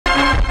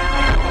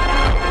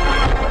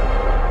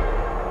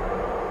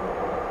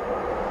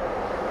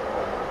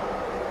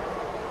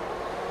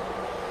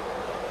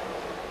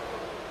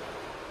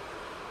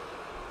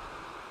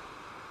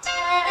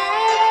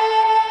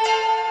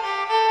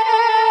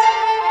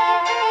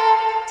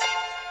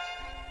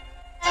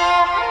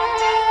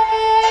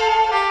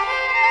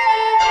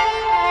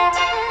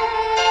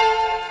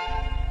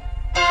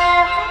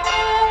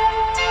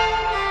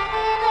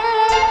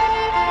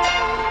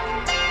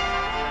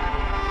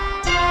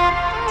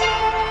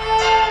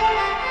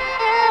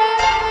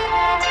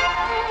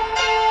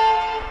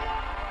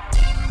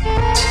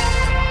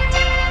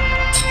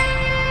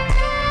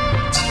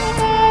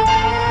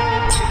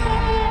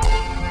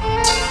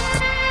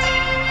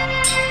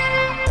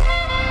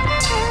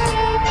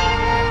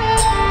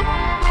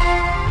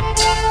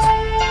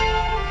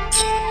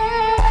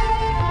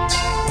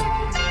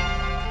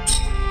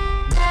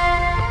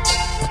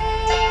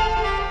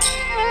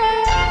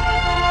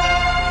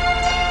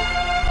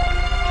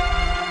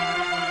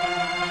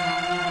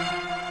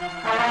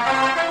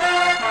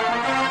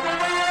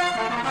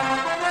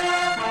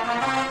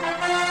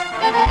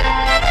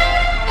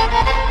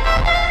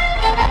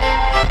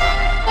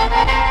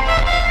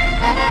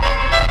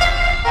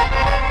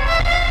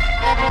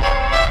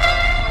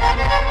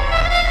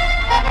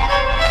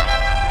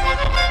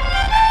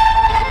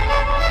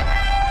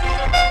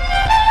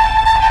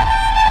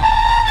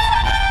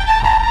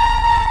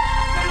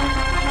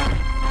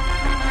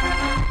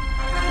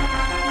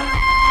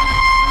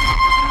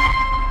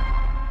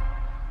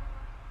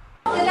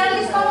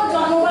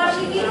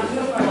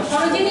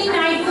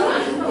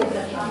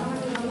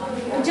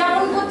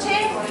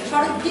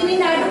Sarojini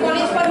Naidu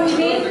college for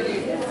women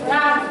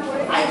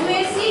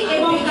আইইউএসি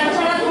এবং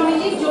cultural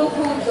কমিটির যৌথ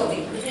উদ্যোগে।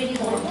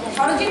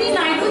 সরোজিনী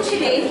নাইডু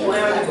ছিলেন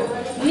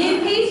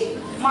নির্ভীক,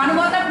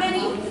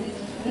 মানবতাপ্রেমী,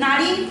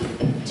 নারী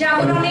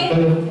জাগরণের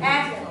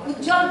এক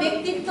উজ্জ্বল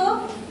ব্যক্তিত্ব,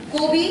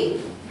 কবি,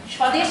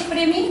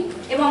 স্বদেশপ্রেমী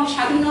এবং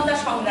স্বাধীনতা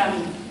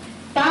সংগ্রামী।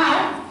 তার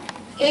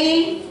এই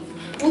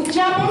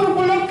উদযাপন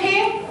উপলক্ষে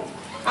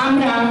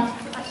আমরা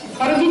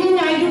সরোজিনী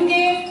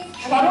নাইডুকে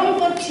স্মরণ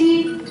করছি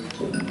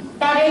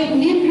তার এই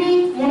নির্ভীক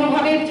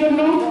মনোভাবের জন্য।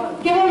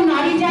 কেবল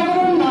নারী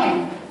জাগরণ নয়,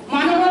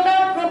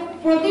 মানবতার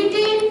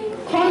প্রতিটি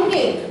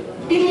খণ্ডে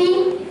তিনি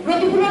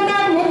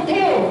প্রতিকূলতার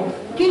মধ্যেও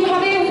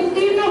কিভাবে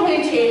উত্তীর্ণ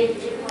হয়েছে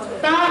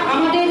তা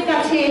আমাদের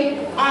কাছে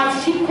আজ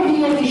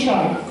শিক্ষণীয়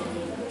বিষয়।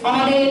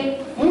 আমাদের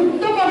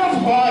মুক্ত করা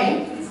ভয়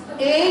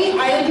এই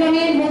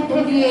আয়োজনের মধ্য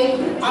দিয়ে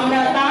আমরা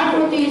তার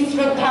প্রতি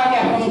শ্রদ্ধা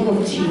জ্ঞাপন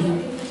করছি।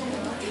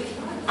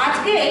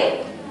 আজকে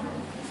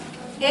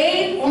এই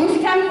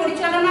অনুষ্ঠান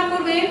পরিচালনা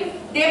করবেন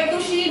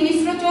দেবতোষী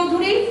মিশ্র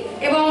চৌধুরী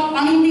এবং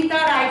অনিন্দিতা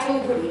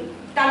রায়চৌধুরী।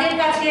 তাদের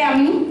কাছে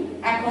আমি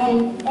এখন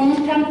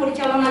অনুষ্ঠান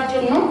পরিচালনার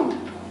জন্য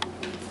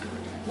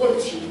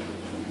বলছি।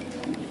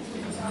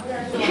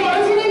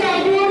 সরোজিনী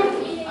নাইডুর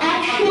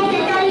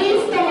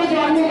 143তম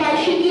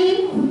জন্মবার্ষিকী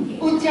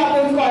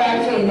উদযাপন করার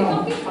জন্য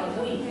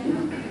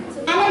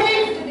আমাদের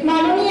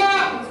মাননীয়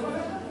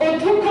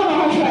অধ্যক্ষ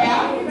মহাশয়া,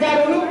 যার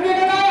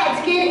অনুপ্রেরণায়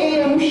আজকের এই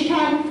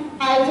অনুষ্ঠান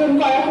আয়োজন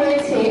করা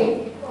হয়েছে,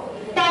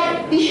 তার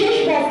বিশেষ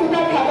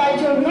ব্যস্ততা থাকার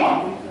জন্য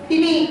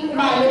তিনি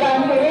মাল্যদান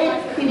করে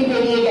তিনি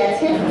বেরিয়ে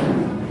গেছেন।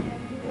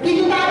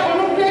 কিন্তু তার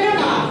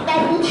অনুপ্রেরণা,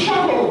 তার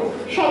উৎসাহ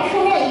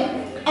সবসময়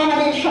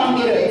আমাদের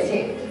সঙ্গে রয়েছে।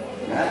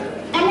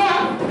 আমরা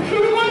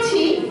শুরু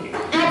করছি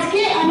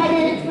আজকে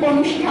আমাদের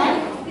অনুষ্ঠান।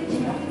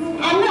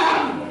 আমরা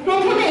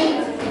প্রথমেই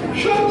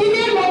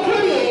সঙ্গীতের মধ্য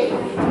দিয়ে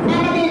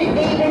আমাদের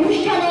এই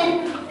অনুষ্ঠানের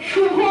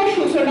শুভ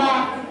সূচনা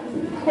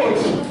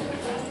করছি।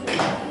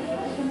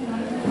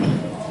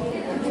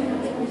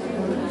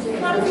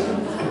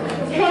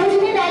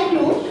 সরোজিনী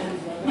নাইডু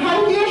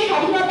ভারতীয়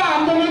স্বাধীনতা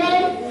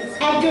আন্দোলনের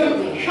একজন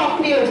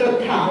সক্রিয়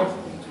যোদ্ধা,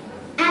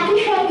 একই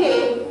সঙ্গে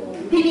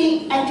তিনি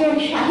একজন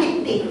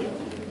সাহিত্যিক।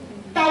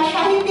 তার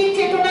সাহিত্যিক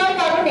চেতনার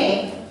কারণে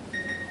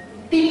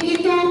তিনি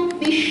কিন্তু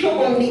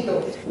বিশ্ববন্দিত।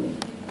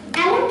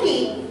 এমনকি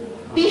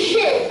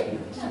বিশ্বের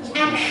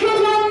 100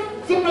 জন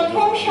যে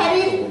প্রথম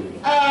সারির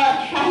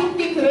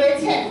সাহিত্যিক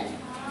রয়েছেন,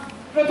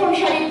 প্রথম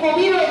সারির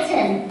কবি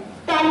রয়েছেন,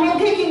 তার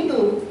মধ্যে কিন্তু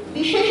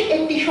বিশেষ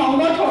একটি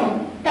সংগঠন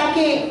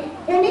তাকে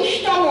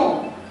 19তম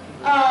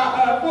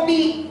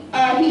কবি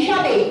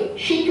হিসাবে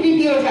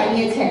স্বীকৃতিও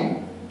জানিয়েছেন।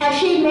 আর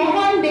সেই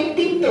মহান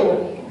ব্যক্তিত্ব,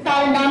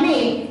 তার নামে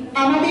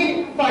আমাদের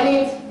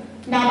কলেজ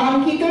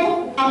নামাঙ্কিত।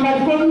 আমরা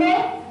ধন্য।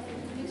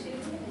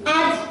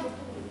 আজ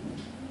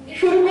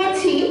শুরু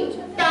করছি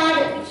তার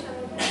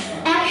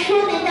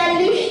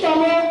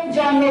 143তম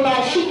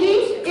জন্মবার্ষিকী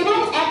এবং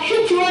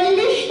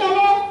 144তম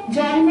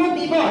জন্ম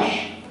দিবস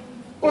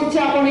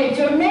উদযাপনের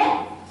জন্য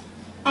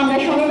আমরা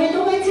সমবেত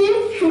হয়েছি।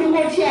 শুরু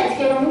করছি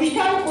আজকের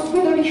অনুষ্ঠান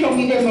উদ্বোধনী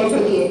সঙ্গীতের মধ্য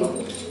দিয়ে।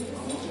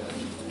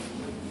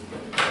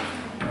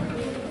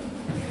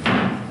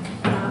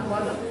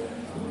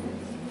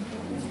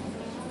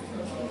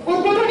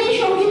 উদ্বোধনী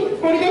সঙ্গীত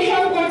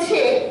পরিবেশন করছে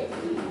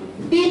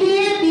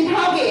বিবিএ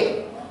বিভাগের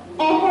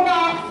অহনা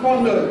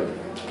মণ্ডল।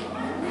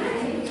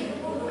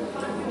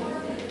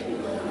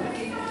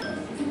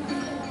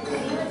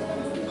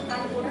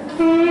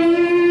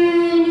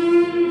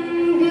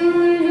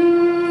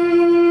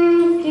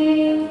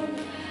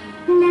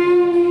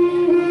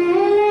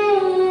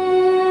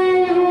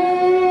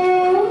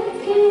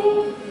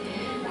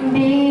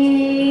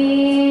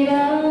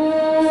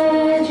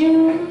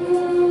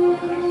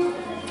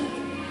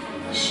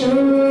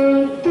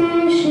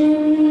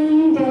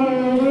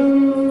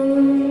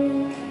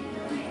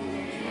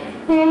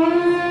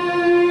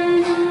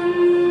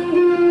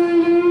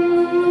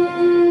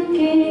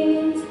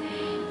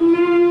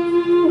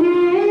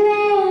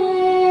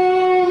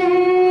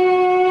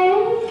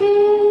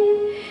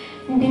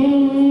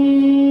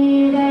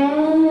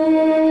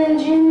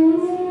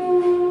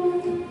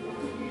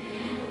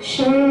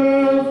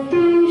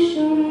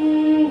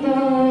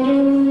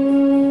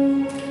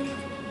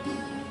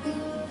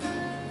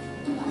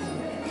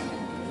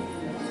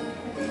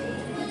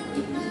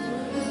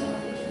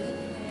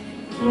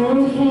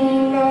 Thank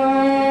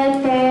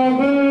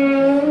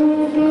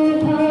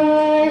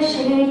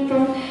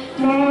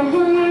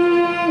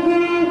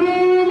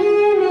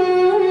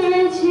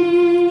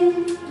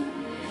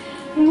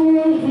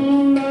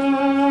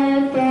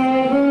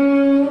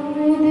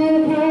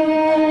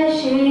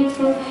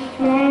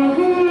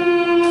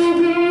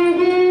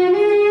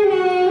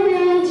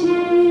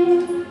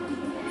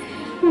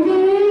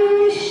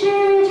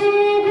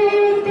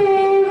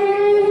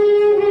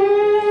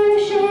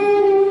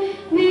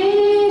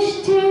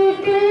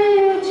you.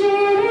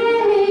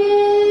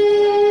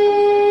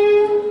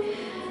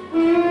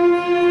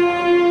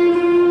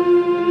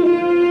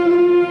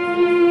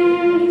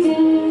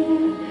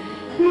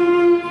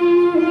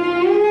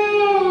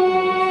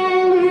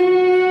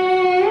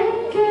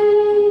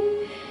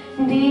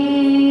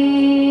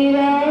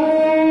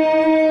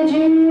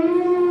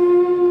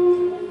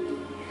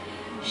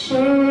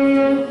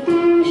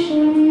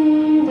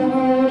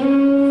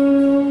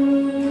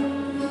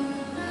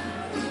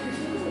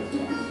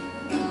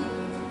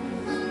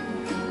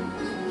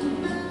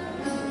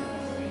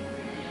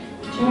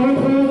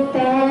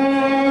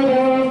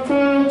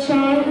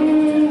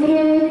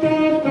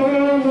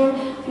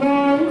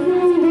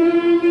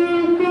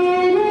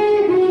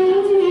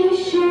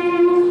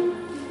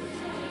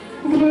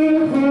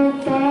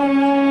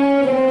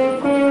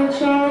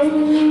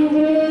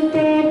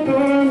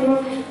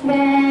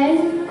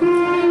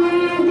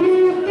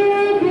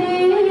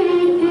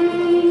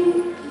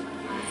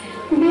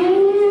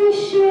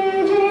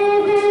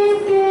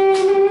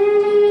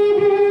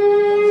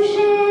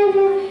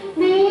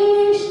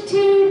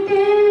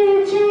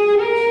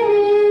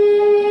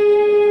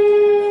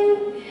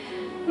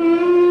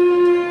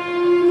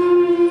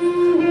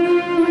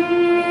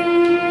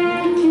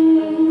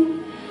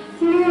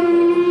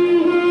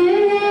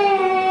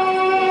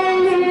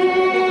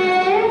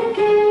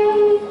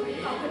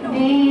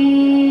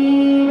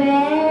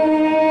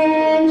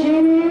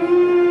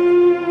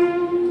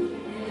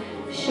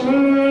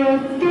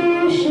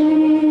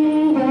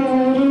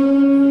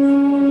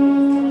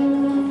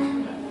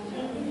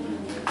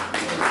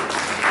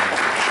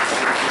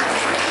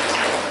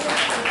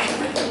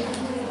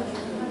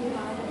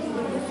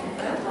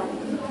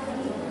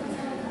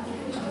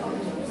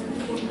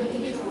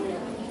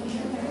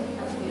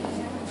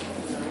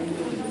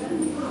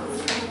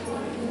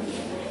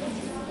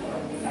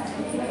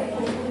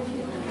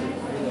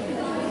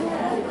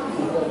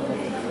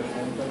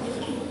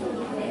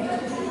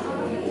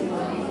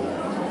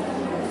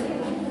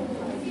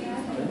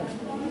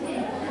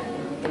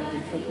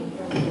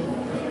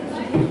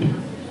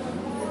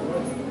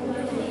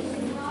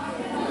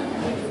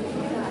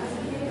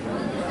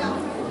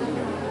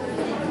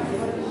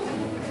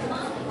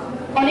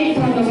 অনেক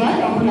ধন্যবাদ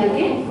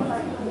আপনাকে।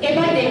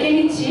 এবার ডেকে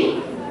নিচ্ছি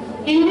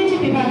ইংরেজি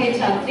বিভাগের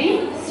ছাত্রী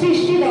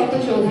সৃষ্টি দত্ত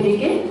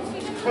চৌধুরীকে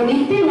ও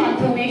নৃত্যের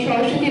মাধ্যমে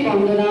সরস্বতী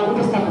বন্দনা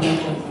উপস্থাপনের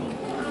জন্য।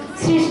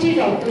 সৃষ্টি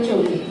দত্ত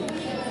চৌধুরী।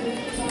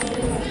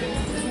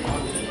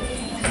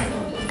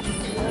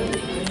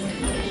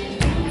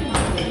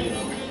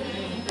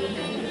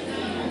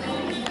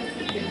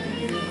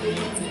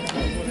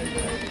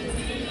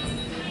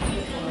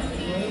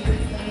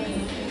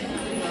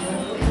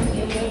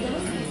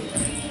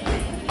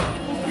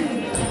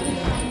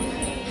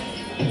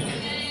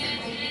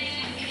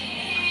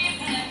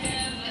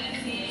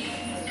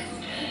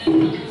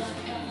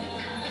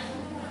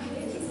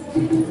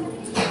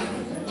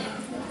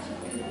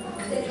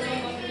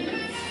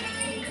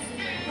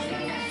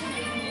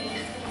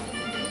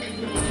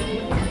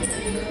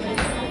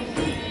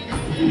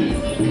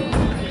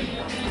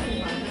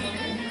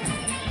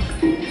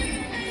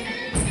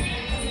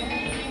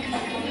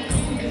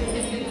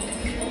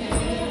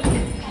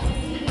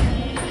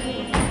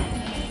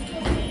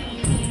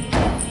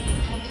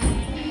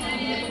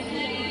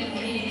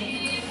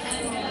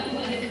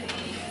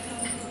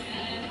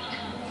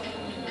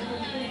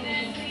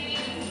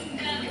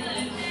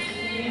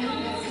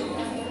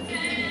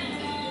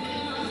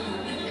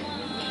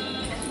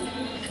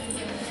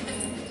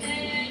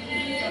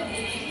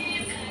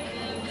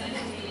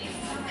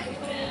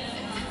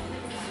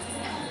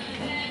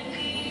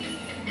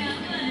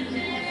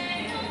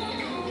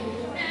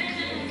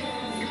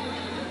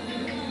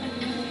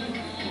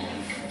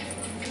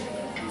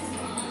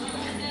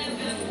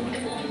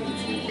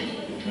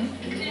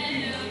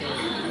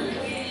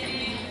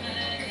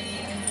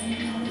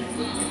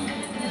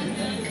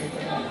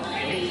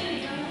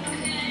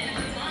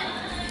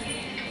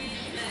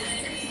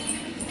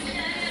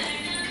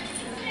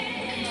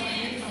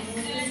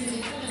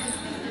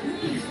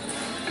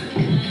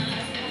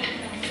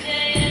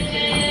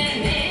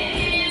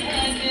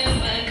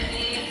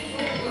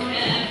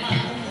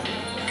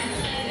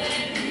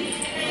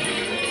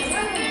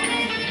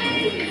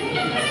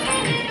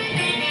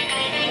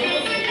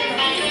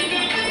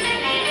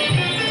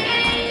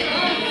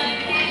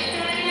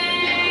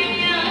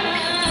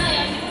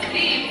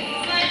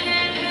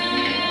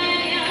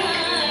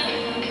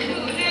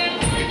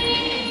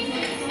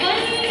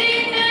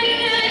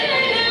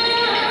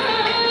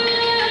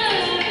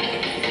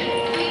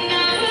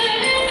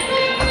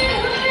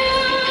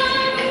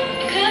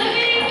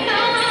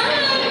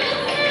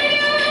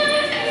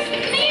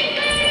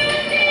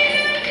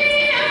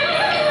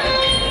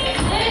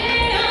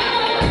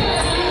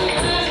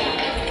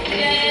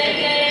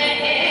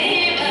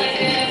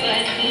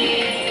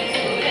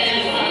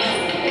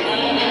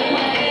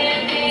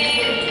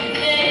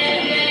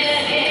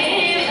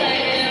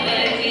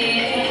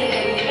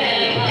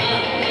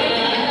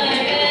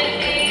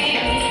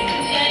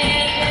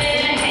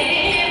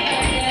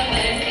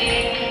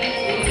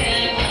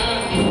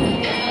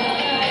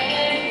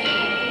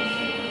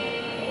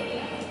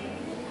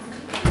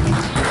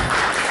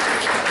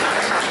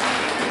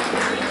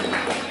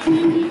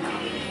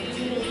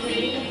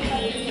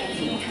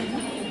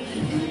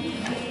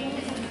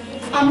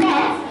 আমরা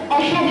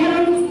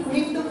অসাধারণ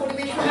নৃত্য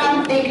পরিবেশনা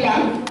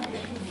দেখলাম।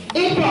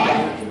 এরপর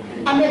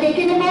আমরা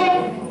দেখে নেব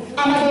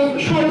আমাদের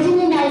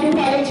সরোজিনী নাইডু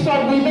কলেজ ফর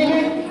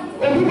উইমেনের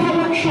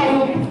অভিভাবক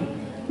স্বরূপ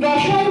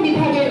রসায়ন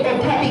বিভাগের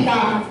অধ্যাপিকা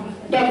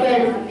ডক্টর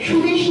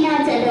সুদেশনা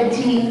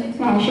চ্যাটার্জি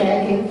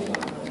মহাশয়াকে।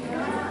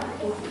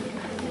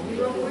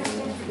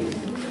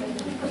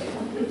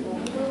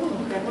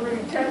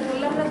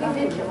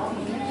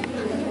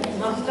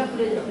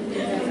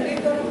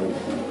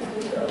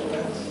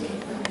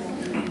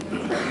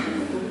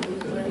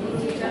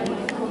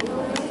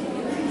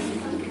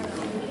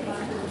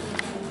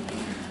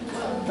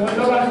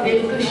 ধন্যবাদ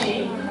দেবতোষী।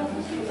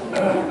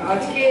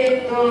 আজকে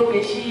তো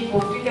বেশি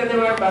বক্তৃতা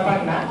দেওয়ার ব্যাপার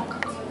না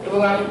এবং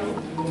আমি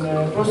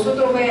প্রস্তুত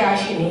হয়ে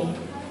আসিনি।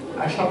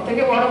 আর সব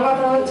থেকে বড়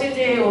কথা হচ্ছে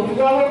যে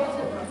অভিভাবক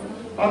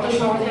অত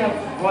সহজে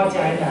হওয়া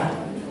যায় না,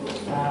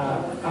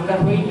 আমরা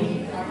হইনি,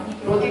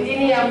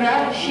 প্রতিদিনই আমরা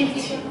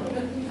শিখছি।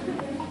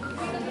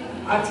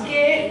 আজকে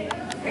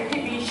একটি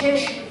বিশেষ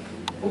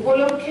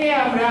উপলক্ষে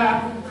আমরা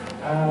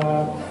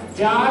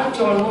যার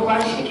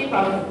জন্মবার্ষিকী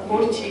পালন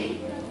করছি,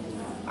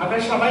 আমরা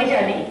সবাই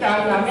জানি তার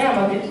নামে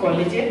আমাদের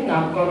কলেজের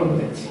নামকরণ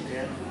হয়েছে।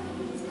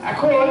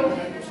 এখন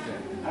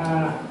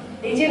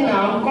এই যে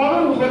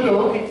নামকরণ হলো,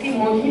 একটি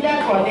মহিলা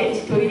কলেজ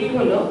তৈরি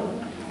হলো।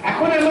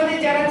 এখন আমাদের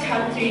যারা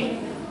ছাত্রী,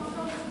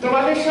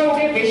 তোমাদের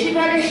সঙ্গে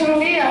বেশিরভাগের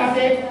সঙ্গেই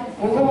আমাদের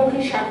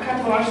মুখোমুখি সাক্ষাৎ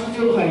হওয়ার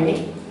সুযোগ হয়নি,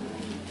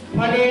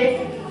 ফলে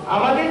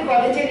আমাদের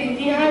কলেজের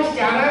ইতিহাস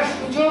জানার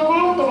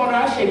সুযোগও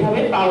তোমরা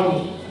সেভাবে পাওনি।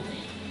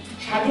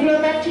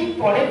 স্বাধীনতার ঠিক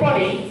পরে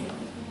পরেই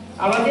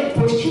আমাদের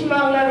পশ্চিম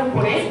বাংলার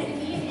উপরে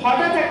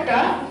হঠাৎ একটা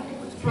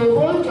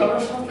প্রবল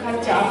জনসংখ্যার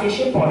চাপ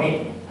এসে পড়ে।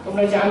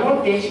 তোমরা জানো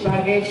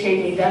দেশভাগের সেই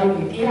নিদারুণ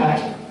ইতিহাস,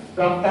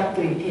 রক্তাক্ত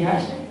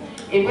ইতিহাস,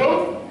 এবং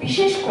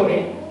বিশেষ করে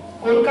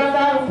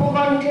কলকাতার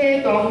উপকণ্ঠে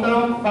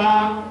দমদম বা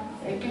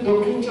একটু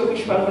দক্ষিণ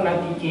 24 পরগনার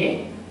দিকে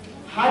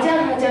হাজার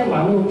হাজার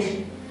মানুষ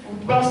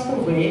উদ্বাস্তু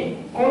হয়ে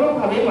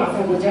কোনোভাবে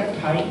মাথা গোঁজার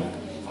ঠাঁই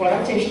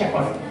করার চেষ্টা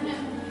করেন।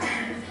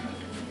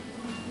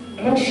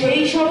 এবং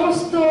সেই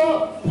সমস্ত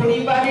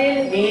পরিবারের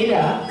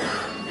মেয়েরা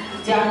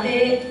যাতে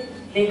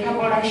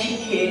লেখাপড়া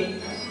শিখে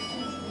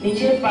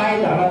নিজের পায়ে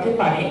দাঁড়াতে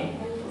পারে,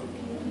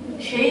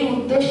 সেই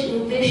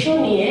উদ্দেশ্য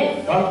নিয়ে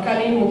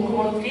তৎকালীন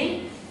মুখ্যমন্ত্রী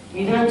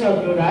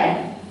বিধানচন্দ্র রায়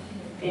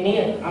তিনি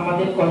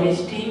আমাদের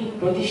কলেজটি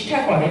প্রতিষ্ঠা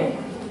করেন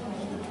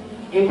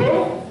এবং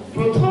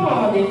প্রথম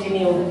আমাদের যিনি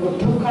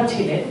অধ্যক্ষা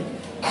ছিলেন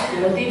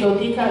শ্রীমতী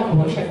লতিকা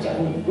ঘোষ, একজন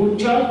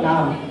উজ্জ্বল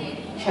নাম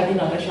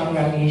স্বাধীনতা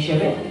সংগ্রামী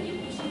হিসেবে,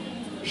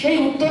 সেই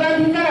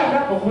উত্তরাধিকার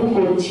আমরা বহন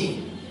করছি।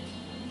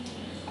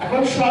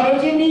 এখন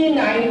সরোজিনী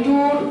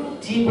নাইডুর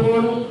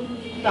জীবন,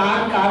 তার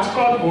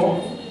কাজকর্ম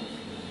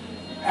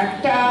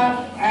একটা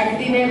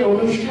একদিনের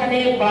অনুষ্ঠানে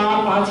বা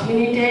 5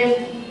 মিনিটের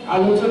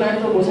আলোচনায়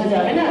তো বোঝা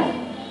যাবে না।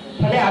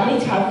 ফলে আমি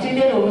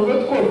ছাত্রীদের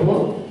অনুরোধ করব,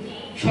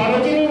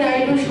 সরোজিনী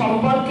নাইডু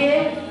সম্পর্কে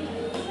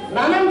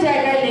নানান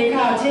জায়গায়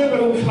লেখা আছে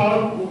এবং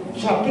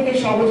সব থেকে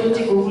সহজ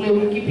হচ্ছে গুগলে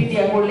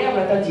উইকিপিডিয়া করলে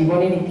আমরা তার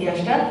জীবনের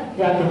ইতিহাসটা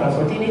জানতে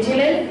পারবো। তিনি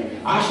ছিলেন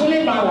আসলে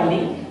বাঙালি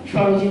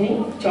সরোজিনী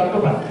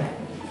চট্টোপাধ্যায়,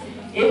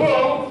 এবং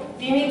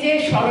তিনি যে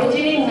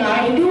সরোজিনী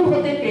নাইডু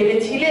হতে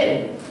পেরেছিলেন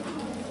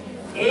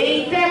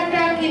এইটা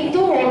একটা কিন্তু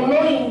অন্য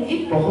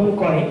ইঙ্গিত বহন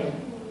করে।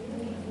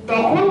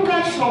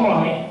 তখনকার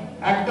সময়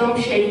একদম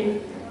সেই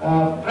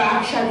প্রাক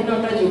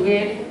স্বাধীনতা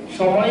যুগের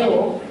সময়েও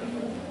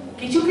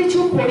কিছু কিছু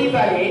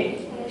পরিবারে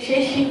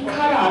সেই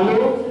শিক্ষার আলো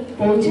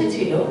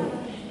পৌঁছেছিল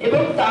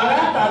এবং তারা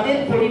তাদের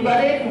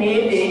পরিবারের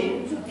মেয়েদের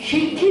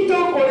শিক্ষিত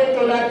করে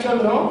তোলার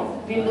জন্য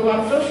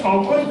বিন্দুমাত্র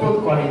সংকোচ বোধ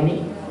করেননি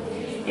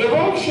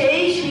এবং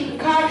সেই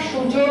শিক্ষার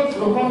সুযোগ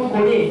গ্রহণ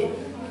করে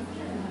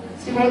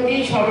শ্রীমতী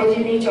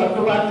সরোজিনী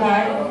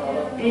চট্টোপাধ্যায়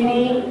তিনি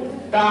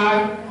তার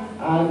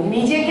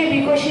নিজেকে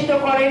বিকশিত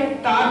করেন,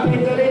 তার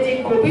ভেতরে যে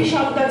কবি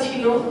সত্তা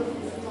ছিল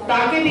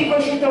তাকে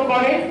বিকশিত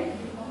করেন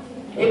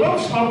এবং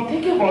সব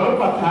থেকে বড়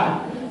কথা,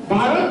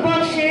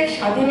 ভারতবর্ষের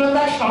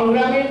স্বাধীনতা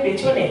সংগ্রামের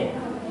পেছনে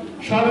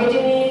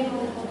সরোজিনীর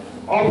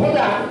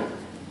অবদান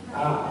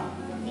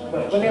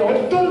মানে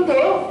অত্যন্ত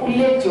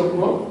উল্লেখযোগ্য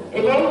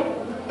এবং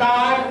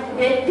তার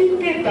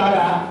ব্যক্তিত্বের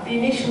দ্বারা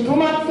তিনি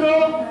শুধুমাত্র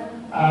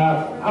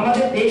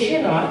আমাদের দেশে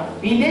নয়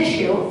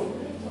বিদেশেও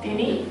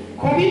তিনি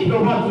খুবই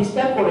প্রভাব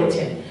বিস্তার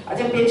করেছেন।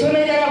 আচ্ছা, পেছনে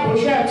যারা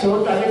বসে আছো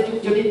তাদের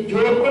যদি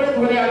জোর করে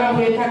ধরে আনা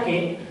হয়ে থাকে,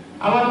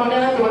 আমার মনে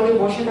হয় তোমাদের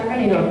বসে থাকা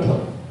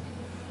নিরর্থক।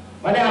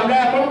 মানে আমরা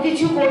এমন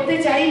কিছু করতে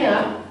চাই না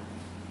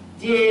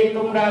যে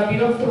তোমরা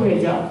বিরক্ত হয়ে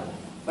যাও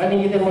বা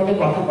নিজেদের মধ্যে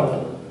কথা বলো।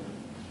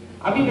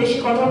 আমি বেশি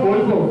কথা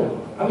বলবো না,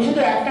 আমি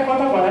শুধু একটা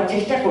কথা বলার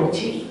চেষ্টা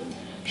করছি,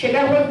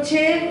 সেটা হচ্ছে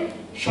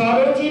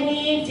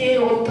সরোজিনী যে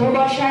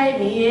অধ্যবসায়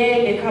নিয়ে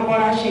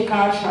লেখাপড়া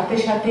শেখার সাথে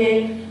সাথে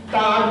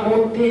তার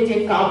মধ্যে যে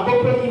কাব্য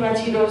প্রতিভা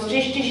ছিল,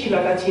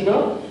 সৃষ্টিশীলতা ছিল,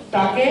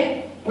 তাকে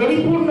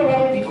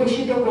পরিপূর্ণভাবে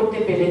বিকশিত করতে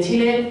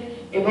পেরেছিলেন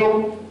এবং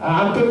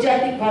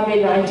আন্তর্জাতিকভাবে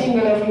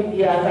নাইটিঙ্গেল অফ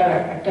ইন্ডিয়া তার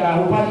একটা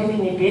উপাধি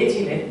তিনি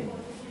পেয়েছিলেন।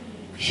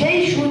 সেই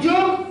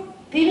সুযোগ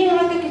তিনি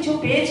হয়তো কিছু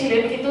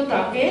পেয়েছিলেন, কিন্তু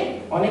তাকে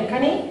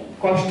অনেকখানি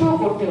কষ্টও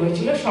করতে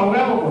হয়েছিল,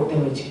 সংগ্রামও করতে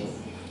হয়েছিল।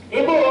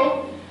 এবং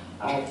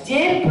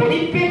যে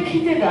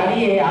পরিপ্রেক্ষিতে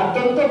দাঁড়িয়ে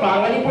অত্যন্ত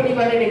বাঙালি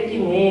পরিবারের একটি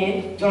মেয়ে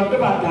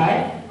চট্টোপাধ্যায়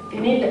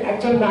তিনি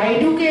একজন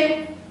নাইডুকে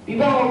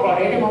বিবাহ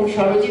করেন এবং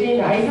সরোজিনী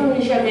নাইডু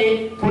হিসাবে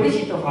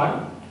পরিচিত হন,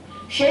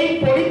 সেই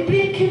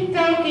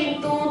পরিপ্রেক্ষিতটাও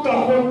কিন্তু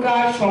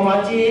তখনকার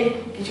সমাজে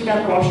কিছুটা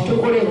কষ্ট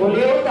করে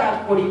হলেও তার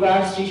পরিবার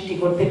সৃষ্টি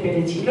করতে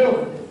পেরেছিল।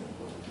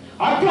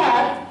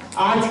 অর্থাৎ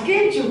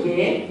আজকের যুগে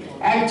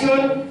একজন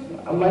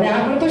মানে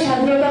আমরা তো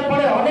স্বাধীনতার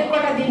পরে অনেক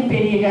কটা দিন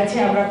পেরিয়ে গেছে,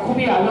 আমরা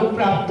খুবই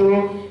আলোকপ্রাপ্ত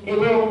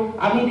এবং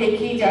আমি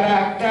দেখি যারা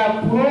একটা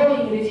পুরো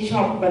ইংরেজি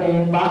সব মানে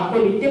বাক্য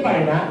লিখতে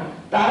পারে না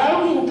তারাও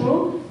কিন্তু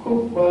খুব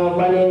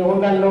মানে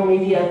অন্যান্য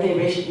মিডিয়াতে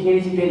বেশ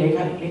ইংরেজিতে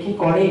লেখালেখি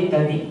করে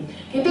ইত্যাদি,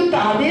 কিন্তু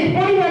তাদের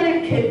পরিবারের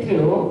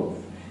ক্ষেত্রেও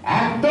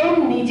একদম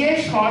নিজের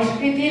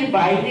সংস্কৃতির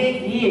বাইরে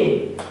গিয়ে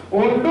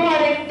অন্য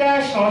আরেকটা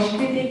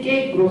সংস্কৃতিকে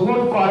গ্রহণ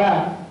করা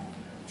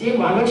যে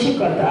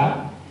মানসিকতা,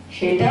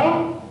 সেটাও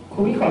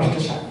খুবই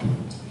কষ্টসাধ্য।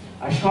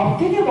 আর সব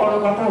থেকে বড়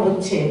কথা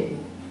হচ্ছে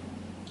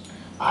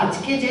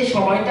আজকে যে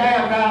সময়টায়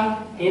আমরা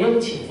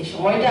বেরোচ্ছি, এই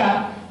সময়টা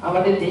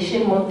আমাদের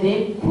দেশের মধ্যে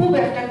খুব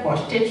একটা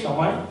কষ্টের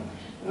সময়।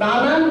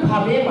 নানান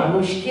ভাবে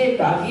মানুষকে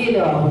দাগিয়ে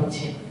দেওয়া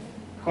হচ্ছে,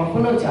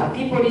 কখনো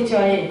জাতি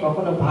পরিচয়ে,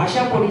 কখনো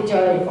ভাষা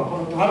পরিচয়ে,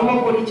 কখনো ধর্ম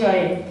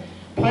পরিচয়ে।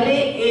 ফলে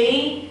এই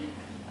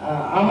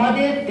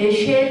আমাদের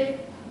দেশের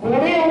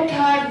গড়ে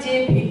ওঠার যে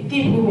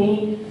ভিত্তিভূমি,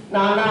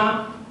 নানা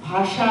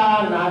ভাষা,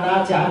 নানা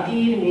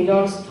জাতির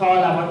মিলনস্থল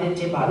আমাদের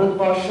যে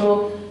ভারতবর্ষ,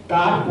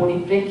 তার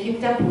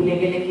পরিপ্রেক্ষিতটা ভুলে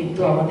গেলে কিন্তু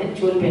আমাদের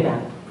চলবে না।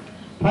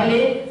 ফলে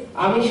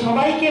আমি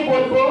সবাইকে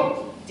বলবো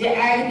যে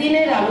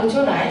একদিনের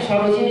আলোচনায়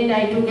সরোজিনী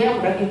নাইডুকে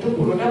আমরা কিন্তু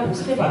পুরোটা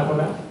বুঝতে পারবো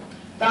না।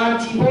 তার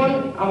জীবন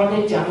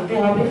আমাদের জানতে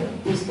হবে,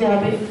 বুঝতে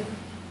হবে,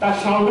 তার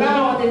সংগ্রাম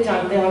আমাদের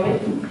জানতে হবে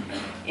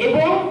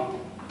এবং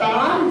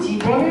তার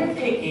জীবনের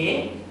থেকে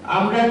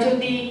আমরা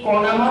যদি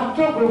কণামাত্র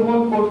গ্রহণ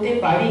করতে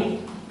পারি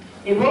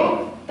এবং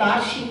তার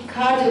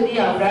শিক্ষা যদি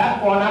আমরা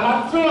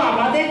কণামাত্র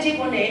আমাদের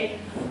জীবনে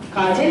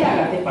কাজে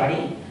লাগাতে পারি,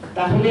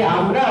 তাহলে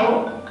আমরাও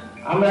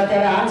আমরা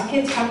যারা আজকে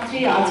ছাত্রী,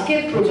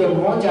 আজকের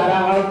প্রজন্ম, যারা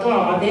হয়তো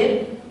আমাদের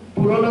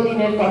পুরনো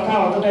দিনের কথা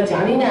অতটা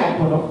জানি না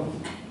এখনো,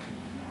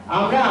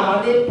 আমরা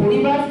আমাদের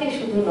পরিবারকে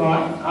শুধু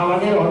নয়,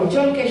 আমাদের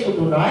অঞ্চলকে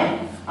শুধু নয়,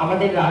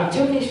 আমাদের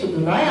রাজ্যকে শুধু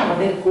নয়,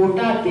 আমাদের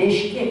গোটা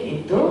দেশকে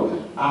কিন্তু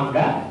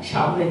আমরা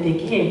সামনে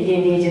থেকে এগিয়ে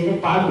নিয়ে যেতে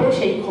পারবো।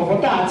 সেই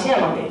ক্ষমতা আছে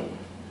আমাদের,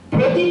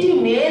 প্রতিটি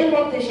মেয়ের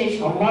মধ্যে সেই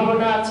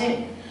সম্ভাবনা আছে।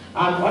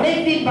 আর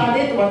অনেকদিন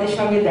বাদে তোমাদের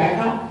সঙ্গে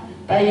দেখা,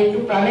 তাই একটু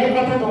প্রাণের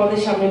কথা তোমাদের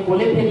সামনে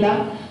বলে ফেললাম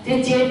যে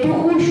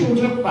যেটুকু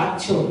সুযোগ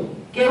পাচ্ছ,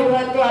 কেউ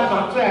হয়তো আর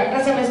মাত্র একটা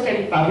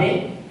সেমেস্টারই পাবে,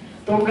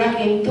 তোমরা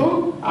কিন্তু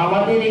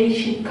আমাদের এই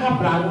শিক্ষা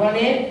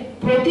প্রাঙ্গণের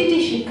প্রতিটি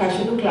শিক্ষা,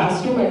 শুধু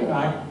ক্লাসরুমের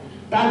নয়,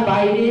 তার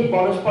বাইরে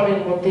পরস্পরের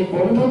মধ্যে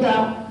বন্ধুতা,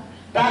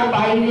 তার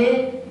বাইরে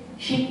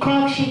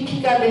শিক্ষক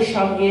শিক্ষিকাদের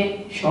সঙ্গে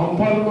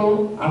সম্পর্ক,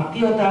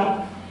 আত্মীয়তা,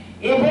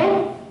 এবং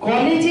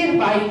কলেজের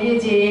বাইরে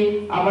যে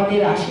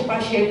আমাদের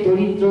আশেপাশের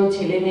দরিদ্র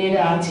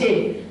ছেলেমেয়েরা আছে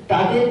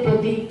তাদের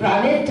প্রতি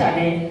প্রাণের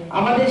টানে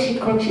আমাদের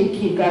শিক্ষক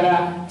শিক্ষিকারা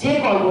যে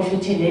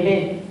কর্মসূচি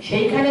নেবেন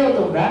সেইখানেও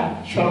তোমরা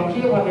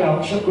সক্রিয়ভাবে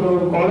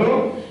অংশগ্রহণ করো।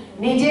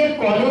 নিজের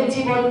কলেজ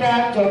জীবনটা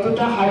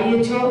যতটা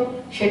হারিয়েছো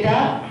সেটা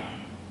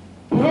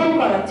পূরণ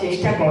করার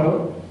চেষ্টা করো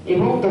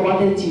এবং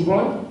তোমাদের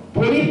জীবন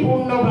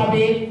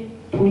পরিপূর্ণভাবে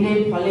ফুলে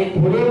ফলে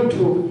ভরে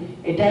উঠুক,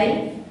 এটাই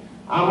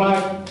আমার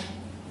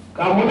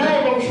কামনা।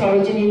 এবং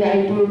সরোজিনী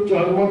নাইডুর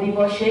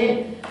জন্মদিবসে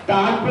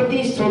তার প্রতি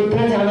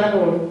শ্রদ্ধা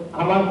জানানোর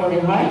আমার মনে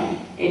হয়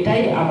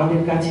এটাই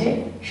আমাদের কাছে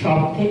সব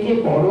থেকে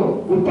বড়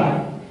উপায়।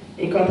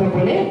 এই কথা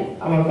বলে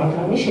আমার কথা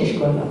আমি শেষ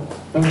করলাম।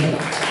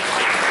 ধন্যবাদ।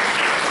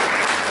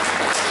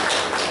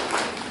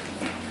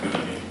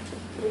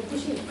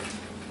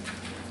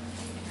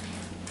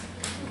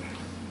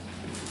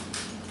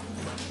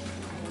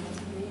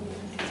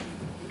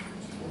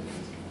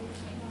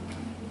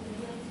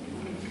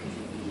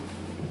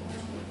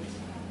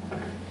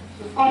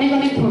 অনেক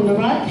অনেক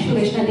ধন্যবাদ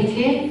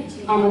সুদেশনাদিকে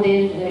আমাদের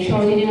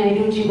সরোজিনী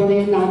নাইডুর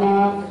জীবনের নানা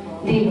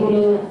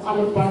দিকগুলো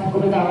আলোকপাত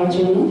করে দেওয়ার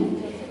জন্য।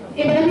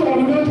 এবার আমি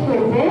অনুরোধ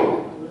করব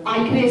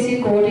আইকিউএসি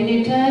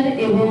কোঅর্ডিনেটর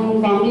এবং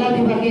বাংলা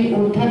বিভাগের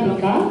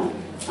অধ্যাপিকা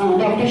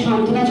ডক্টর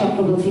শান্তনা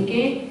চক্রবর্তীকে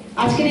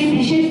আজকের এই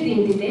বিশেষ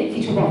দিনটিতে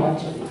কিছু বলার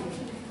জন্য।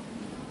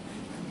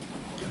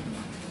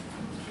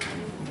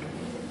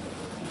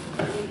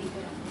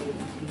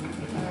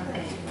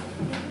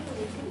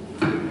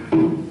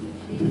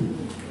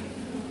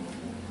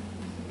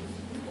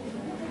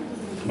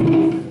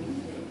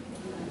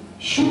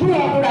 শুভ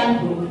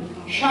অপরাহ্ন।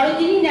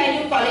 সরোজিনী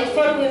নাইডু কলেজ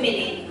ফর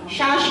উইমেনের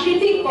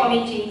সাংস্কৃতিক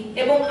কমিটি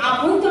এবং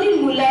আভ্যন্তরীণ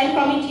মূল্যায়ন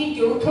কমিটির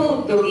যৌথ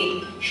উদ্যোগে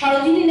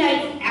সরোজিনী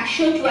নাইডুর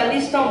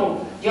 144তম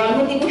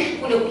জন্মদিবস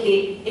উপলক্ষে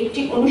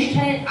একটি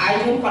অনুষ্ঠানের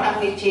আয়োজন করা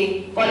হয়েছে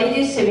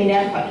কলেজের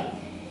সেমিনার হলে।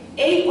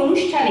 এই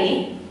অনুষ্ঠানে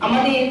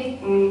আমাদের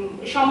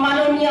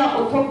সম্মাননীয়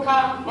অধ্যক্ষা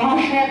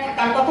মহাশয়া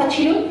থাকার কথা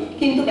ছিল,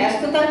 কিন্তু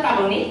ব্যস্ততার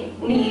কারণে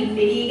উনি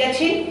বেরিয়ে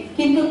গেছেন।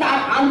 কিন্তু তার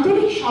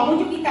আন্তরিক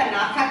সহযোগিতা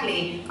না থাকলে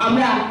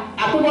আমরা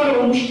এত বড়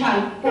অনুষ্ঠান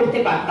করতে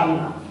পারতাম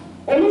না।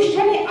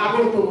 অনুষ্ঠানে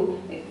আগত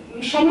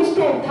সমস্ত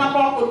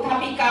অধ্যাপক,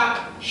 অধ্যাপিকা,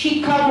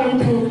 শিক্ষা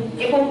বন্ধু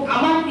এবং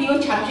আমার প্রিয়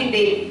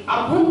ছাত্রীদের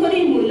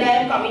আভ্যন্তরীণ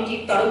মূল্যায়ন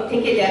কমিটির তরফ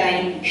থেকে জানাই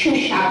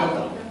সুস্বাগত।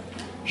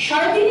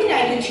 সরোজিনী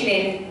নাইডু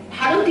ছিলেন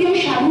ভারতীয়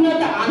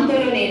স্বাধীনতা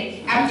আন্দোলনের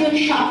একজন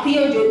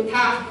সক্রিয়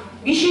যোদ্ধা,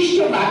 বিশিষ্ট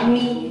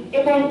বাগ্মী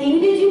এবং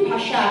ইংরেজি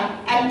ভাষার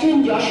একজন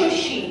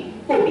যশস্বী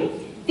কবি।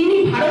 তিনি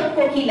ভারত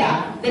কোকিলা,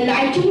 দ্য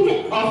নাইটিঙ্গেল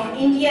অফ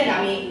ইন্ডিয়া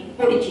নামে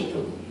পরিচিত।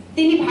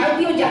 তিনি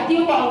ভারতীয়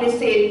জাতীয়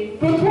কংগ্রেসের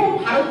প্রথম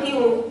ভারতীয়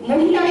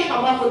মহিলা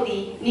সভাপতি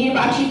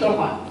নির্বাচিত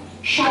হন।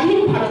 স্বাধীন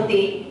ভারতে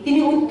তিনি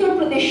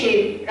উত্তরপ্রদেশের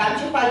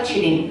রাজ্যপাল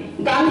ছিলেন।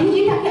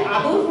 গান্ধীজি তাকে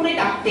আদর করে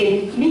ডাকতেন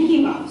মিকি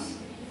মাউস।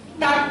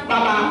 তার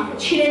বাবা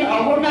ছিলেন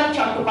অমরনাথ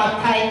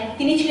চট্টোপাধ্যায়,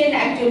 তিনি ছিলেন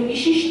একজন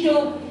বিশিষ্ট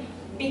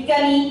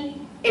বিজ্ঞানী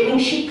এবং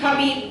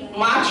শিক্ষাবিদ।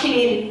 মা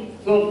ছিলেন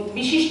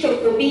বিশিষ্ট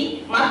কবি।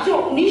 মাত্র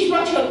 19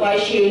 বছর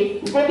বয়সে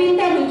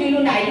গোবিন্দা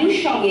নজরুল নাইডুর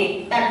সঙ্গে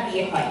তার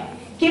বিয়ে হয়।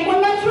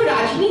 কেবলমাত্র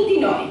রাজনীতি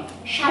নয়,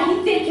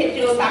 সাহিত্যের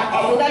ক্ষেত্রেও তার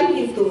অবদান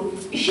কিন্তু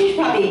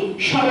বিশেষভাবে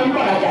স্মরণ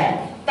করা যায়।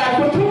 তার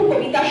প্রথম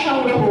কবিতা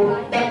সংগ্রহ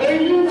দ্য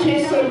গোল্ডেন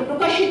থ্রেশহোল্ড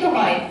প্রকাশিত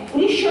হয়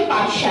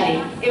 1905 সালে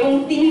এবং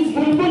তিনি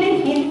বুলবুলের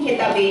হিন্দ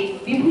খেতাবে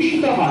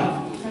বিভূষিত হন।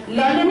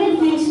 লন্ডনের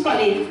কুইন্স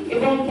কলেজ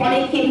এবং পরে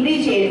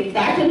কেমব্রিজের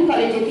গার্টন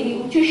কলেজে তিনি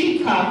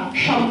উচ্চশিক্ষা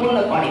সম্পন্ন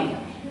করেন।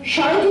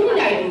 সরোজিনী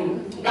নাইডু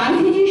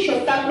গান্ধীজির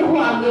সত্যাগ্রহ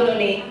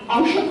আন্দোলনে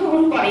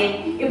অংশগ্রহণ করেন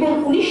এবং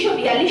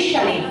 1942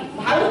 সালে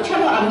ভারত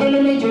ছাড়ো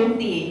আন্দোলনে যোগ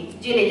দিয়ে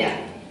জেলে যান।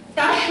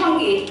 তার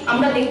সঙ্গে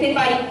আমরা দেখতে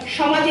পাই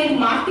সমাজের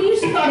মাটির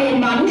স্তরের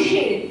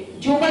মানুষের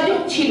যোগাযোগ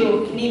ছিল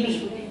নিবিড়।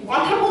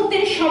 কথা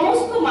বলতেন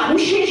সমস্ত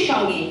মানুষের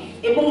সঙ্গে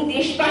এবং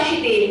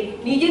দেশবাসীদের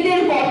নিজেদের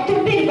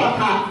কর্তব্যের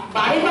কথা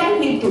বারে বারে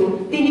কিন্তু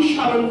তিনি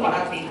স্মরণ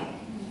করাতেন।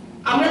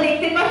 আমরা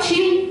দেখতে পাচ্ছি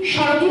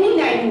সরোজিনী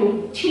নাইডু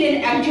ছিলেন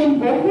একজন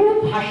বহু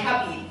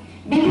ভাষাবিদ,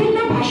 বিভিন্ন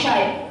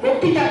ভাষায়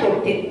বক্তৃতা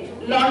করতেন।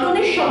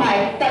 লন্ডনের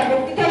সভায় তার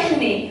বক্তৃতা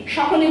শুনে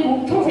সকলে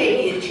মুগ্ধ হয়ে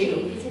গিয়েছিল।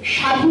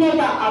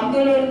 স্বাধীনতা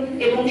আন্দোলন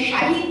এবং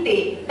সাহিত্যে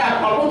তার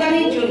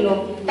অবদানের জন্য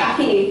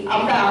তাকে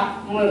আমরা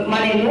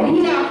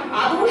মহিলা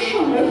আদর্শ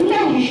মহিলা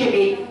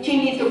হিসেবে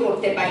চিহ্নিত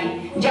করতে পারি,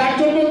 যার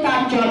জন্য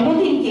তার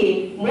জন্মদিনকে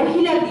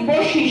মহিলা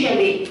দিবস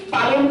হিসেবে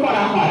পালন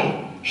করা হয়।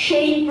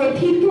 সেই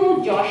প্রথিত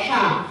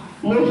যশা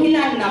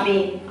মহিলার নামে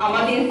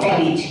আমাদের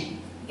কলেজ,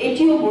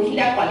 এটিও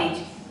মহিলা কলেজ।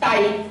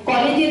 তাই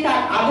কলেজে তার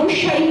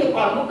আদর্শায়িত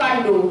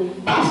কর্মকাণ্ড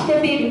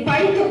বাস্তবে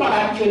রূপায়িত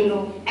করার জন্য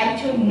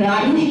একজন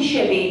নারী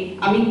হিসেবে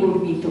আমি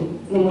গর্বিত।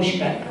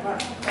 নমস্কার।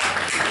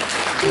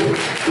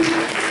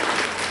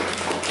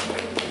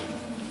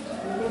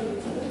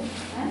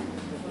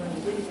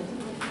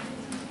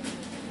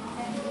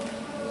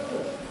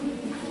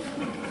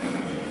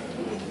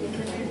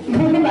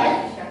 ধন্যবাদ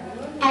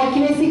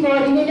আইকিউএসি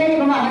কোঅর্ডিনেটর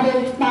এবং আমাদের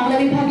বাংলা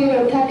বিভাগের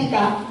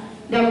অধ্যাপিকা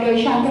ডক্টর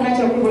শান্তনা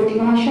চক্রবর্তী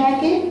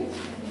মহাশয়কে।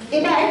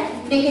 এবার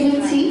ডেকে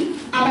নিচ্ছি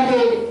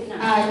আমাদের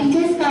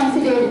টিচার্স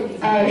কাউন্সিলের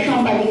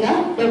সম্পাদিকা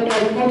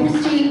ডক্টর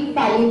মধুশ্রী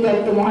পালিত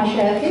দত্ত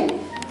মহাশয়কে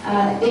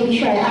এই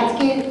বিষয়ে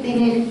আজকের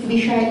দিনের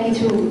বিষয়ে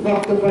কিছু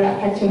বক্তব্য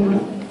রাখার জন্য।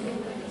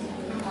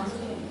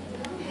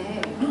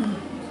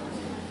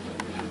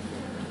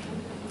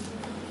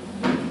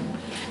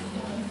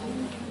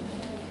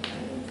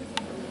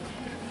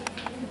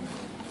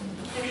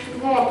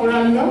 শুভ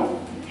অপরাহ্ন।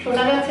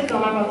 শোনা যাচ্ছে তো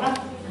আমার কথা?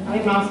 আমি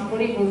মাস্ক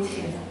পরেই বলছি,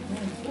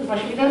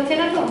 অসুবিধা হচ্ছে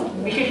না তো?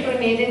 বিশেষ করে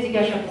মেয়েদের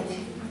জিজ্ঞাসা করছি।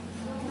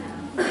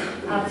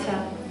 আচ্ছা,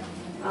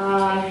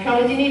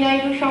 সরোজিনী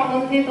নাইডু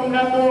সম্বন্ধে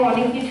তোমরা তো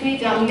অনেক কিছুই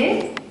জানলে।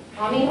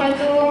 আমি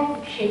হয়তো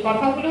সেই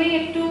কথাগুলোই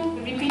একটু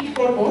রিপিট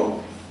করব,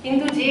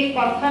 কিন্তু যে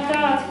কথাটা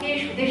আজকে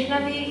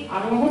সুদেশনাদি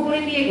আরম্ভ করে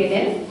দিয়ে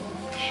গেলেন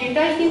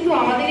সেটাই কিন্তু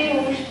আমাদের এই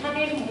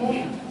অনুষ্ঠানের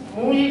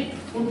মূল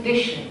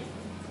উদ্দেশ্য।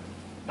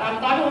 তার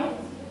কারণ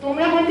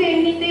তোমরা হয়তো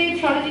এমনিতে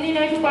সরোজিনী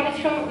নাইডু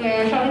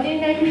সরোজিনী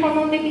নাইডু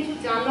সম্বন্ধে কিছু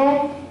জানো,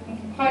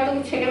 হয়তো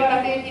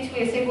ছেলেবেলাতে কিছু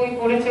এসে বই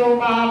পড়েছো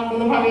বা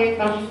কোনোভাবে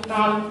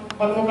তার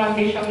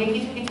কর্মকাণ্ডের সঙ্গে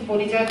কিছু কিছু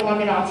পরিচয়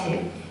তোমাদের আছে,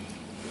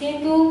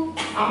 কিন্তু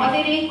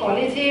আমাদের এই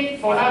কলেজে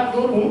পড়ার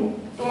দরুন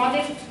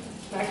তোমাদের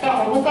একটা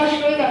অবকাশ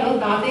রয়ে গেল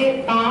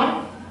তার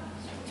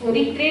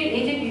চরিত্রের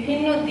এই যে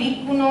বিভিন্ন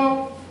দিকগুলো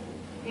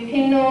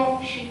বিভিন্ন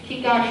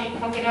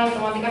শিক্ষকেরা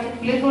তোমাদের কাছে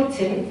তুলে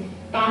ধরছেন,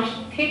 তার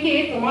থেকে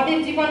তোমাদের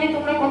জীবনে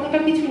তোমরা কতটা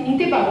কিছু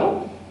নিতে পারো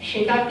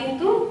সেটা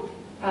কিন্তু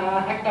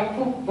একটা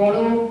খুব বড়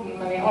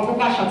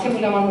অবকাশ আছে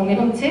বলে আমার মনে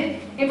হচ্ছে।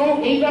 এবং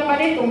এই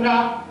ব্যাপারে তোমরা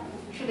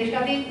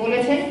সুদেশনাদি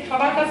বলেছেন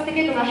সবার কাছ থেকে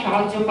তোমরা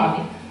সাহায্য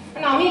পাবে।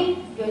 আমি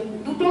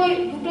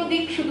দুটো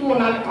দিক শুধু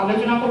ওনার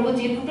আলোচনা করবো,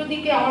 যে দুটো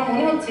দিকে আমার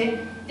মনে হচ্ছে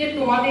যে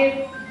তোমাদের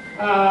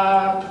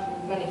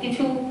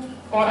কিছু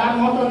করার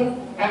মতন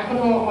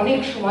এখনো অনেক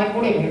সময়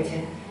পড়ে গেছে।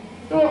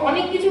 তো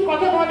অনেক কিছু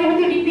কথা তোমাদের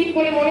হয়তো রিপিট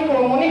করে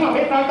মনে হবে,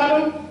 তার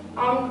কারণ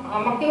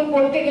আমাকেও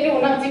বলতে গেলে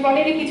ওনার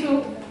জীবনেরই কিছু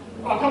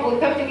কথা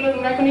বলতে হবে যেগুলো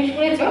তোমরা এখনই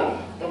শুনেছো।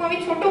 তো আমি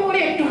ছোট করে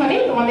একটুখানি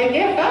তোমাদেরকে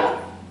একটা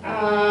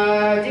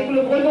যেগুলো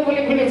বলবো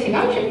বলে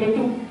ভেবেছিলাম সেগুলো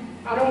একটু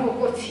আরম্ভ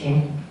করছি।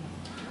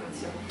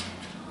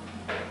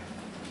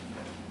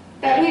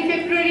 13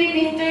 ফেব্রুয়ারি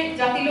দিনটা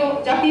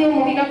জাতীয়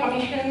মহিলা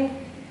কমিশন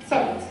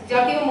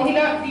জাতীয়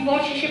মহিলা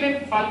দিবস হিসেবে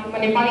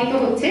পালিত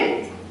হচ্ছে,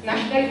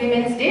 ন্যাশনাল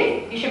উইমেন্স ডে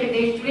হিসেবে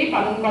দেশ জুড়েই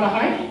পালন করা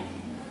হয়।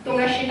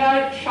 তোমরা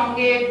সেটার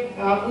সঙ্গে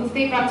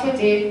বুঝতেই পারছো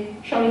যে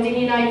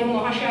সরোজিনী নাইডু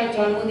মহাশয়ের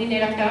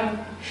জন্মদিনের একটা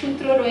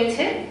সূত্র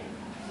রয়েছে।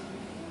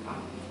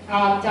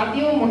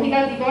 জাতীয় মহিলা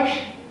দিবস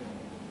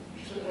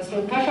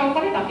শ্রদ্ধা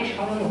সহকারে তাকে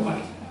স্মরণও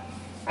করে।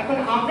 এখন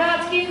আমরা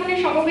আজকে এখানে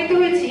সমবেত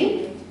হয়েছি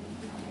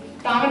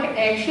তার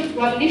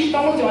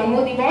 144তম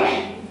জন্মদিবস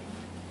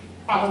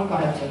পালন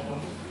করার জন্য।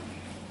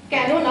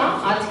 কেননা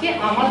আজকে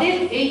আমাদের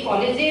এই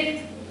কলেজের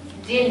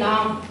যে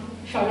নাম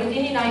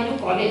সরোজিনী নাইডু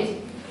কলেজ,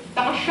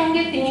 তার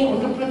সঙ্গে তিনি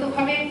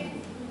ওতপ্রোতভাবে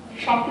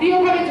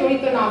সক্রিয়ভাবে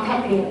জড়িত না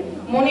থাকলেও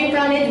মনে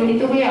প্রাণে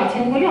জড়িত হয়ে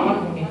আছেন বলে আমার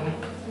মনে হয়।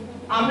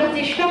 আমরা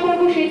চেষ্টা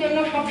করব সেই জন্য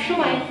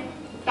সবসময়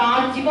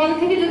তার জীবন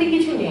থেকে যদি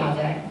কিছু নেওয়া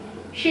যায়,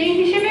 সেই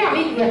হিসেবে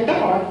আমি দু একটা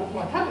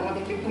কথা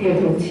তোমাদেরকে তুলে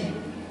ধরছি।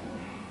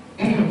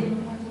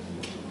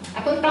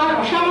 এখন তার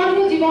অসামান্য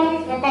জীবন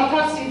কথা,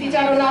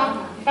 স্মৃতিচারণা,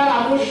 তার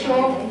আদর্শ,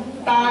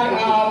 তার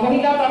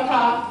মহিলা কথা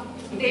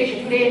দেশ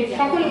জুড়ে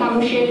সকল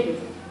মানুষের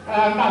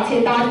কাছে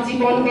তার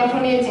জীবন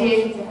গঠনে যে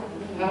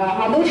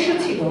আদর্শ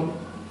ছিল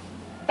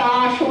তা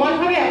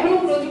সমানভাবে এখনো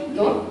প্রযুক্ত,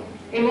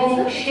 এবং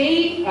সেই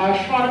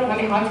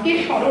আজকের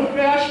স্মরণ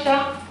প্রয়াসটা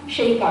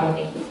সেই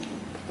কারণে।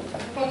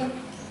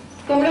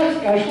 তোমরা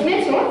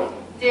শুনেছো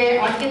যে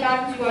আজকে তার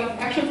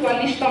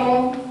 144তম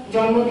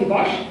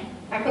জন্মদিবস।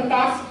 এখন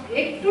তার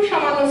একটু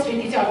সামান্য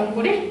স্মৃতিচারণ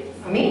করে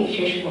আমি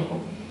শেষ করবো।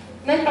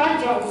 না, তার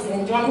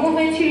জন্ম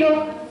হয়েছিল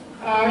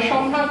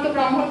সম্ভ্রান্ত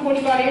ব্রাহ্মণ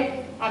পরিবারে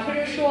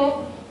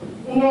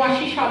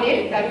 1879 সালের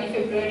 13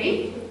 ফেব্রুয়ারি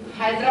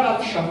হায়দ্রাবাদ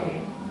শহরে।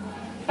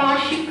 তার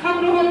শিক্ষা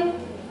গ্রহণ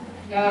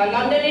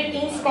লন্ডনের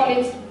কিংস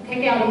কলেজ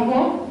থেকে আরম্ভ,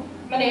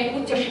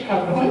 উচ্চ শিক্ষা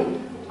গ্রহণ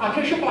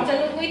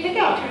 1895 থেকে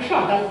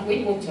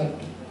 1898 পর্যন্ত।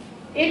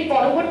 এর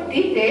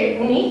পরবর্তীতে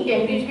উনি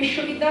কেমব্রিজ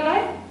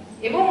বিশ্ববিদ্যালয়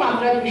এবং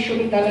মাদ্রাজ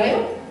বিশ্ববিদ্যালয়েও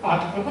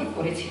পাঠ গ্রহণ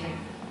করেছিলেন।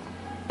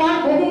 তার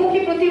বহুমুখী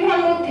প্রতিভার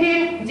মধ্যে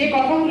যে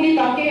কথাগুলি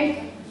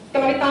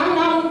তার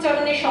নাম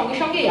উচ্চারণের সঙ্গে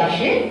সঙ্গেই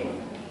আসে,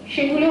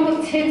 সেগুলো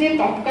হচ্ছে যে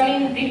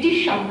তৎকালীন ব্রিটিশ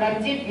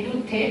সাম্রাজ্যের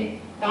বিরুদ্ধে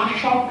তার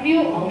সক্রিয়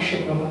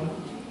অংশগ্রহণ।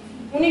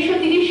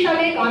 1930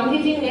 সালে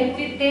গান্ধীজির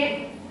নেতৃত্বে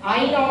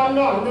আইন অমান্য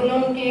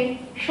আন্দোলনকে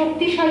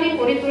শক্তিশালী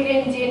করে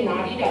তোলেন যে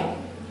নারীরা,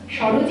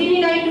 সরোজিনী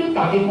নাইডু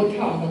তাদের মধ্যে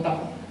অন্যতম।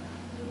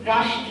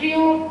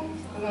 রাষ্ট্রীয়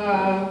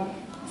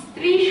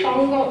স্ত্রী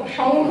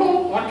সংঘ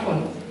গঠন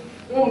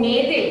ও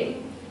মেয়েদের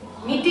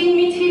মিটিং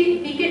মিছিল,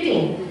 পিকেটিং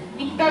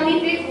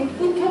ইত্যাদিতে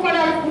উদ্বুদ্ধ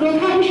করার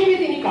পুরোধা হিসেবে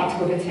তিনি কাজ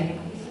করেছেন।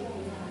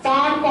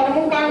 তার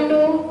কর্মকাণ্ড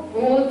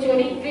ও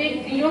চরিত্রের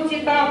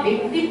দৃঢ়চেতা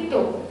ব্যক্তিত্ব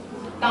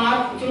তার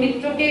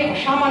চরিত্রকে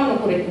অসামান্য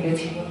করে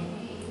তুলেছিল।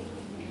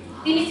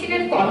 তিনি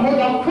ছিলেন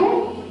কর্মদক্ষ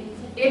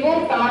এবং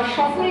তার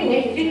সফল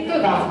নেতৃত্ব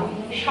দান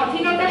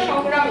স্বাধীনতা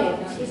সংগ্রামে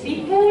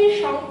বিপুল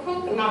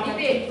সংখ্যক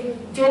নারীদের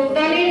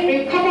যোগদানের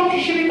প্রেক্ষাপট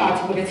হিসেবে কাজ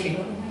করেছিল।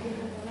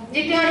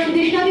 যেটা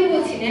সুদেশনাদি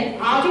বলছিলেন,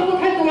 আজও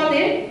কোথায়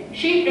তোমাদের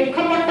সেই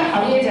প্রেক্ষাপটটা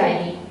হারিয়ে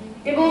যায়নি,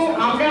 এবং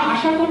আমরা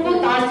আশা করব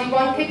তার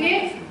জীবন থেকে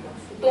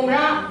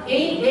তোমরা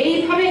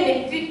এইভাবে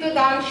নেতৃত্ব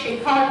দান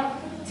শেখার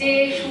যে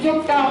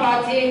সুযোগটা বা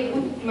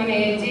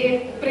যে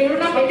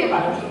প্রেরণা পেতে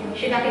পারো,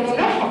 সেটাকে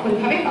তোমরা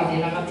সফলভাবে কাজে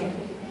লাগাতে।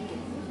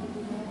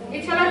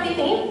 এছাড়া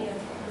তিনি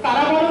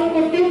কারাবরণ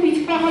করতেও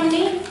পিছপা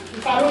হননি,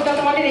 কারণটা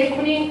তোমাদের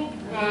এক্ষুনি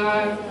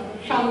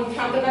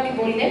শান্তনাদি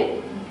বললেন।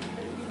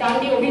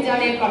 দান্ডি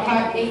অভিযানের কথা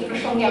এই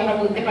প্রসঙ্গে আমরা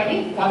বলতে পারি,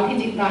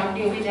 গান্ধীজির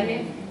দান্ডি অভিযানে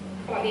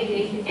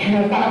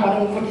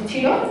কারাবরণ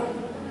ঘটেছিল।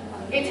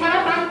 এছাড়া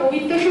তার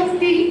কবিত্ব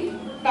শক্তি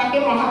তাকে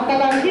মহাত্মা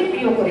গান্ধী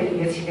প্রিয় করে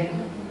তুলেছিলেন।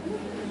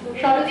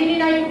 সরোজিনী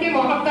নাইডুকে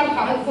মহাত্মা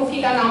ভারত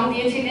কোকিলা নাম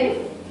দিয়েছিলেন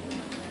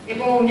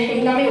এবং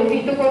সেই নামে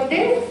অভিহিত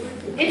করতেন।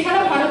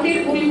 এছাড়া ভারতের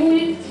বুলবুল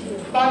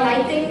বা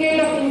নাইটিঙ্গেল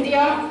অফ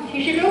ইন্ডিয়া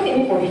হিসেবেও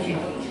তিনি পরিচিত।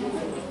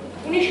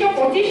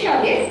 1925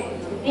 সালে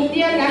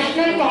ইন্ডিয়ান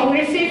ন্যাশনাল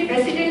কংগ্রেসের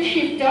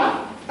প্রেসিডেন্টশিপটা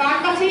তার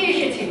কাছেই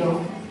এসেছিল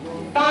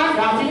তার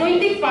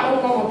রাজনৈতিক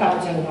পারঙ্গমতার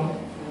জন্য,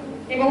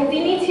 এবং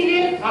তিনি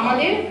ছিলেন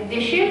আমাদের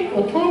দেশের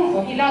প্রথম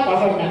মহিলা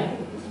গভর্নর।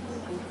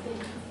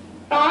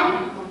 তার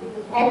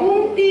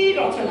অগুন্তি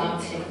রচনা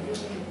আছে,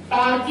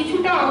 তার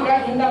কিছুটা আমরা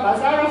ইন দ্য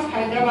বাজার অফ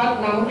হায়দ্রাবাদ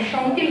নামক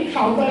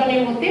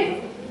সংকলনের মধ্যে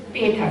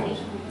পেয়ে থাকি,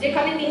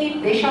 যেখানে তিনি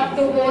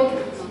দেশাত্মবোধ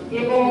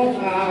এবং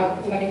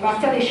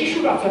বাচ্চাদের শিশু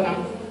রচনা,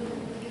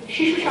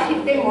 শিশু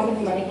সাহিত্যের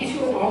কিছু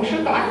অংশ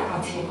তার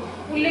আছে,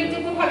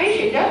 উল্লেখযোগ্যভাবে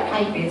সেটা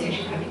ঠাঁই পেয়েছে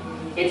সেখানে।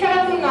 এছাড়া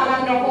তো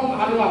নানান রকম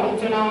আরো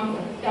আলোচনা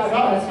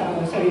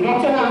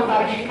রচনা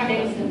তার সেখানে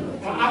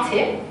আছে।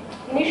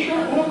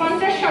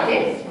 1949 সালে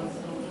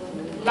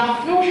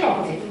লখনৌ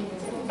শহরে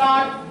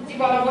তার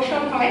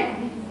জীবনাবসান হয়।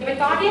 তবে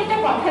তারই একটা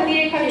কথা দিয়ে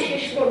এখানে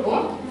শেষ করব।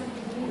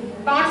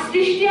 তার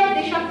সৃষ্টি আর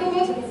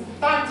দেশাত্মবোধ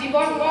তার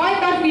জীবনময়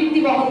তার বৃত্তি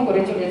বহন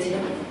করে চলেছে,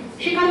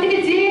 সেখান থেকে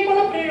যে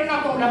কোনো প্রেরণা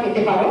তোমরা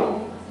পেতে পারো।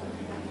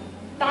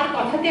 তার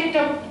কথাতে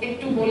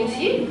একটু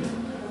বলছি,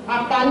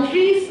 our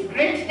country's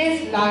greatness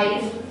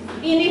lies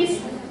in its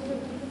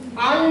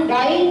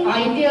undying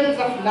ideals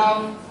of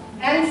love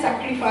and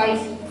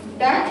sacrifice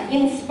that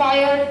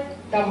inspired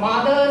the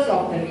mothers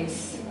of the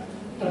race.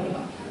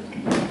 ধন্যবাদ।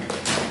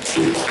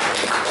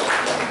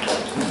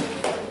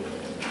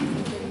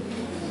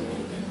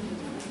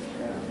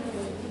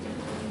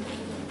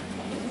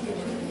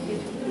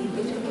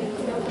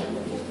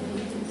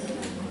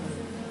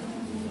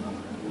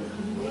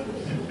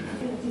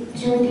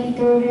 যদি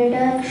তোর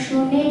ডাক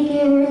শুনে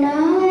কেউ না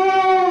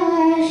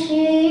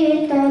আসে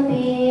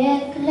তবে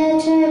একলা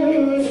চলো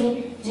রে,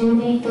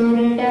 যদি তোর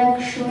ডাক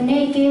শুনে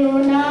কেউ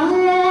না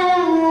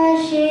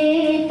আসে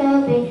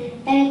তবে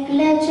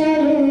একলা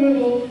চলো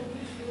রে,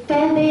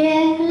 তবে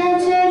একলা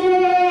চলো,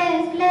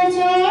 একলা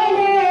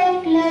চলো,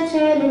 একলা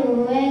চলো,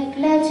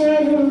 একলা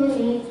চলো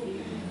রে,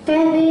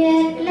 তবে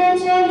একলা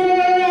চলো,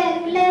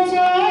 একলা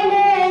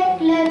চলো,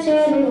 একলা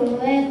চলো,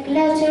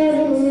 একলা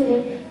চলো রে,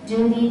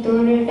 যদি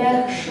তোর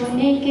ডাক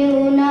শুনে কেউ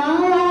না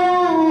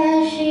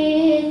আসে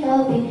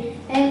তবে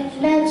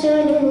একলা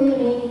চলো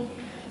রে,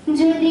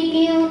 যদি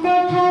কেউ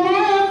কথা না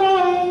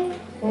কয়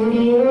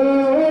ওরে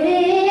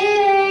ওরে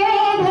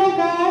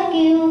ভাগা,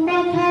 কেউ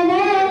কথা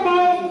না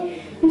কয়,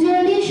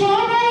 যদি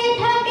সবাই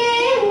থাকে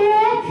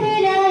মুখ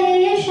ফেরায়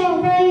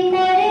সবাই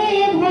করে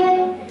ভয়,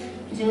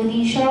 যদি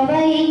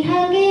সবাই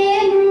থাকে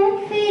মুখ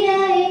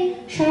ফেরায়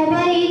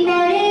সবাই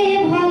করে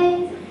ভয়,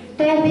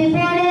 তবে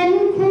পরাণ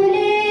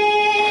খুলে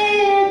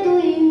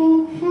তুই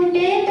মুখ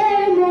ফুটে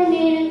তোর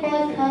মনের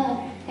কথা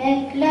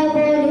একলা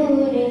বলো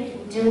রে,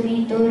 যদি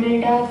তোর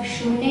ডাক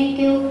শুনে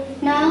কেউ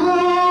না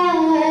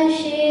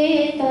আসে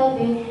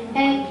তবে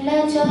একলা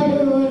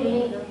চলো রে,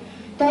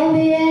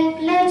 তবে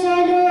একলা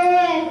চলো,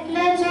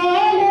 একলা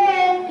চলো,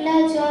 একলা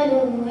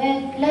চলো,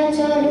 একলা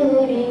চলো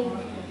রে,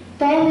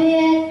 তবে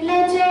একলা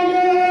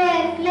চলো,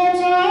 একলা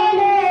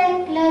চলো,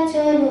 একলা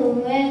চলো,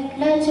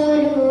 একলা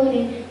চলো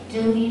রে,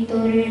 যদি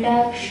তোর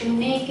ডাক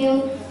শুনে কেউ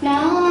না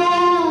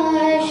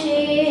আসে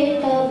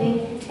তবে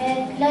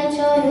একলা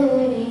চলো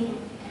রে,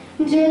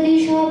 যদি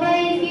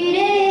সবাই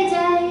ফিরে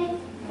যায়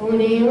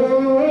ওরে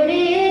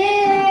ওরে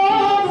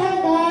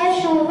ভাগা,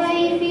 সবাই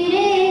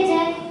ফিরে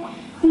যায়,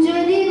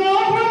 যদি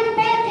গহন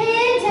পথে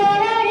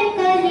যাওয়ার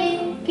কালে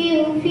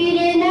কেউ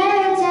ফিরে না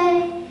যায়,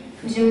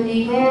 যদি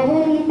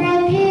গহন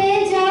পথে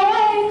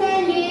যাওয়ার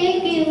কালে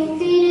কেউ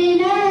ফিরে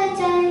না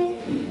যায়,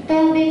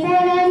 তবে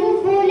পরাণ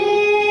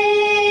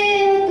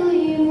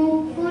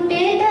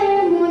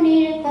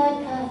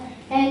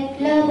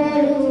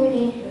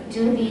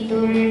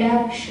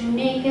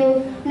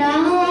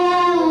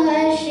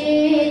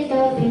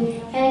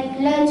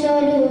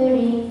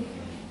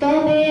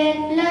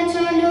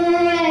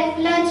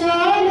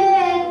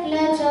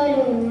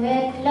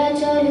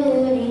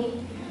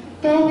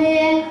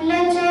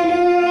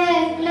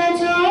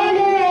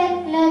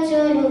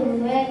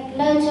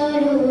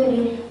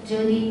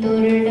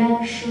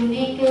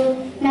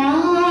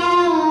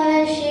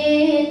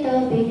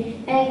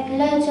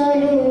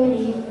চলো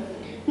রে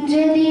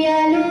যদি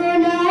আলো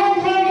না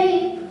ধরে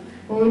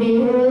ওরে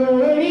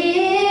ওরে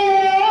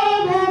ও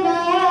ভাগা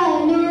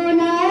আলো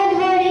না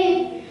ধরে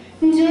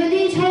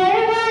যদি ঝড়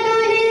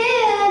বাদলে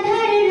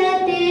আধার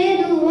রাতে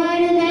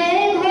দুয়ার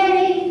দেয়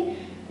ঘরে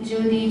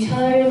যদি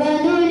ঝড়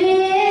বাদলে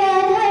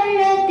আধার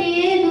রাতে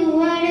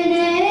দুয়ার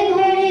দেয়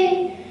ঘরে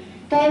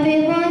তবে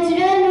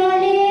বজ্রা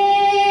নলে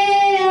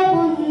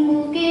আপন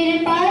বুকের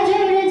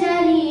পাঁজর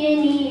জ্বালিয়ে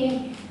নিয়ে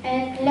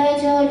একলা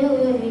চলো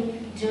রে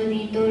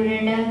যদি তোর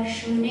ডাক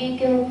শুনে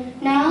কেউ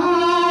না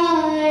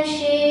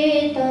আসে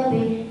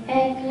তবে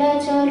একলা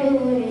চলো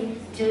রে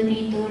যদি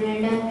তোর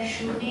ডাক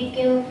শুনে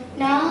কেউ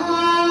না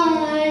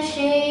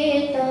আসে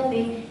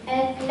তবে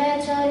একলা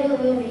চলো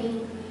রে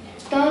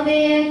তবে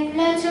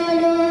একলা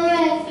চলো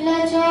একলা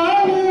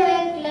চলো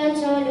একলা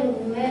চলো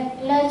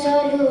একলা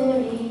চলো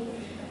রে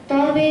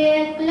তবে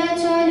একলা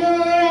চলো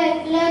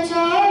একলা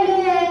চলো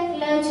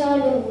একলা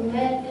চলো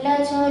একলা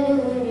চলো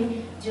রে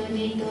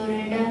যদি তোর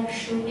ডাক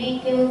শুনে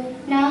কেউ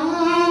না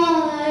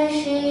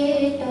আসে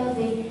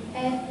তবে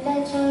একলা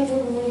চলো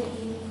রে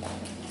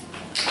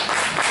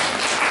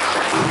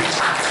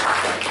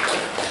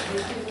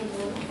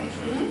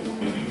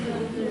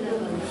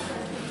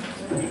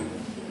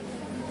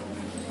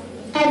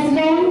As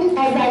long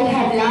as I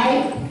have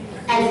life,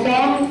 as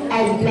long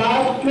as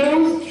blood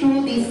flows through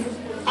this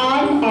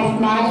arm of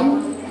mine,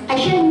 I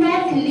shall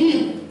not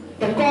leave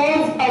the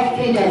cause of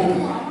freedom.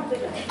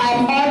 I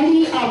am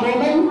only a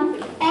woman,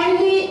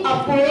 only a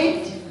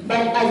poet,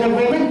 but as a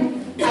woman,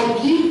 I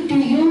give to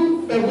you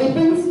the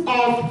weapons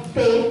of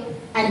faith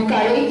and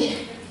courage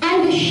and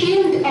the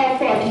shield of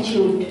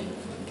fortitude.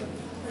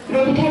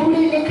 রবি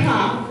ঠাকুরের লেখা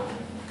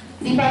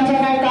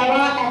দীপাঞ্জনার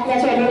গাওয়া একলা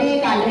চলরে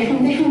গানটা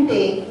শুনতে শুনতে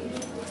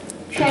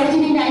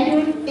সরোজিনী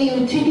নাইডুর এই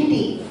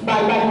উদ্ধৃতিটি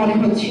বারবার মনে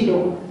হচ্ছিল।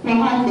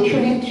 মহান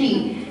দেশনেত্রী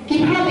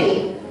কিভাবে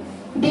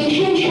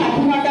দেশের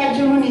স্বাধীনতার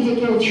জন্য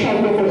নিজেকে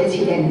উৎসর্গ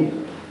করেছিলেন।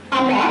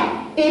 আমরা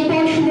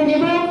এরপর শুনে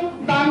নেব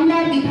বাংলা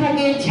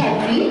বিভাগের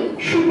ছাত্রী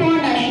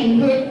সুপর্ণা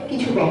সিংহের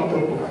কিছু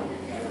বক্তব্য।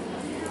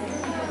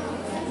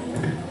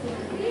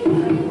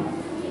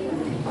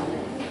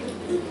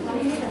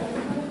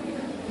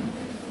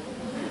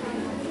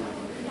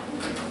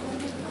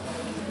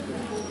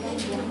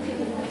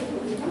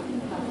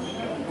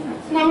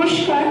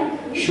 নমস্কার,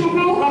 শুভ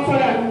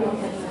অপরাহ্ন।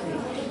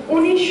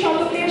 19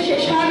 শতকের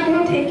শেষার্ধ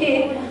থেকে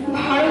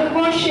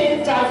ভারতবর্ষের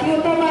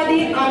জাতীয়তাবাদী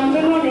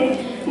আন্দোলনে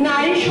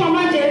নারী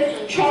সমাজের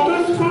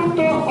স্বতঃস্ফূর্ত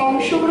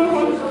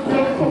অংশগ্রহণ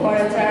লক্ষ্য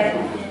করা যায়।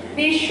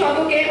 20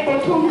 শতকের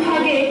প্রথম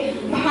ভাগে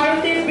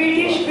ভারতের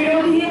ব্রিটিশ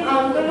বিরোধী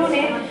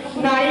আন্দোলনে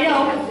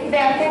নারীরাও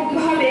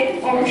ব্যাপকভাবে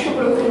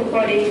অংশগ্রহণ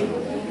করে।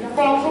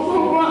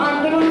 বঙ্গভঙ্গ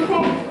আন্দোলন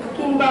হোক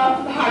কিংবা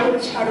ভারত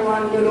ছাড়ো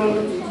আন্দোলন,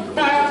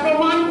 তারা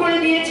প্রমাণ করে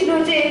দিয়েছিল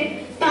যে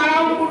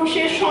তারাও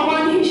পুরুষের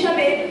সমান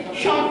হিসাবে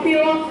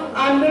সক্রিয়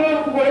আন্দোলন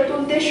গড়ে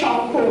তুলতে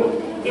সক্ষম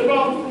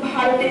এবং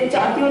ভারতের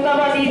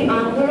জাতীয়তাবাদী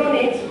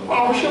আন্দোলনে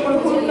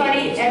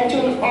অংশগ্রহণকারী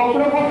একজন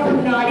অগ্রগণ্য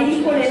নারী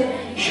হলেন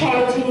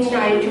সরোজিনী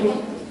নাইডু।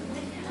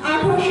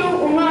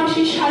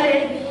 1879 সালের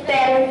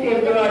 13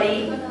 ফেব্রুয়ারি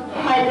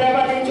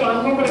হায়দ্রাবাদে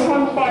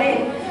জন্মগ্রহণ করেন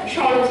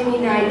সরোজিনী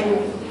নাইডু।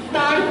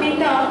 তার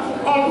পিতা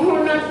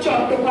অঘোরনাথ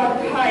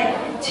চট্টোপাধ্যায়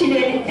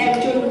ছিলেন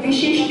একজন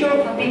বিশিষ্ট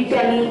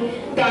বিজ্ঞানী,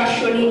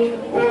 দার্শনিক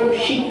ও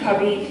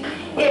শিক্ষাবিদ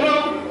এবং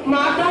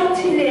মাতা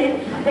ছিলেন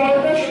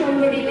বরদা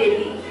সুন্দরী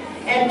দেবী,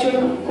 একজন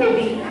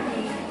কবি।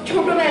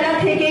 ছোটবেলা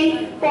থেকেই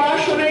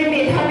পড়াশোনায়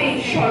মেধাবী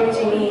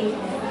সরোজিনী।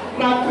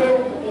 মাত্র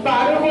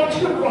 12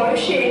 বছর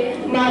বয়সে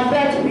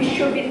মাদ্রাজ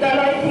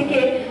বিশ্ববিদ্যালয় থেকে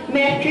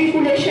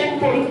ম্যাট্রিকুলেশন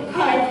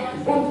পরীক্ষায়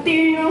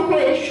উত্তীর্ণ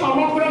হয়ে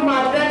সমগ্র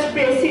মাদ্রাজ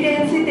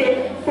প্রেসিডেন্সিতে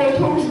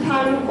প্রথম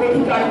স্থান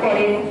অধিকার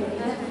করেন।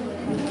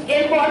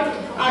 এরপর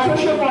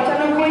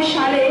 1895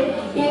 সালে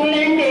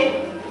ইংল্যান্ডে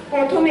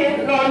প্রথমে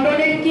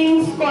লন্ডনের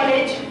কিংস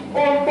কলেজ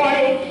ও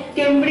পরে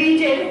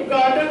কেমব্রিজের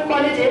গর্ডন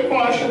কলেজে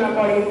পড়াশোনা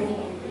করেন।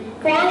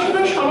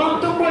 পড়াশোনা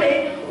সমাপ্ত করে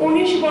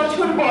 19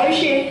 বছর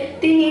বয়সে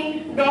তিনি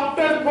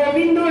ডক্টর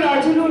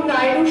গোবিন্দরাজুলু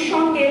নাইডুর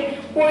সঙ্গে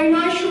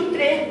পরিণয়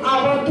সূত্রে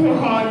আবদ্ধ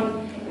হন।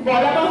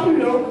 বলা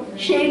বাহুল্য,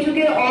 সেই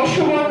যুগে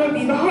অসবর্ণ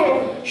বিবাহ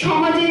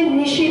সমাজে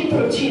নিষিদ্ধ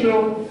ছিল।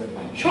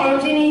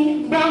 সরোজিনী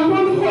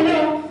ব্রাহ্মণ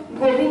হলেও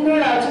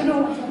গোবিন্দরাজুলু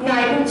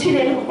নাইডু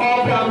ছিলেন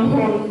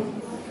অব্রাহ্মণ।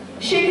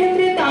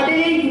 সেক্ষেত্রে তাদের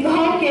এই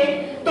বিবাহকে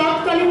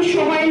তৎকালীন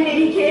সময়ের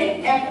নিরিখে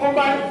এক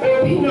প্রকার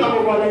অভিনব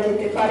বলা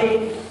যেতে পারে।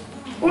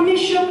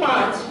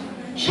 1905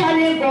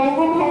 সালে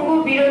বঙ্গভঙ্গ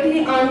বিরোধী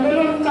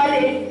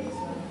আন্দোলনকালে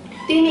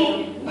তিনি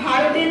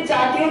ভারতের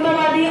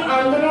জাতীয়তাবাদী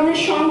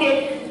আন্দোলনের সঙ্গে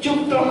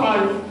যুক্ত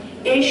হন।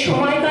 এই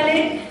সময়কালে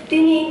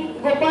তিনি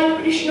গোপাল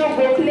কৃষ্ণ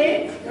গোখলে,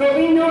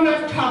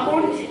 রবীন্দ্রনাথ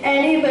ঠাকুর,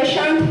 অ্যানি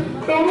বেসান্ত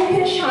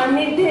প্রমুখের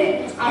সান্নিধ্যে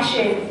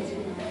আসেন।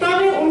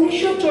 তবে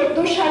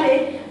 1914 সালে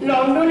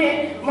লন্ডনে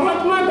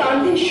মহাত্মা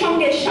গান্ধীর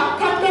সঙ্গে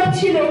সাক্ষাৎকার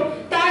ছিল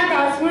তার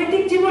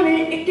রাজনৈতিক জীবনের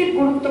একটি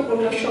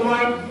গুরুত্বপূর্ণ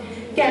সময়।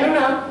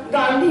 কেননা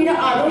গান্ধীর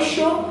আদর্শ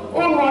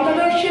ও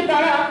মতাদর্শের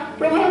দ্বারা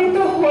প্রভাবিত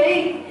হয়ে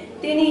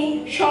তিনি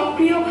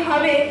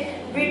সক্রিয়ভাবে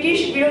ব্রিটিশ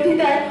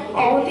বিরোধিতায়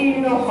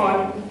অবতীর্ণ হন।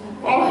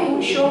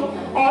 অহিংস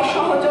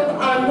অসহযোগ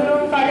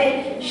আন্দোলনকালে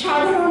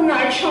সাধারণ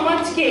নারী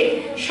সমাজকে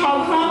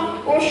সভা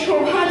ও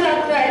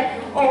শোভাযাত্রায়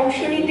অংশ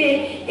নিতে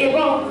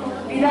এবং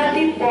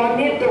বিলাতি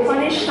পণ্যের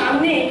দোকানের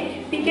সামনে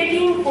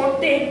পিকেটিং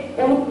করতে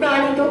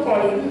অনুপ্রাণিত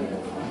করেন।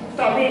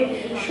 তবে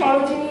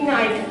সরোজিনী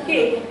নাইডুকে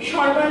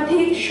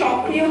সর্বাধিক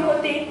সক্রিয়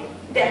হতে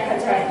দেখা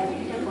যায়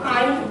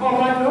আইন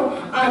অমান্য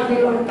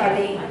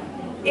আন্দোলনকালে।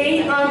 এই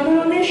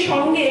আন্দোলনের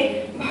সঙ্গে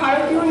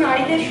ভারতীয়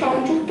নারীদের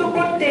সংযুক্ত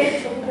করতে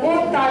ও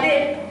তাদের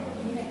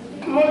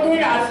মধ্যে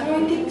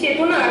রাজনৈতিক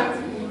চেতনার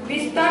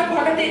বিস্তার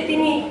ঘটাতে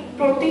তিনি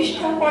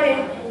প্রতিষ্ঠা করেন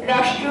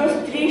রাষ্ট্রীয়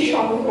স্ত্রী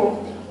সংঘ।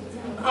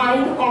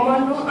 আইন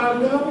অমান্য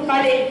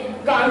আন্দোলনকালে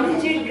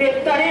গান্ধীজির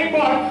গ্রেপ্তারের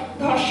পর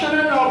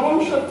ধর্ষণা লবণ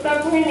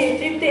সত্যাগ্রহের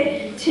নেতৃত্বে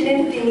ছিলেন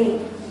তিনি।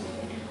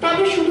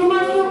 তবে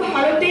শুধুমাত্র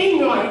ভারতেই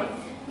নয়,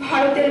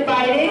 ভারতের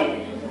বাইরে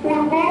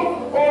পূর্ব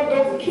ও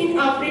দক্ষিণ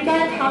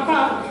আফ্রিকায় থাকা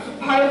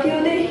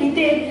ভারতীয়দের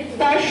হিতে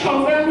তার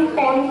সংগ্রামী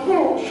কণ্ঠ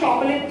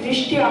সকলের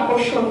দৃষ্টি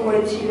আকর্ষণ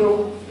করেছিল।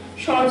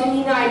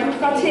 সরোজিনী নাইডুর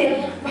কাছে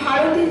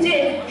ভারতই যে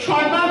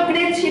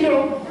সর্বাগ্রে ছিল,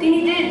 তিনি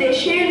যে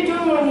দেশের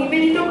জন্য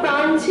নিবেদিত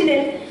প্রাণ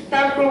ছিলেন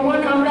তার প্রমাণ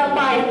আমরা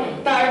পাই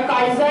তার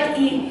কাইজার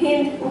ই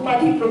হিন্দ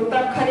উপাধি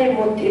প্রত্যাখ্যানের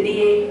মধ্যে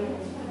দিয়ে।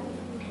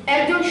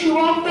 একজন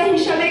সুবক্তা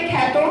হিসাবে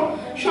খ্যাত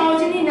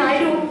সরোজিনী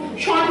নাইডু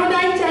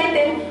সর্বদাই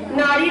চাইতেন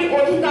নারীর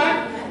অধিকার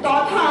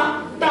তথা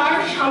তার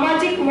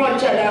সামাজিক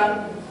মর্যাদা।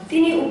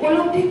 তিনি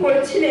উপলব্ধি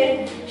করেছিলেন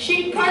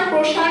শিক্ষার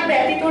প্রসার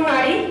ব্যতীত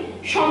নারী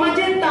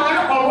সমাজে তার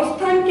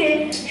অবস্থানকে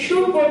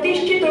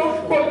সুপ্রতিষ্ঠিত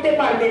করতে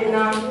পারবেন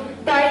না।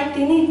 তাই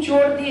তিনি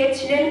জোর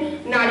দিয়েছিলেন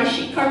নারী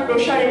শিক্ষার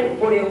প্রসারের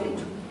উপরেও।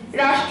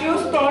 রাষ্ট্রীয়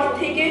স্তর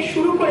থেকে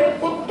শুরু করে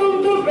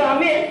প্রত্যন্ত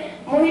গ্রামের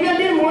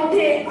মহিলাদের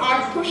মধ্যে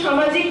আর্থ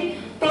সামাজিক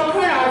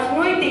তথা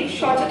রাজনৈতিক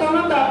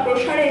সচেতনতা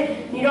প্রসারে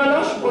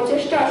নিরলস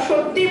প্রচেষ্টা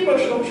সত্যি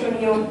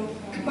প্রশংসনীয়।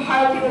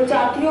 ভারতীয়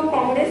জাতীয়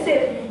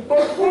কংগ্রেসের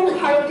প্রথম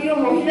ভারতীয়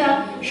মহিলা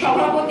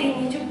সভাপতি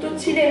নিযুক্ত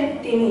ছিলেন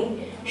তিনি।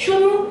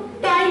 শুধু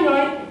তাই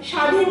নয়,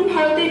 স্বাধীন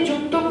ভারতের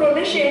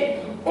যুক্তপ্রদেশে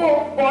ও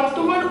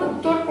বর্তমান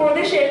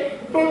উত্তরপ্রদেশের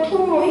প্রথম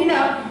মহিলা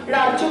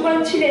রাজ্যপাল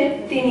ছিলেন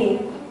তিনি।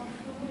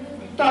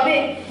 তবে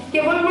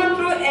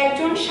কেবলমাত্র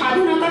একজন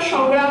স্বাধীনতা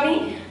সংগ্রামী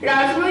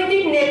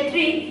রাজনৈতিক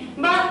নেত্রী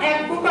বা এক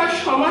প্রকার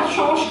সমাজ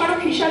সংস্কারক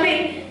হিসাবে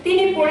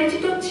তিনি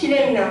পরিচিত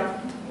ছিলেন না।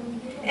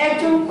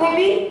 একজন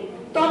কবি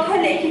তথা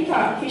লেখিকা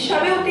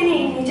হিসাবেও তিনি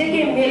নিজেকে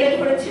মেলে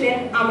ধরেছিলেন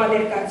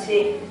আমাদের কাছে।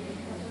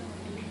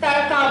 তার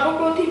কাব্য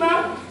প্রতিভা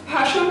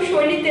ভাষণ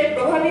শৈলীতে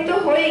প্রভাবিত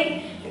হয়ে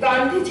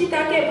গান্ধীজি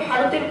তাকে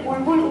ভারতের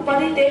বুলবুল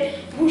উপাধিতে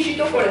ভূষিত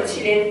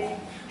করেছিলেন।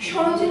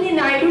 সরোজিনী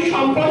নাইডু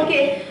সম্পর্কে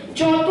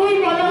যতই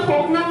বলা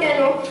হোক না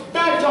কেন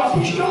তার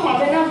যথেষ্ট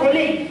হবে না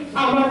বলেই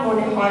আমার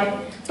মনে হয়।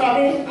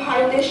 তবে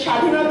ভারতের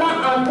স্বাধীনতা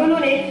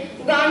আন্দোলনে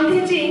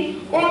গান্ধীজি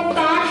ও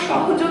তার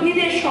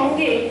সহযোগীদের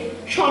সঙ্গে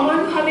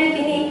সমানভাবে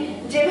তিনি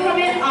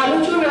যেভাবে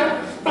আলোচনার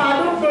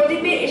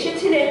পাদপ্রদীপে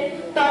এসেছিলেন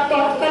তা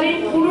তৎকালীন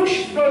পুরুষ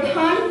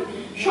প্রধান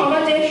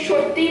সমাজের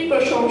সত্যি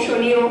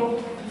প্রশংসনীয়।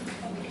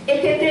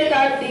 এক্ষেত্রে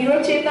তার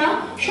দৃঢ়চেতা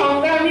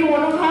সংগ্রামী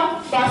মনোভাব,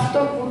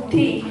 বাস্তব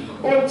বুদ্ধি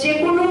ও যে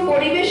কোনো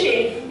পরিবেশে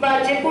বা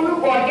যে কোনো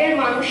বর্গের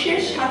মানুষের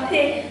সাথে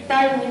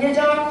তার মিলে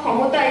যাওয়ার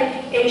ক্ষমতায়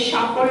এই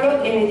সাফল্য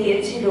এনে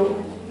দিয়েছিল।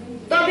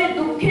 তবে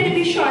দুঃখের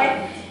বিষয়,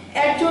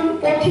 একজন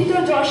পথিত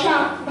যশা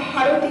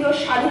ভারতীয়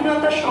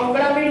স্বাধীনতা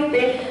সংগ্রামী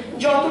রূপে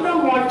যতটা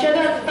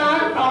মর্যাদা তার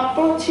প্রাপ্য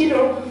ছিল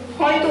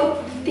হয়তো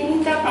তিনি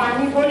তা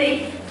পাননি বলেই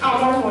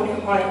আমার মনে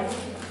হয়।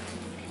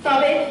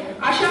 তবে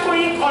আশা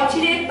করি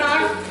অচিরে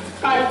তার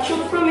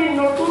কার্যক্রমে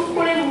নতুন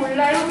করে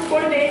মূল্যায়ন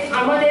করবে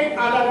আমাদের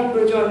আগামী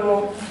প্রজন্ম।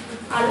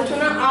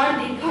 আলোচনা আর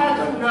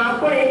দীর্ঘায়তন না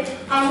করে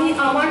আমি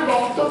আমার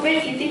বক্তব্যের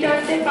ইতি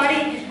টানতে পারি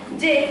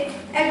যে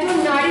একজন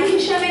নারী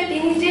হিসাবে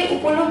তিনি যে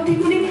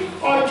উপলব্ধিগুলি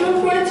অর্জন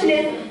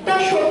করেছিলেন তা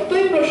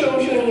সত্যই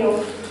প্রশংসনীয়।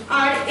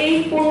 আর এই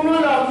পূর্ণ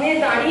লগ্নে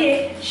দাঁড়িয়ে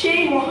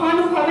সেই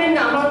মহানুভাবের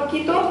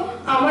নামাঙ্কিত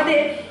আমাদের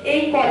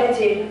এই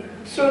কলেজে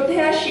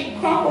শ্রদ্ধেয়া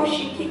শিক্ষক ও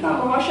শিক্ষিকা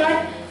মহাশয়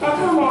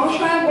তথা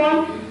মহাশয়গণ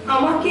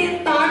আমাকে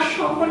তার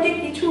সম্পর্কে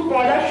কিছু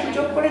বলার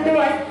সুযোগ করে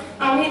দেওয়ায়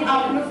আমি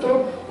আপ্লুত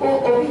ও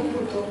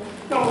অভিভূত।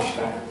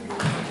 নমস্কার।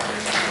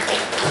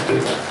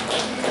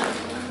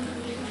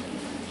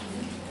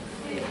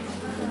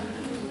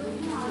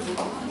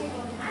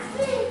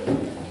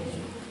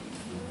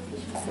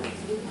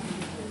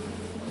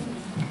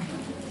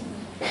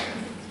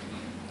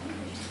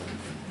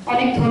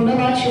 অনেক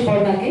ধন্যবাদ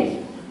সুপর্ণাকে।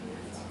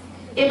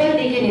 এবার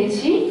ডেকে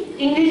নিচ্ছি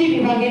ইংরেজি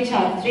বিভাগের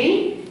ছাত্রী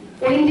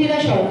ঐন্দ্রিলা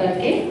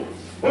সরকারকে।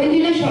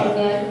 ঐন্দ্রিলা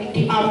সরকার একটি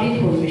আবৃত্তি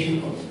পরিবেশন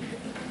করবে।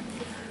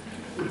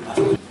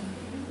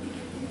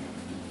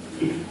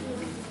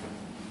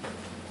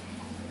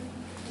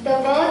 The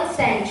Bird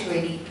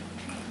Sanctuary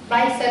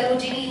by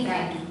Sarojini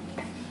Naidu.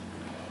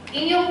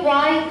 In your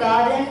quiet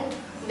garden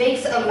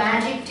wakes a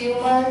magic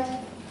tumult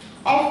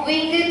of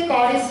winged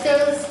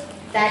choristers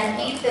that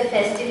keep the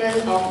festival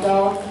of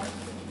dawn.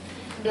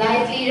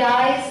 Blithely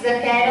rise the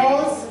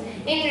carols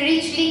in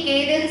richly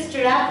cadenced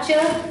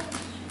rapture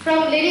from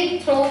lyric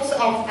throats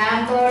of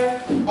amber,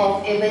 of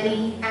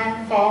ebony and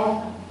fawn.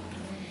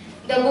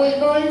 the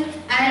bulbul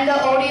and the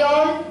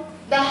oriole,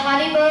 the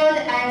honeybird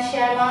and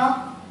sharma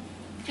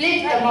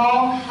flit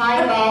among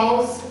high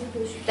boughs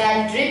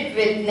that drip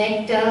with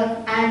nectar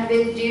and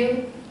with dew.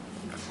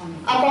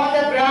 Upon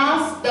the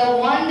grass, the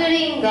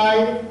wandering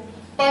gull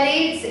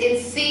parades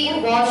its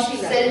sea-washed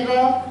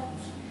silver.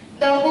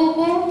 The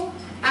hoopoe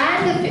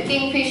and the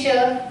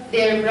kingfisher,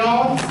 their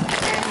bronze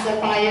and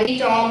sapphire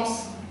tops,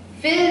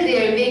 fill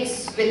their beaks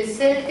with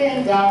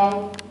silken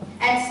down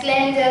and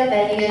slender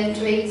banyan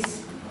twigs.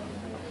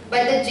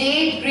 But the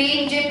jade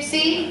green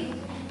gypsy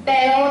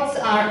parrots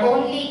are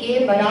only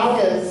gay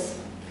marauders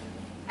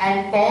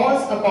and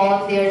pause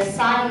upon their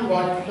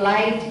sunward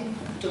flight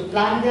to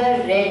plunder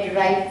red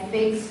ripe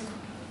figs.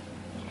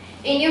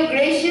 In your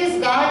gracious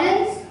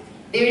gardens,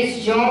 there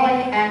is joy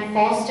and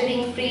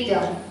fostering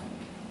freedom,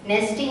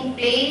 nesting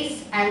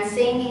place and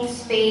singing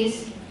space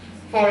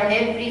for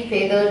every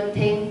feathered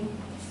thing.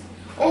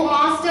 O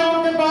master of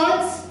the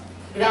birds,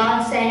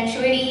 grant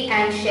sanctuary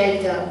and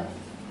shelter,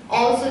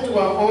 also to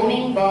a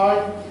homing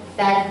bird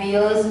that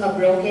bears a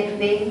broken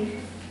wing.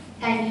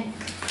 Thank you.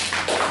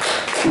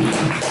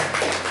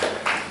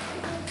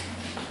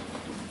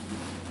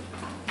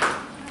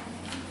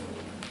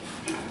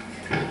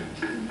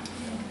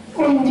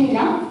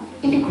 Aindrila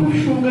এটি খুব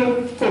সুন্দর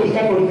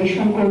কবিতা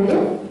পরিবেশন করলো।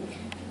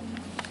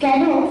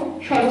 কেন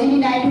সরোজিনী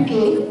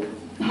নাইডুকে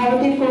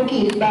ভারতের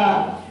কোকিল বা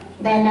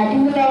the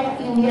nightingale of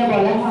India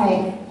বলা হয়,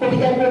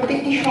 কবিতার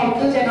প্রত্যেকটি শব্দ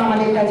যেন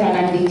আমাদের তা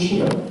জানার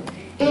দিয়েছিল।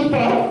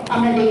 এরপর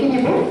আমরা ডেকে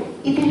নেব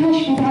ইতিহাস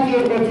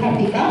বিভাগের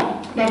অধ্যাপিকা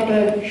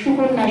ডক্টর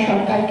সুকন্যা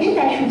সরকারকে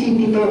তার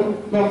সুচিন্তিত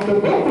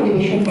বক্তব্য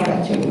পরিবেশন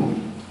করার জন্য।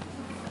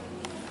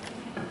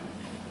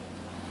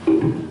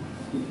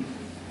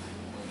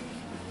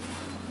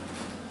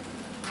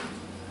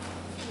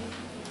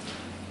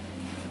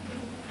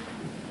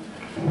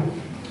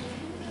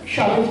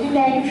 সরোজিনী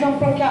নাইডু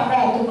সম্পর্কে আমরা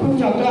এতক্ষণ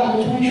যত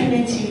আলোচনা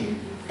শুনেছি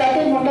তাতে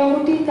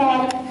মোটামুটি তার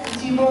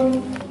জীবন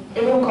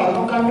এবং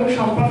কর্মকাণ্ড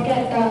সম্পর্কে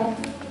একটা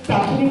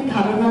প্রাথমিক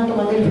ধারণা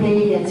তোমাদের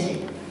হয়ে গেছে।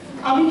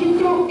 আমি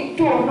কিন্তু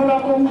একটু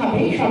অন্যরকম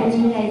ভাবে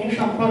সরোজিনী নাইডু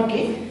সম্পর্কে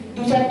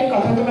দু চারটে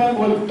কথা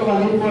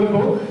তোমাদের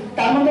বলবো।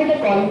 তার মধ্যে একটা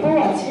গল্পও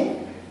আছে,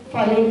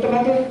 ফলে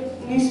তোমাদের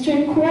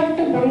নিশ্চয়ই খুব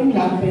একটা বোরিং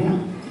লাগবে না।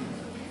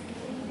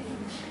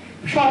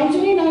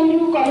 Sarojini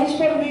Naidu college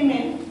for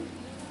women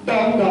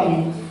দমদমে।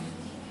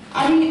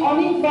 আমি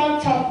অনেকবার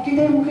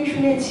ছাত্রীদের মুখে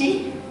শুনেছি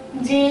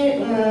যে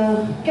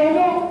কেন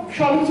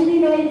সরোজিনী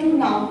নাইডুর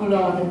নাম হলো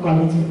আমাদের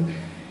কলেজে,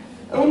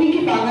 উনি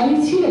কি বাঙালি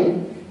ছিলেন?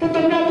 তো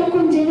তোমরা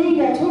এতক্ষণ জেনেই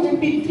গেছো যে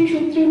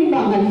পিতৃসূত্রে উনি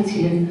বাঙালি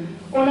ছিলেন।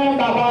 ওনার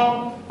বাবা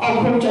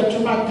অঘোর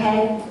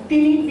চট্টোপাধ্যায়,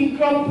 তিনি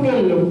বিক্রমপুরের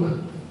লোক।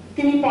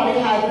 তিনি পরে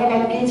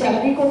হায়দ্রাবাদ গিয়ে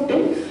চাকরি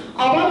করতেন,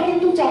 আবার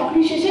কিন্তু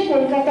চাকরি শেষে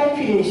কলকাতায়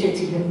ফিরে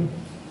এসেছিলেন।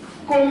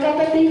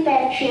 কলকাতাতেই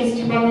তার শেষ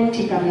জীবনের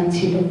ঠিকানা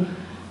ছিল।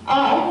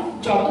 আর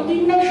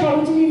যতদিন না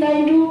সরোজিনী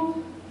নাইডু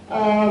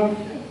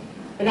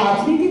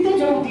রাজনীতিতে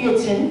যোগ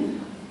দিয়েছেন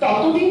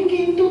ততদিন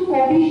কিন্তু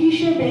কবি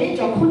হিসেবে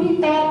যখনই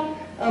তার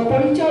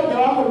পরিচয়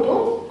দেওয়া হতো,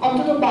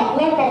 অন্তত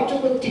বাংলার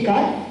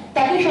পত্রপত্রিকায়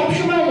তাকে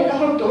সবসময় লেখা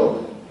হতো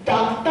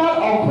ডাক্তার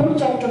অঘোর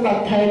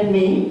চট্টোপাধ্যায়ের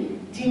মেয়ে,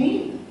 যিনি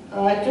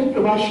একজন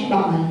প্রবাসী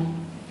বাঙালি।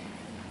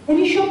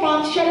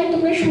 1905 সালে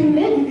তোমরা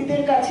শুনলে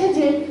দিদিদের কাছে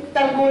যে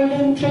তার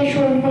গোল্ডেন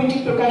থ্রেশহোল্ড বইটি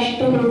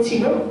প্রকাশিত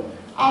হয়েছিল।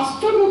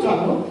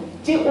 আশ্চর্যজনক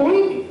যে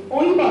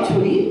ওই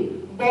বছরই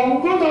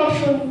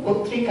বঙ্গদর্শন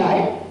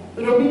পত্রিকায়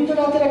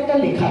রবীন্দ্রনাথের একটা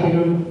লেখা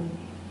বেরোলো,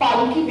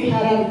 পালকি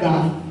বেহারার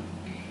গান।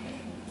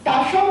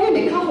 তার সঙ্গে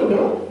লেখা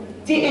হলো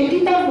যে এটি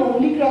তার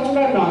মৌলিক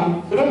রচনা নয়,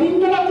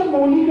 রবীন্দ্রনাথের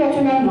মৌলিক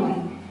রচনা নয়,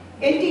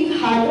 এটি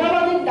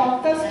হায়দ্রাবাদের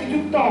ডাক্তার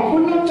শ্রীযুক্ত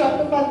অঘোরনাথ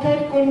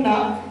চট্টোপাধ্যায়ের কন্যা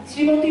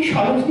শ্রীমতী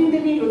সরোজিনী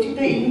দেবী রচিত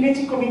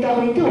ইংরেজি কবিতা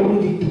হইতে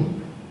অনুদিত।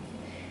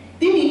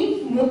 তিনি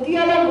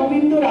মতিয়ালা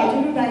গোবিন্দ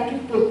রাজুলু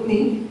নাইডুর পত্নী।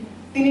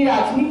 তিনি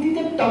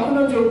রাজনীতিতে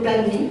তখনও যোগ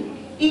দেননি,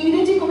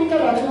 ইংরেজি কবিতা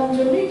রচনার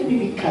জন্যই তিনি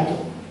বিখ্যাত।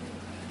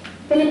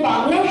 তাহলে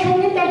বাংলার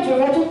সঙ্গে তার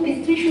যোগাযোগ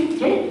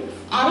পিতৃসূত্রে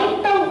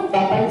আরেকটা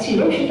ব্যাপার ছিল,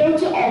 সেটা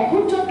হচ্ছে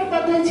অঘোর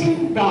চট্টোপাধ্যায়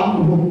ছিলেন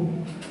ব্রাহ্মণ।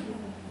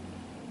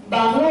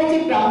 বাংলায় যে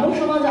ব্রাহ্ম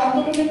সমাজ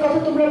আন্দোলনের কথা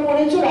তোমরা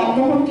পড়েছো,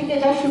 রামমোহন থেকে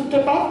যার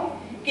সূত্রপাত,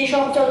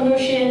 কেশবচন্দ্র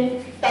সেন,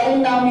 তাদের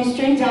নাম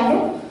নিশ্চয়ই জানো।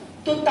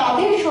 তো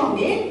তাদের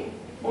সঙ্গে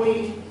ওই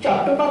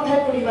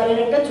চট্টোপাধ্যায় পরিবারের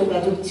একটা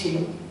যোগাযোগ ছিল।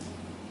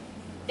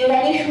 এর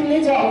আগে শুনলে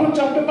যে অঘোর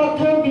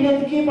চট্টোপাধ্যায় বিলেত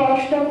গিয়ে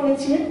পড়াশোনা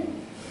করেছিলেন।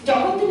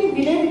 যখন তিনি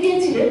বিলেত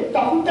গিয়েছিলেন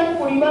তখন তার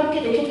পরিবারকে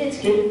রেখে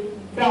গেছিলেন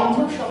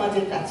ব্রাহ্মণ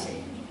সমাজের কাছে,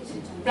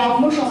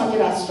 ব্রাহ্ম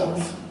সমাজের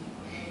আশ্রমে।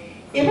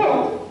 এবং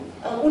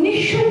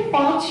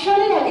 1905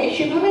 সালের আগে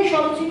সেভাবে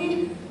সরোজিনীর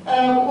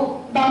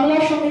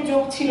বাংলার সঙ্গে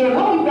যোগ ছিল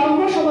না, ওই ব্রাহ্ম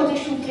সমাজের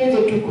সূত্রে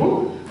যেটুকু।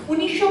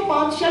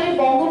 1905 সালে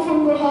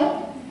বঙ্গভঙ্গ হয়।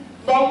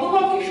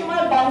 বঙ্গভঙ্গের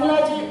সময় বাংলা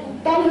যে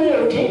উত্তাল হয়ে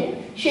ওঠে,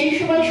 সেই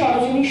সময়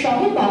সরোজিনীর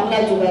সঙ্গে বাংলা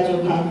যোগাযোগ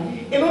হয়।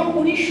 এবং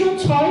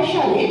 1906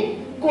 সালে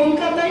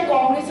কলকাতায়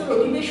কংগ্রেসের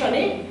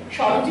অধিবেশনে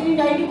সরোজিনী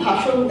নাইডু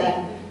ভাষণ দেন।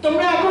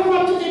 তোমরা এখন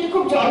ভাবছো যে এটা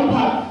খুব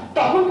জলভাত,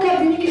 তখনকার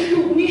দিনে কিন্তু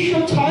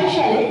 1906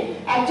 সালে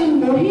একজন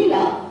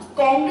মহিলা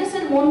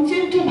কংগ্রেসের মঞ্চে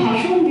উঠে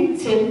ভাষণ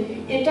দিচ্ছেন,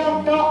 এটা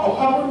একটা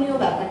অভাবনীয়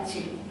ব্যাপার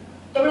ছিল।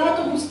 তোমরা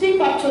হয়তো বুঝতেই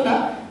পারছো না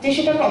যে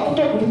সেটা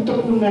কতটা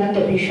গুরুত্বপূর্ণ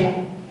একটা বিষয়।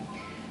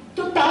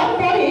 তো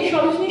তারপরে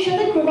সরোজিনীর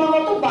সাথে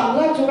ক্রমাগত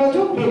বাংলা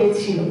যোগাযোগ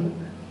বেড়েছিল।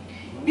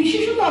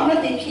 বিশেষত আমরা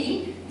দেখি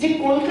যে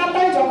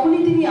কলকাতায়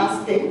যখনই তিনি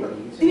আসতেন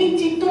তিনি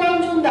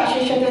চিত্তরঞ্জন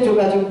দাসের সাথে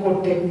যোগাযোগ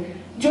করতেন।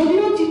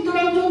 যদিও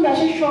চিত্তরঞ্জন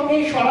দাসের সঙ্গে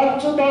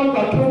স্বরাজ্য দল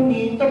গঠন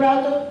নিয়ে, তোমরা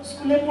হয়তো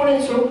স্কুলে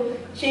পড়েছো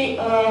সেই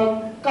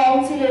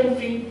কাউন্সিল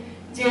এন্ট্রি,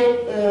 যে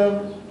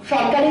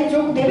সরকারে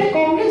যোগ দেবে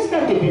কংগ্রেস না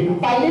দেবে না,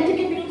 বাইরে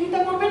থেকে বিরোধিতা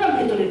করবে না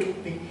ভেতরে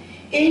ঢুকবে,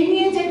 এই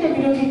নিয়ে যে একটা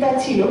বিরোধিতা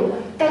ছিল,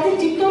 তাতে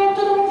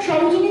চিত্তরঞ্জন এবং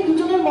সরোজিনী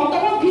দুজনের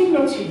মতামত ভিন্ন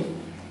ছিল।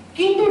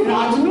 কিন্তু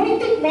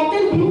রাজনৈতিক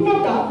মতের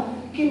ভিন্নতা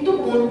কিন্তু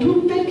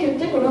বন্ধুত্বের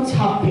ক্ষেত্রে কোনো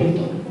ছাপ ফেলত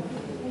না।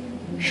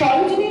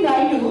 সরোজিনী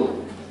নাইডু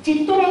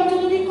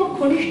চিত্তরঞ্জনেরই খুব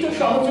ঘনিষ্ঠ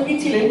সহযোগী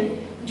ছিলেন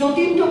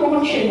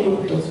যতীন্দ্রমোহন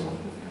সেনগুপ্ত।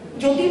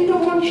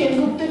 যতীন্দ্রমোহন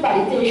সেনগুপ্তের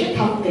বাড়িতে এসে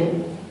থাকতেন,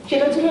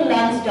 সেটা ছিল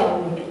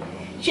ল্যান্সডাউনে।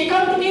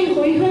 সেখান থেকে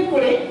হই হই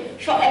করে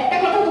একটা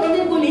কথা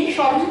তোমাদের বলি,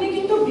 সরোজিনী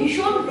কিন্তু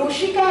ভীষণ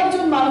রসিকা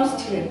একজন মানুষ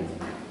ছিলেন,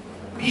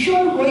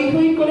 ভীষণ হই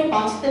হই করে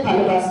বাঁচতে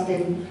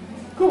ভালোবাসতেন,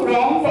 খুব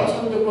রং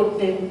পছন্দ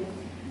করতেন।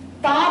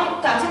 তার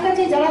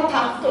কাছাকাছি যারা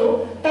থাকতো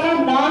তারা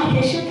না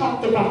হেসে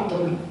থাকতে পারত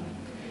না।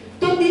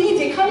 তো তিনি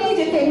যেখানেই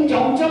যেতেন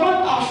জমজমাট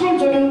আসর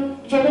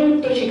জমে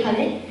উঠত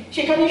সেখানে।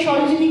 সেখানে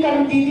সরোজিনী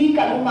কারো দিদি,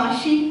 কারো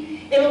মাসি,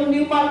 এবং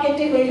নিউ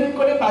মার্কেটে হই হই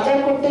করে বাজার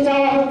করতে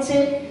যাওয়া হচ্ছে।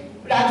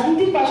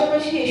 রাজনীতির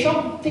পাশাপাশি এসব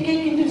থেকে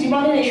কিন্তু,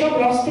 জীবনের এসব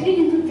রস থেকে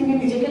কিন্তু তিনি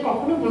নিজেকে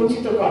কখনো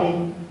বঞ্চিত করেন।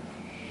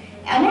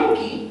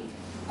 এমনকি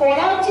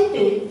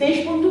করাচিতে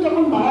দেশবন্ধু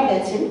তখন মারা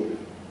গেছেন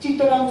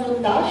চিত্তরঞ্জন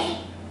দাস,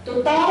 তো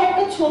তার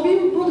একটা ছবি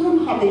উদ্বোধন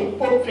হবে,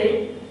 পোর্ট্রেট।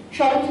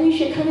 সরোজিনী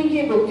সেখানে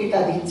গিয়ে বক্তৃতা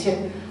দিচ্ছেন,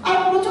 আর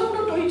প্রচন্ড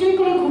টইটই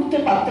করে ঘুরতে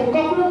পারতেন,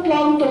 কখনো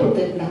ক্লান্ত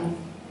হতেন না।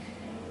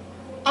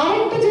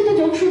 আরেকটা যেটা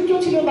যোগসূত্র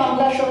ছিল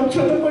বাংলার সঙ্গে,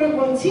 ছোট করে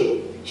বলছি,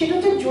 সেটা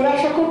হচ্ছে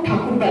জোড়াসাঁকোর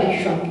ঠাকুর বাড়ির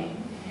সঙ্গে।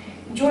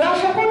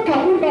 জোড়াসাঁকোর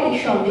ঠাকুর বাড়ির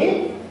সঙ্গে,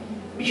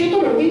 বিশেষত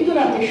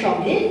রবীন্দ্রনাথের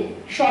সঙ্গে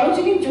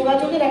সরোজিনীর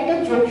যোগাযোগের একটা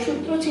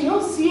যোগসূত্র ছিল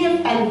C.F.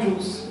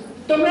 অ্যান্ড্রুজ।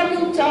 তোমরা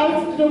কেউ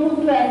চার্লস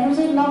দীনবন্ধু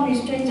অ্যান্ড্রুজের নাম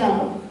নিশ্চয়ই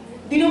জানো।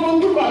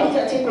 দীনবন্ধু কলেজ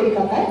আছে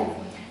কলকাতায়।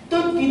 তো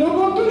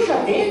দীনবন্ধুর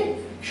সাথে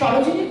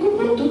সরোজিনীর খুব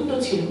বন্ধুত্ব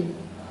ছিল,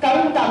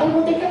 কারণ তাদের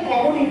মধ্যে একটা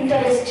কমন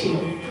ইন্টারেস্ট ছিল।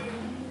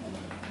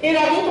 এর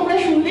আগে তোমরা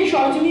শুনলে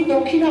সরোজিনী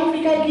দক্ষিণ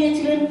আফ্রিকায়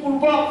গিয়েছিলেন,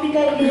 পূর্ব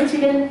আফ্রিকায়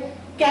গিয়েছিলেন।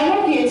 কেন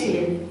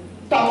গিয়েছিলেন?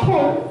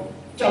 তখন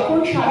যখন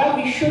সারা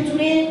বিশ্ব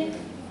জুড়ে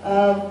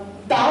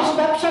দাস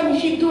ব্যবসা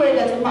নিষিদ্ধ হয়ে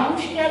গেছে,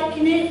 মানুষকে আর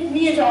কিনে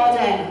নিয়ে যাওয়া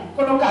যায় না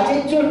কোনো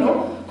কাজের জন্য,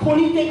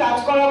 খনিতে কাজ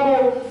করাবো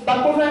বা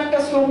কোনো একটা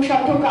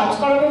শ্রমসাধ্য কাজ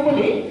করাবো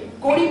বলে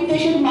গরিব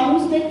দেশের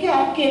মানুষদেরকে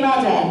আর কেনা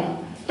যায় না,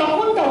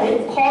 তখন তাদের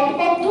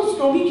খড়বদ্ধ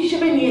শ্রমিক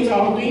হিসেবে নিয়ে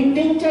যাওয়া হতো,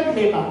 ইনডেঞ্চার্ড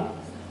লেবার।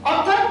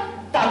 অর্থাৎ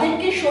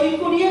তাদেরকে সই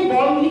করিয়ে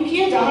বন্ড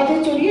লিখিয়ে জাহাজে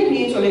চড়িয়ে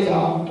নিয়ে চলে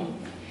যাওয়া হতো।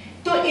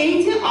 তো এই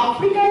যে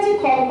আফ্রিকায় যে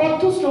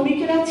খড়বদ্ধ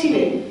শ্রমিকেরা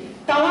ছিলেন,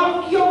 তারা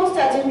কি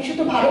অবস্থা আছে,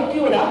 বিশেষত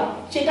ভারতীয়রা,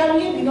 সেটা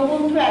নিয়ে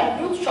দীনবন্ধু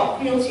অ্যান্ড্রুজ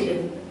সক্রিয় ছিলেন।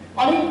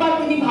 অনেকবার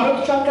তিনি ভারত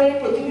সরকারের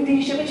প্রতিনিধি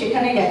হিসেবে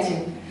সেখানে গেছেন,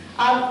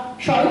 আর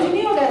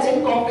সরোজিনীও গেছেন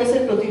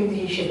কংগ্রেসের প্রতিনিধি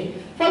হিসেবে।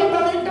 ফলে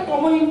তাদের একটা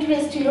কমন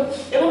ইন্টারেস্ট ছিল।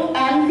 এবং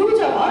অ্যান্ড্রুজ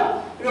আবার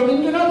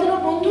রবীন্দ্রনাথেরও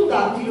বন্ধু,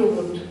 গান্ধীরও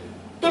বন্ধু।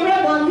 তোমরা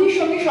গান্ধীর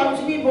সঙ্গে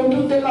সরোজিনীর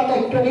বন্ধুত্বের কথা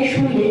একটু আগে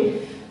শুনলে।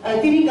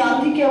 তিনি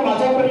গান্ধীকে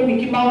মজা করে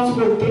মিকি মাউস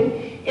বলতেন,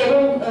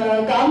 এবং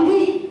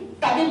গান্ধী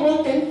তাকে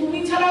বলতেন, তুমি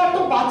ছাড়া এত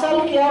বাচাল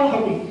কে আর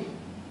হবে,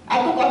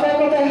 এত কথায়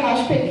কথায়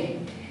হাসবে কে।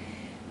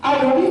 আর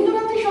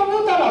রবীন্দ্রনাথের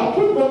সঙ্গেও তার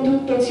অদ্ভুত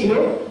বন্ধুত্ব ছিল।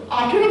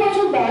 18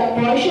 বছর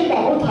বয়সের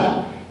ব্যবধান,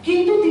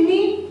 কিন্তু তিনি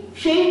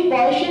সেই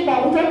বয়সের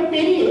ব্যবধান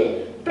পেরিয়ে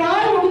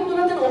প্রায়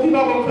রবীন্দ্রনাথের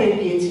অভিভাবক হয়ে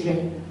গিয়েছিলেন।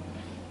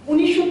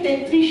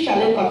 1933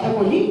 সালের কথা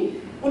বলি।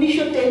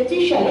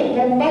 1933 সালে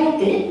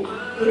মুম্বাইতে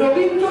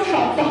রবীন্দ্র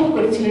সপ্তাহ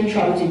করেছিলেন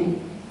সরোজিনী,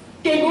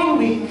 টেগোর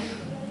উইক।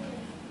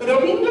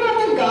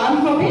 রবীন্দ্রনাথের গান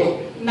হবে,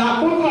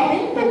 নাটক হবে,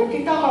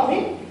 বক্তৃতা হবে,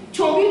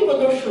 ছবির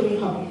প্রদর্শনী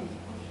হবে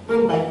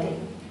মুম্বাইতে।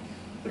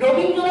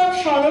 রবীন্দ্রনাথ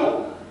স্বয়ং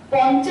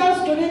 50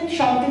 জনের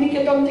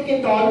শান্তিনিকেতন থেকে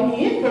দল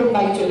নিয়ে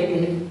মুম্বাই চলে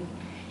গেলেন।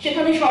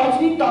 সেখানে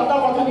সরোজিনীর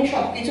তত্ত্বাবধানে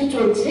সবকিছু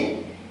চলছে।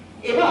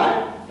 এবার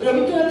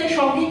রবীন্দ্রনাথের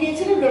সঙ্গে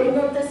গিয়েছিলেন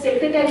রবীন্দ্রনাথের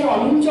সেক্রেটারি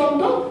অনিল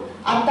চন্দ্র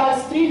আর তার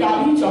স্ত্রী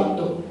রানী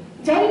চন্দ্র।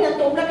 জানি না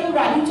তোমরা কেউ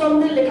রানী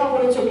চন্দ্রের লেখা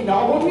পড়েছো কিনা।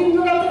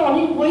 অবনীন্দ্রনাথের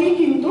অনেক বই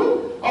কিন্তু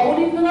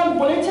অবনীন্দ্রনাথ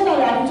বলেছেন আর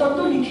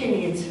রানীচন্দ্র লিখে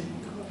নিয়েছে,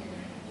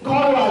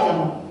 ঘরোয়া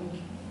যেমন।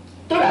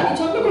 তো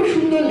রানীচন্দ্র খুব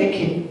সুন্দর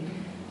লেখেন।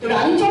 তো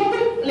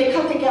রানীচন্দ্রের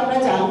লেখা থেকে আমরা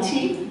জানছি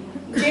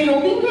যে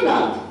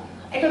রবীন্দ্রনাথ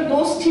একটা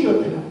দোষ ছিল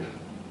তেনার।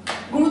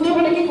 গুরুদেব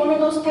বলে কি কোনো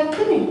দোষ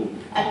থাকতে নেই?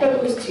 একটা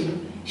দোষ ছিল,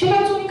 সেটা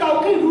হচ্ছে উনি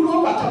কাউকে রূঢ়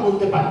কথা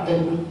বলতে পারতেন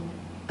না,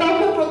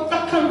 কাউকে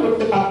প্রত্যাখ্যান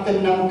করতে পারতেন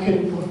না মুখের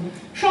উপর,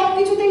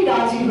 সবকিছুতেই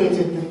রাজি হয়ে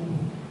যেতেন।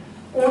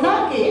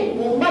 ওনাকে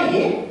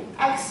মুম্বাইয়ে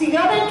এক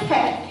সিগারেট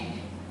ফ্যাক্টরি,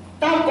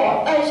 তার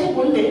কর্তা এসে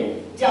বললেন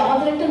যে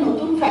আমাদের একটা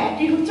নতুন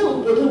ফ্যাক্টরি হচ্ছে,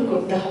 উদ্বোধন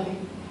করতে হবে।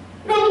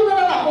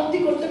 রবীন্দ্রনাথ আপত্তি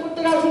করতে করতে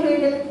রাজি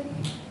হয়ে গেলেন।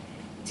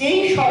 যেই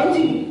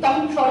সরোজিনী,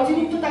 তখন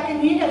সরোজিনী তো তাকে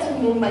নিয়ে গেছেন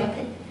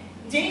মুম্বাইতে,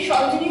 যেই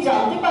সরোজিনী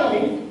জানতে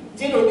পারলেন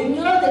যে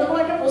রবীন্দ্রনাথ এরকম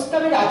একটা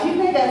প্রস্তাবে রাজি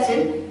হয়ে গেছেন,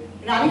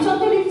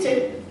 রানীচন্দ্র লিখছেন,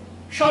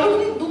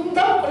 সরোজিনী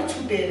দুমদাম করে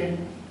ছুটে এলেন,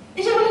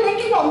 এসে বলেন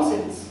কি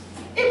ননসেন্স,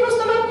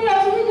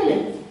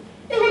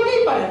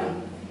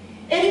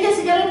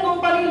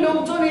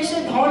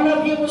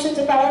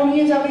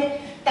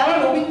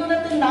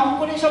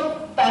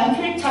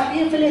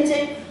 সাজিয়ে ফেলেছে,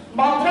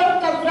 মাদ্রাজ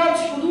টাদ্রাজ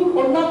সুদূর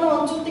অন্যান্য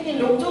অঞ্চল থেকে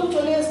লোকজন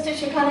চলে এসছে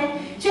সেখানে,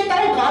 সে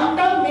তার গান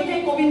টান মেঘে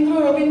কবীন্দ্র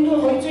রবীন্দ্র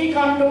হইচই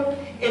কাণ্ড।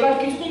 এবার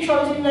কিছুতেই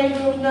সরোজিনী নাইডু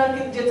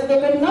রবীন্দ্রনাথকে যেতে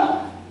দেবেন না।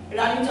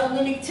 রানীচন্দ্র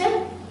লিখছেন,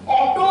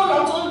 অটল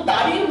অচল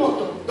দাড়ির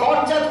মতো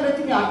দরজা ধরে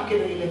তিনি আটকে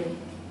রইলেন,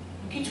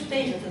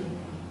 কিছুতেই যেতে দেবেন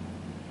না।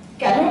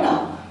 কেননা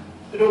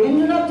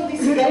রবীন্দ্রনাথ যদি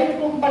সিগারেট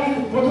কোম্পানির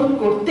উদ্বোধন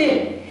করতেন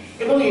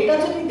এবং এটা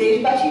যদি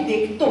দেশবাসী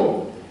দেখতো,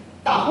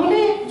 তাহলে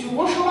যুব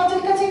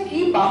সমাজের কাছে কি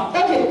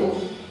বার্তা যেত,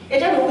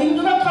 এটা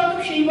রবীন্দ্রনাথ হয়তো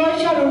সেই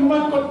বয়সে আর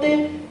অনুমান করতে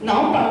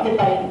নাও পারতে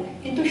পারেন,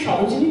 কিন্তু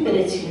সরোজিনী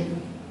পেরেছিলেন।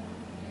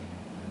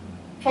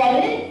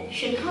 ফলে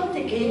সেখান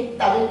থেকে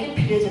তাদেরকে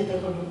ফিরে যেতে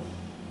হলো।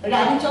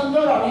 রানীচন্দ্র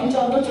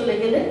অনিলচন্দ্র চলে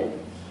গেলেন।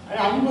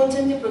 রানী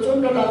বলছেন যে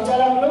প্রচন্ড লজ্জা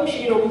লাগলো,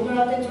 সেই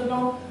রবীন্দ্রনাথের জন্য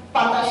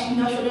পাতা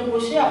সিংহাসনে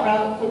বসে আমরা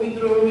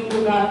কবীন্দ্র রবীন্দ্র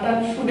গান টান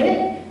শুনে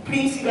ফ্রি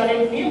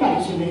সিগারেট নিয়ে বাড়ি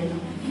চলে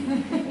এলাম।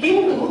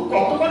 কিন্তু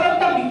কত বড়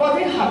একটা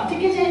বিপদের হাত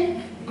থেকে যে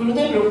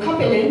গুরুদেব রক্ষা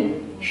পেলেন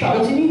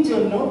সরোজিনীর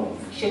জন্য,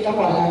 সেটা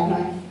বলার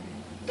নয়।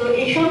 তো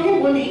এই সঙ্গে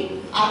বলি,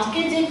 আজকে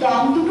যে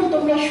গান দুটো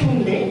তোমরা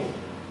শুনলে,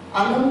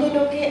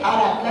 আনন্দলোকে আর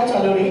একলা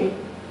চলরে,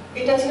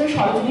 এটা ছিল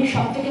সরোজিনীর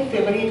সব থেকে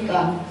ফেভারিট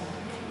গান।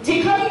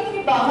 যেখানে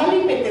তিনি বাঙালি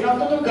পেতেন,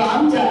 অন্তত গান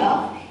যারা,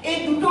 এই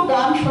দুটো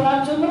গান শোনার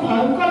জন্য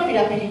ভয়ঙ্কর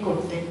পিড়াপিড়ি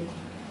করতেন।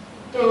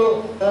 তো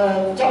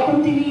যখন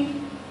তিনি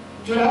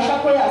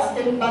জোড়াসাঁকো হয়ে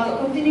আসতেন বা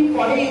যখন তিনি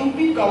পরে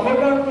ইউপির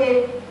গভর্নর হয়ে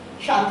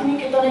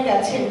শান্তিনিকেতনে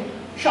গেছেন,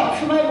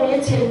 সবসময়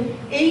বলেছেন,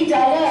 এই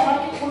জায়গায়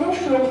আমাকে কোনো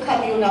সুরক্ষা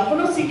দিও না,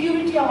 কোনো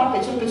সিকিউরিটি আমার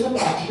পেছন পেছন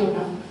পাঠিও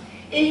না,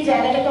 এই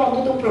জায়গাটাকে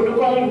অন্তত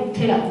প্রোটোকলের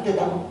ঊর্ধ্বে রাখতে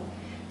দাও।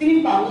 তিনি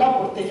বাংলা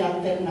পড়তে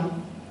জানতেন না,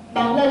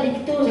 বাংলা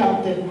লিখতেও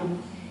জানতেন না,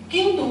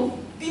 কিন্তু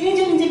তিনি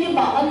যে নিজেকে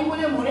বাঙালি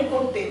বলে মনে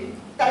করতেন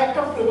তার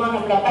একটা প্রমাণ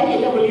আমরা পাই।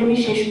 এটা বলে আমি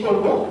শেষ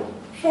করব।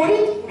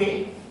 ফরিদপুরে,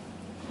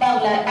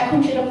 বাংলা এখন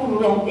সেটা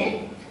পূর্ববঙ্গে,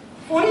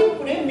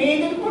 ফরিদপুরে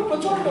মেয়েদের উপর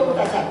প্রচন্ড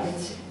অত্যাচার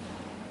হয়েছে।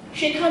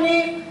 সেখানে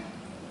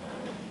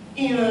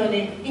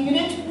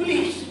ইংরেজ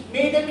পুলিশ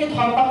মেয়েদেরকে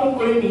ধরপাকড়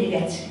করে নিয়ে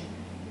গেছে।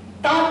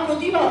 তার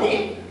প্রতিবাদে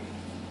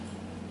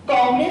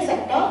কংগ্রেস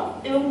একটা,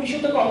 এবং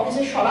বিশেষত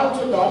কংগ্রেসের স্বরাজ্য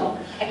দল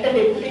একটা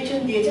ডেপুটেশন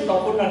দিয়েছে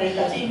গভর্নরের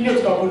কাছে, ইংরেজ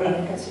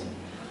গভর্নরের কাছে।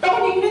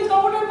 তখন ইংরেজ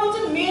গভর্নর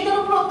বলছেন, মেয়েদের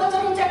উপর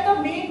অত্যাচার হচ্ছে, একটা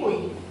মেয়ে কই,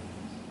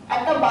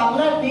 একটা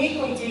বাংলার মেয়ে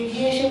কই যে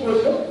গিয়ে এসে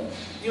বললো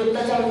যে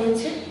অত্যাচার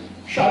হয়েছে।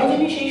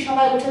 সরোজিনী সেই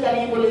সময় উঠে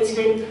দাঁড়িয়ে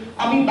বলেছিলেন,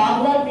 আমি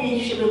বাংলার মেয়ে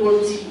হিসেবে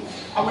বলছি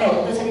আমরা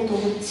অত্যাচারিত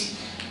হচ্ছি।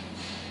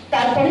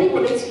 তারপরেই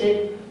বলেছিলেন,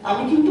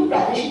 আমি কিন্তু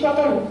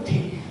প্রাদেশিকতার ঊর্ধ্বে,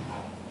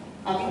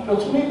 আমি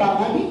প্রথমে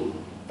বাঙালি,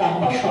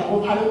 তারপর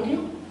সর্বভারতীয়,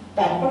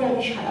 তারপর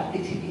আমি সারা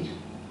পৃথিবীর।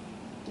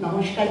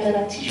 নমস্কার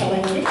জানাচ্ছি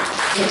সবাইকে।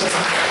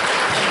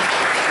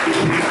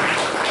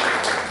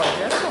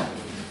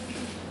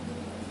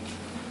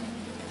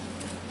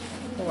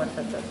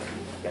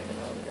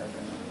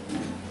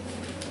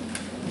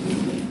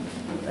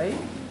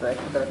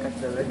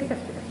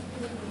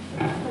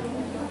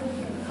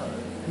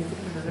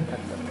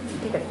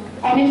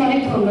 অনেক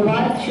অনেক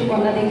ধন্যবাদ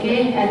সুকন্যাদিকে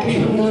এত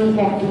সুন্দর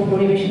বক্তব্য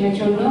পরিবেশনের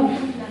জন্য।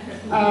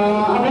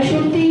 আমরা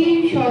সত্যি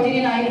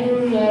সরোজিনী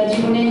নাইডুর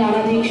জীবনের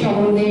নানা দিক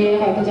সম্বন্ধে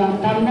হয়তো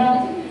জানতাম না,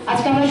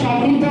 আজকে আমরা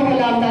সমৃদ্ধ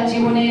হলাম তার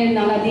জীবনের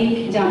নানা দিক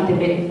জানতে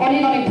পেরে।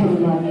 অনেক অনেক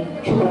ধন্যবাদ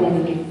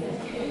সুকন্যাদিকে।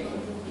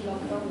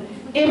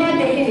 এবার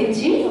দেখে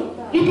নিচ্ছি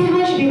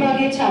ইতিহাস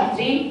বিভাগের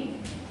ছাত্রী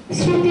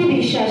শ্রুতি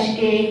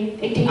বিশ্বাসকে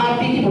একটি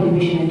আবৃত্তি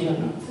পরিবেশনের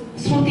জন্য।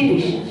 শ্রুতি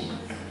বিশ্বাস।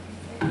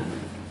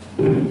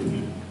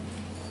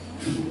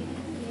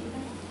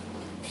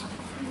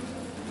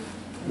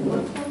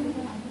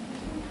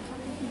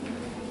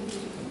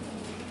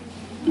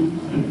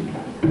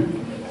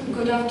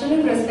 Good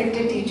afternoon,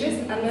 respected teachers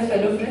and my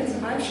fellow friends.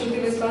 I am Shruti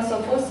Viswas of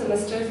 4th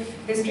semester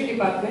History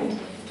Department.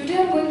 Today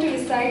I am going to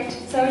recite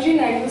Sarojini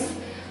Naidu's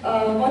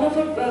one of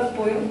her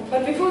poem.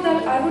 But before that,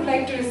 I would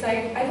like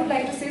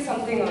to say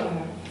something on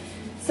her.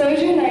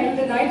 Sarojini Naidu,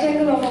 the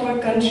nightingale of our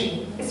country,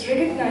 is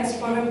recognized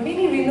for her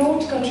many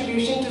renowned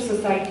contribution to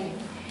society.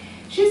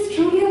 She is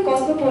truly a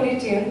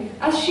cosmopolitan,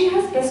 as she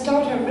has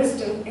bestowed her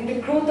wisdom in the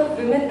growth of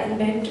women and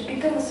men to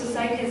become a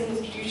society as an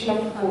institution of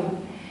the whole.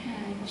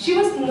 She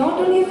was not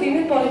only a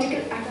female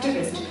political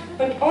activist,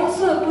 but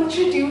also a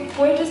pulchritude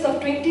poetess of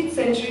 20th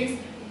century's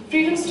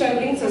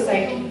freedom-struggling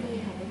society.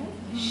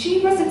 She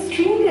was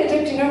extremely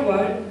adept in her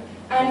work,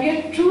 and we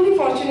are truly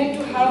fortunate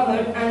to have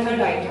her and her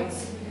writings.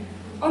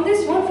 On this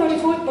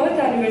 144th birth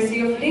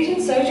anniversary of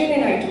legend Sarojini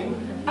Naidu,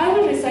 I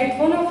will recite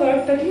one of her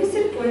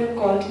pellucid poem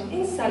called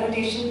In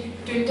Salutation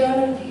to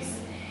Eternal Peace.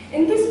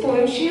 In this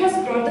poem, she has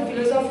brought the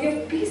philosophy of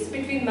peace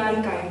between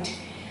mankind,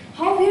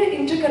 how we are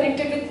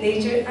interconnected with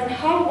nature and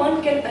how one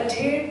can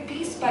attain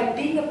peace by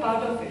being a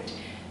part of it.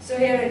 So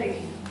here I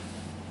begin.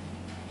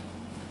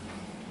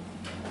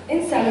 In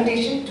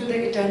salutation to the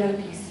eternal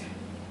peace.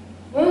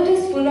 World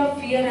is full of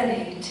fear and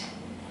hate,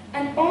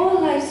 and all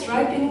life's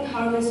ripening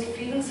harvest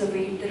feels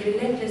away the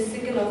relentless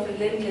sickle of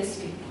relentless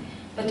sleep.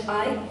 But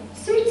I,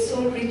 sweet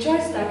soul,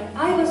 rejoice that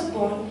I was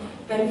born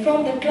when from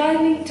the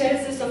climbing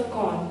terraces of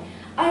corn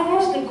I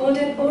watched the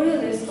golden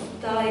aureoles of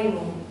thy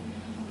moon.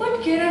 What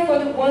care I for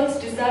the world's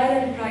desire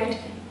and pride,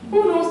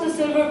 Who knows the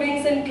silver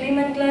wings and gleam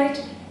and glide?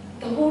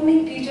 The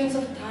homing pigeons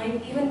of thine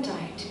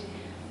eventide.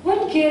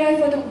 What care I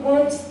for the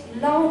world's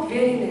loud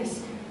weariness?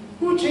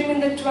 Who dream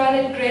in the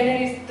twilight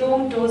granaries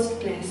thou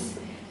dost bless,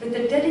 with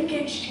the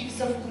delicate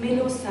sheets of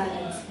mellow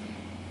silence.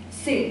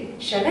 Say,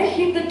 shall I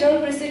heed the dull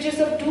presages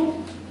of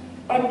doom,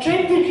 or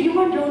dread the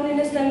rumored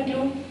loneliness and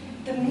gloom,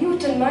 the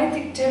mute and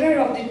mythic terror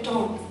of the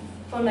tomb?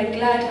 For my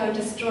glad heart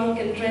is strong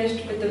and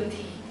drenched with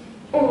thee.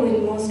 O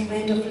inmost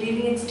wind of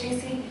living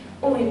ecstasy,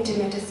 O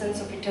intimate essence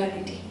of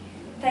eternity.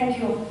 Thank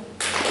you all.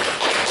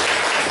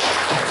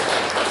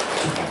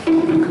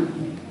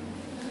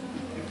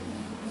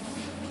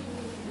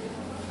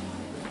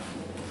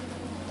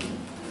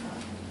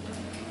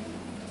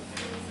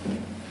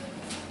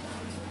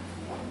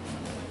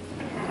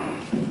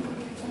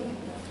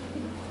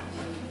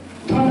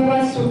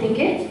 ধন্যবাদ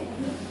শ্রুতিকে।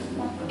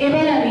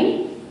 এবার আমি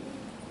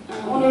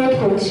অনুরোধ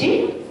করছি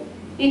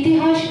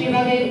ইতিহাস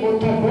বিভাগের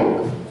অধ্যাপক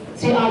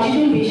শ্রী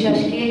আজিজুল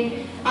বিশ্বাসকে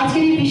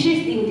আজকের এই বিশেষ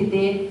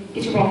দিনটিতে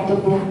কিছু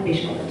বক্তব্য পেশ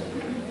করার।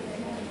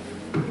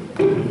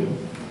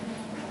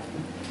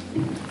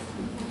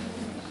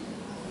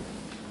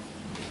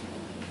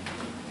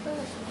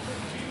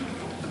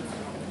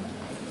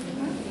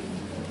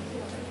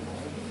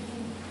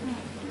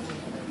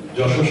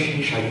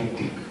 যশস্বী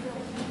সাহিত্যিক,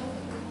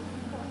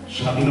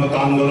 স্বাধীনতা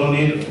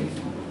আন্দোলনের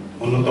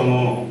অন্যতম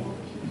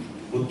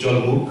উজ্জ্বল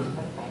মুখ,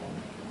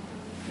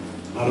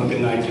 ভারতের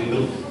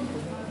নাইটিঙ্গেল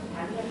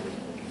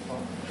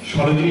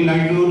সরোজিনী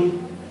নাইডুর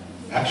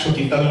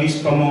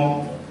 ১৪৩তম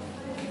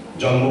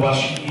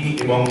জন্মবার্ষিকী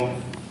এবং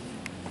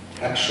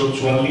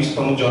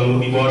 ১৪৪তম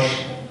জন্মদিবস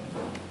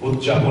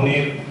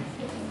উদযাপনের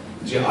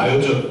যে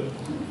আয়োজন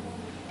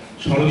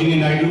Sarojini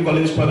Naidu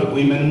college for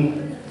women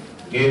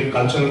এর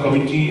কালচারাল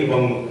কমিটি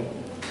এবং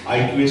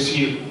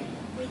আইকিউএসির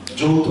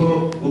যৌথ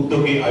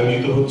উদ্যোগে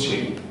আয়োজিত হচ্ছে,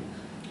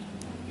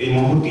 এই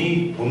মহতী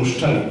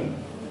অনুষ্ঠানে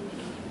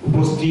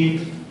উপস্থিত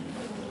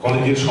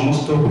কলেজের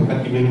সমস্ত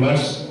ফ্যাকাল্টি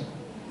মেম্বার্স,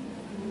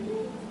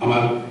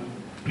 আমার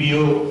প্রিয়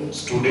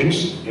স্টুডেন্টস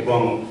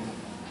এবং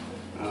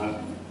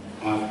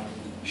আমার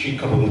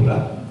শিক্ষা বন্ধুরা,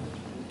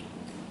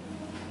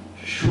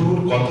 সুর,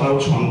 কথা ও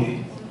ছন্দে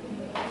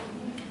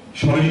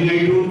সরোজিনী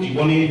নাইডুর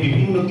জীবনের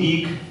বিভিন্ন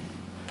দিক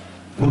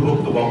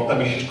পূর্বোক্ত বক্তা,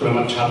 বিশেষ করে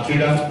আমার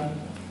ছাত্রীরা,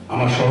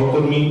 আমার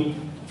সহকর্মী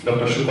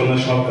ডক্টর সুকন্যা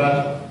সরকার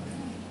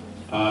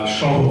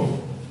সহ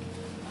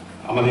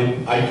আমাদের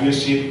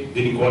আইকিউএসির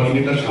যিনি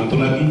কোঅর্ডিনেটর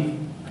শান্তনাদি,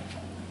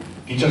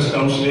 টিচার্স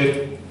কাউন্সিলের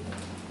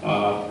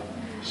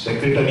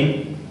সেক্রেটারি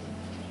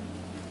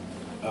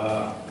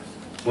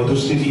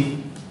মধুস্মৃতি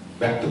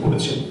ব্যক্ত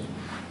করেছেন।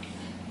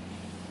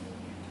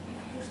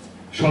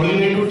 সরোজিনী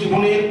নাইডুর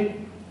জীবনের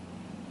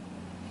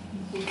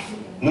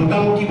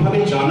মোটামুটি ভাবে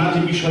জানা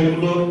যে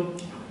বিষয়গুলোর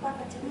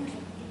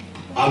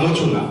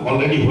আলোচনা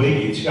অলরেডি হয়ে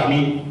গিয়েছে, আমি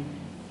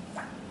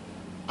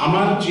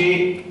আমার যে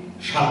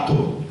সাধ্য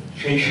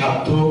সেই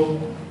সাধ্য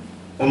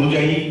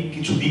অনুযায়ী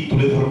কিছু দিক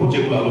তুলে ধরবো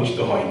যেগুলো আলোচিত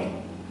হয়নি।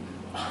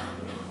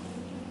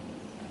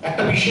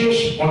 একটা বিশেষ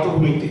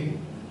পটভূমিতে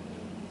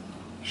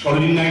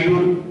সরোজিনী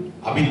নাইডুর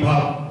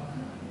আবির্ভাব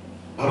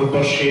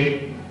ভারতবর্ষের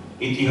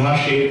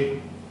ইতিহাসের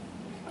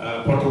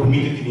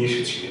পটভূমিতে তিনি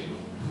এসেছিলেন।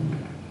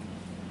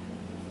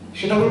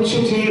 সেটা হচ্ছে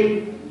যে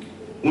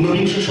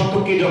 ১৯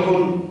 শতকে যখন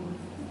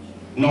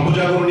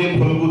নবজাগরণের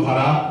ফলগু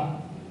ধারা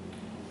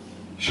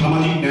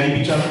সামাজিক ন্যায়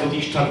বিচার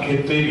প্রতিষ্ঠার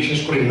ক্ষেত্রে, বিশেষ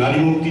করে নারী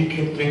মুক্তির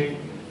ক্ষেত্রে,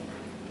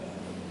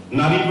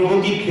 নারী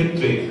প্রগতির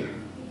ক্ষেত্রে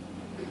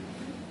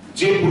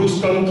যে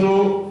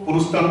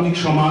পুরুষতান্ত্রিক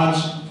সমাজ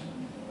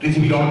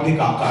পৃথিবীর অর্ধেক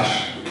আকাশ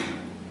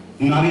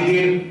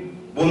নারীদের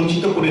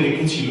বঞ্চিত করে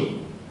রেখেছিল,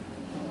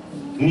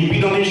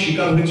 নিপীড়নের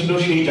শিকার হয়েছিল,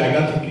 সেই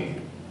জায়গা থেকে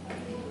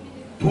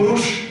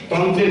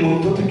পুরুষতন্ত্রের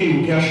মধ্য থেকে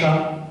উঠে আসা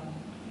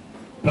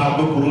প্রাজ্ঞ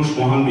পুরুষ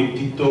মহান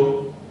ব্যক্তিত্ব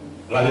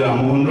রাজা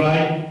রামমোহন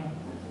রায়,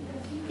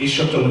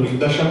 ঈশ্বরচন্দ্র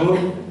বিদ্যাসাগর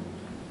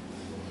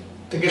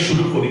থেকে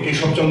শুরু করে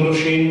কেশবচন্দ্র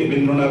সেন,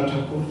 দেবেন্দ্রনাথ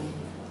ঠাকুর,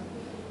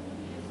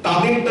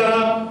 তাদের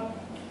দ্বারা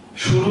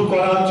শুরু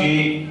করা যে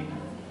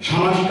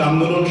সামাজিক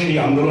আন্দোলন, সেই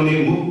আন্দোলনের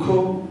মুখ্য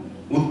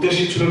উদ্দেশ্য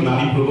ছিল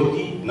নারী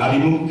প্রগতি, নারী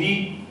মুক্তি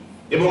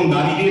এবং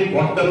নারীদের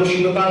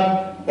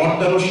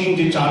পর্দানসীন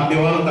যে চার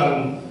দেওয়াল তার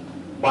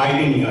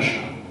বাইরে নিয়ে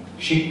আসা,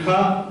 শিক্ষা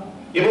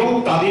এবং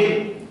তাদের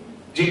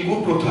যে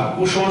কুপ্রথা,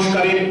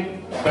 কুসংস্কারের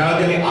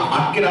বেড়াজালে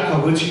আটকে রাখা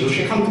হয়েছিল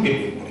সেখান থেকে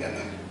বের করে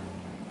আনা।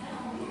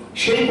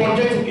 সেই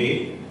পর্যায় থেকে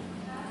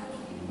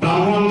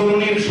ব্রাহ্ম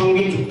আন্দোলনের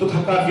সঙ্গে যুক্ত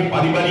থাকা যে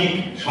পারিবারিক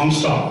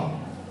সংস্রব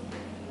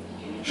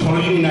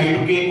সরোজিনী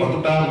নাইডুকে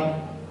কতটা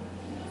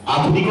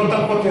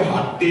আধুনিকতার পথে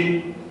হাঁটতে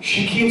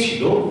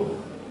শিখিয়েছিল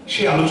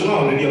সে আলোচনা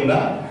অলরেডি আমরা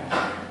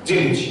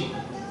জেনেছি।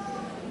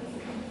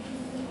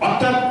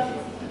 অর্থাৎ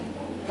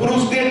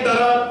পুরুষদের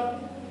দ্বারা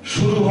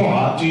শুরু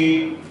হওয়া যে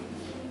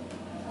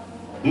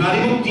নারী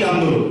মুক্তি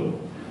আন্দোলন,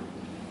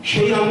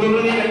 সেই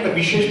আন্দোলনের একটা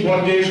বিশেষ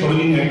পর্যায়ে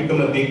সরোজিনী নাইডুকে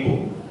আমরা দেখব।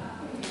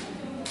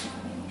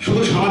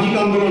 শুধু সামাজিক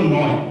আন্দোলন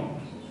নয়,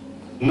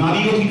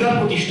 নারী অধিকার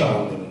প্রতিষ্ঠার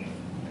আন্দোলন,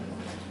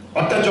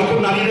 অর্থাৎ যখন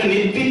নারীরা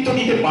নেতৃত্ব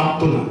দিতে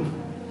পারত না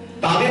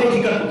তাদের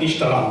অধিকার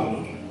প্রতিষ্ঠার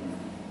আন্দোলন।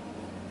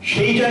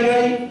 সেই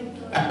জায়গায়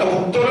একটা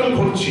উত্তরণ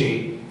ঘটছে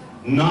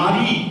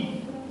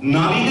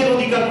নারীদের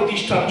অধিকার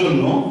প্রতিষ্ঠার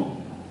জন্য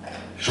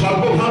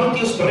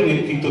সর্বভারতীয় স্তরে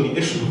নেতৃত্ব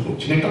দিতে শুরু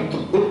করছেন। এটা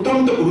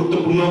অত্যন্ত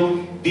গুরুত্বপূর্ণ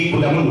দিক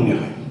বলে আমার মনে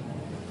হয়।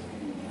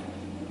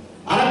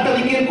 আর একটা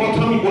দিকের কথা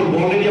আমি বলবো,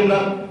 অলরেডি আমরা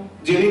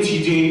জেনেছি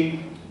যে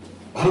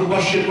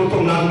ভারতবর্ষের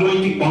প্রথম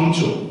রাজনৈতিক মঞ্চ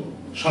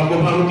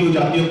সর্বভারতীয়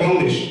জাতীয়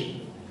কংগ্রেস,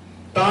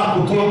 তার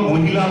প্রথম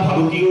মহিলা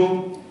ভারতীয়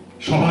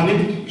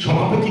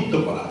সভাপতিত্ব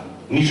করা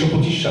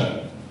 1925 সালে।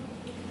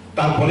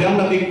 তারপরে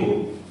আমরা দেখব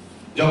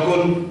যখন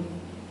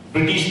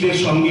ব্রিটিশদের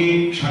সঙ্গে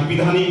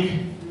সাংবিধানিক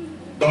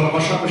দর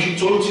কষাকষি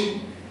চলছে,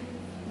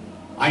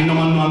 আইন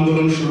অমান্য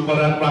আন্দোলন শুরু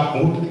করার প্রাক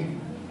মুহূর্তে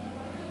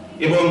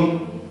এবং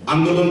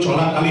আন্দোলন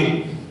চলাকালে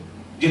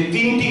যে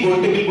 3টি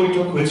গোলটেবিল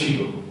বৈঠক হয়েছিল,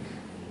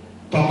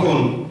 তখন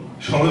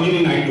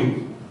সরোজিনী নাইডু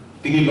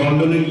তিনি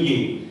লন্ডনে গিয়ে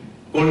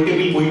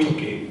গোলটেবিল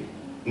বৈঠকে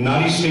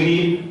নারী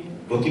শ্রেণীর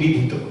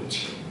প্রতিনিধিত্ব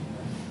করেছিলেন।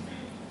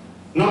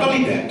 নট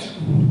অনলি দ্যাট,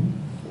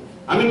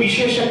 আমি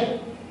বিশেষ এক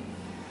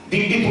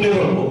দিকটি তুলে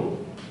ধরব।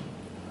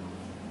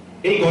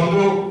 এই গত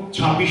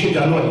 26শে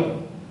জানুয়ারি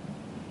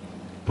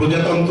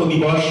প্রজাতন্ত্র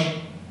দিবস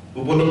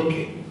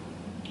উপলক্ষে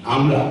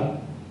আমরা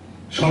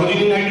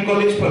Sarojini Naidu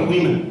college for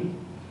women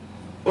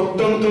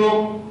অত্যন্ত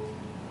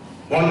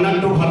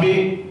বর্ণাঢ্যভাবে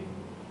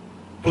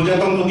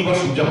প্রজাতন্ত্র দিবস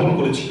উদযাপন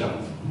করেছিলাম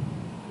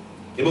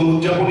এবং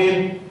উদযাপনের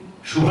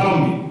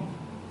শুভারম্ভে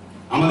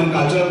আমাদের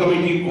কালচারাল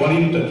কমিটির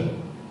কোঅর্ডিনেটর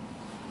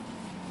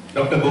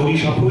ডক্টর গৌরী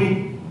সাফুই,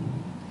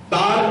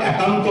 তার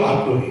একান্ত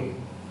আগ্রহে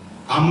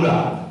আমরা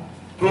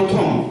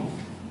প্রথম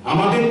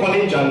আমাদের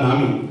কলেজ যার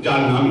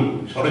নামে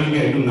সরোজিনী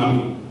নাইডুর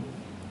নামে,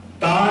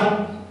 তার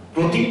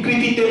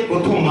প্রতিকৃতিতে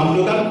প্রথম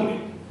মাল্যদান করে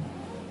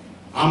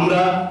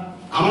আমরা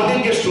আমাদের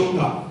যে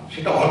শ্রদ্ধা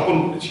সেটা অর্পণ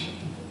করেছি।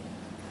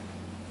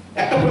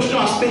 একটা প্রশ্ন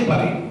আসতেই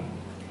পারে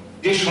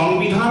যে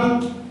সংবিধান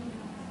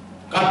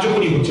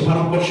কার্যকরী হচ্ছে,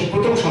 ভারতবর্ষের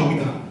প্রথম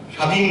সংবিধান,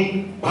 স্বাধীন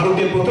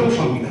ভারতের প্রথম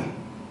সংবিধান,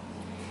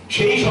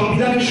 সেই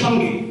সংবিধানের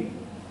সঙ্গে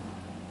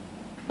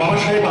বাবা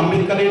সাহেব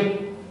আম্বেদকরের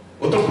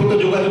ওতপ্রোত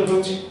যোগাযোগ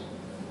রয়েছে,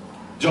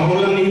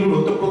 জওহরলাল নেহরুর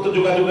ওতপ্রোত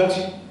যোগাযোগ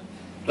আছে,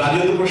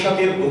 রাজেন্দ্র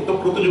প্রসাদের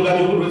ওতপ্রোত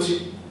যোগাযোগ রয়েছে।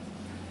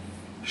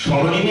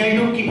 সরোজিনী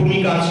নাইডুর কি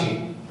ভূমিকা আছে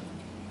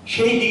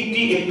সেই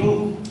দিকটি একটু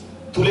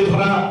তুলে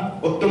ধরা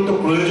অত্যন্ত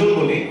প্রয়োজন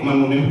বলে আমার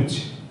মনে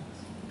হয়েছে,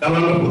 কারণ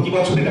আমরা প্রতি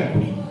বছর এটা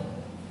করি।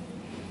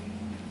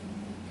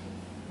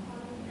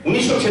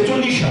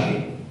 1946 সালে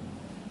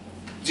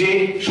যে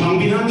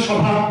সংবিধান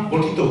সভা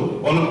গঠিত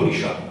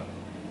গণপরিষদ,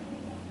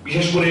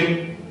 বিশেষ করে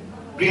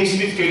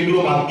প্রিন্সলি স্টেটগুলো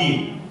বাদ দিয়ে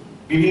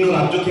বিভিন্ন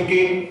রাজ্য থেকে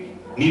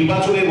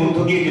নির্বাচনের মধ্য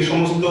দিয়ে যে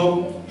সমস্ত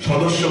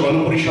সদস্য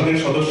গণপরিষদের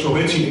সদস্য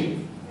হয়েছিলেন,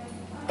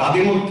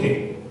 তাদের মধ্যে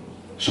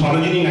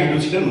সরোজিনী নাইডু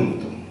ছিলেন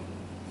অন্যতম।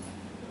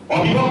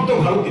 অবিভক্ত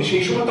ভারতে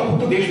সেই সময় তখন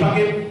তো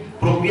দেশভাগের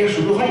প্রক্রিয়া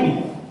শুরু হয়নি,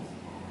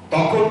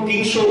 তখন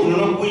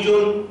 389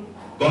 জন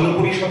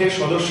গণপরিষদের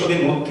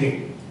সদস্যদের মধ্যে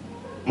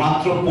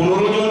মাত্র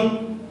 15 জন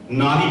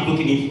নারী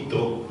প্রতিনিধিত্ব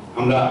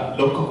আমরা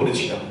লক্ষ্য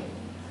করেছিলাম।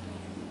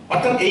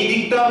 অর্থাৎ এই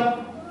দিকটা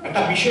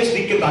একটা বিশেষ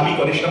দিককে দাবি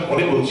করে, সেটা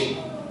পরে বলছি,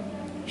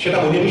 সেটা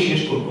বলে আমি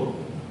শেষ করব।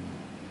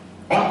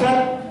 অর্থাৎ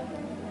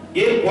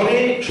এরপরে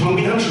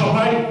সংবিধান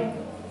সভায়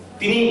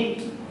তিনি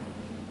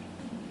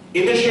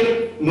এদেশের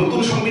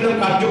নতুন সংবিধান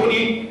কার্যকরী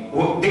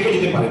দেখে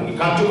যেতে পারেননি,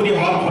 কার্যকরী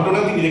হওয়ার ঘটনা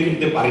তিনি দেখে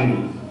যেতে পারেননি,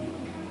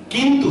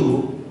 কিন্তু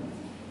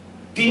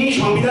তিনি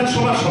সংবিধান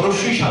সভার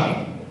সদস্য হিসাবে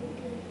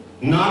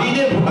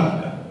নারীদের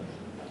ভোটাধিকার,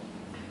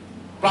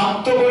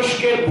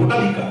 প্রাপ্তবয়স্কের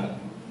ভোটাধিকার,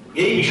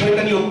 এই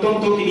বিষয়টা নিয়ে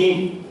অত্যন্ত তিনি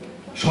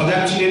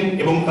সজাগ ছিলেন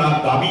এবং তার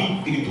দাবি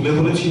তিনি তুলে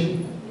ধরেছিলেন।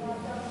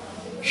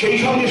 সেই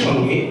সঙ্গে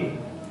সঙ্গে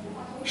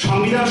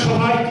সংবিধান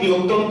সভায় তিনি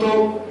অত্যন্ত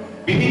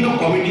বিভিন্ন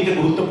কমিটিতে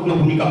গুরুত্বপূর্ণ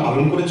ভূমিকা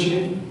পালন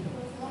করেছিলেন।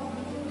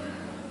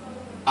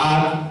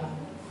 আর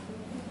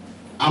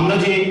আমরা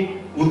যে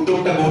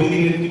উদ্যোগটা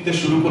গৌরীদির নেতৃত্বে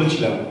শুরু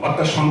করেছিলাম,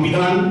 অর্থাৎ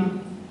সংবিধান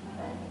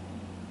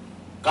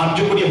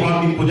কার্যকরী হওয়ার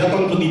দিন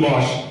প্রজাতন্ত্র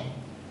দিবস,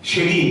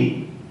 সেদিন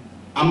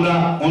আমরা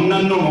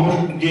অন্যান্য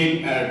যে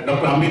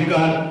ডক্টর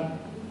আম্বেদকর,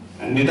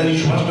 নেতাজি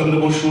সুভাষচন্দ্র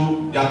বসু,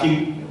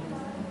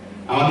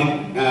 আমাদের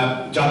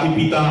জাতির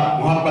পিতা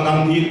মহাত্মা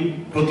গান্ধীর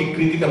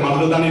প্রতিকৃতিতে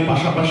মাল্যদানের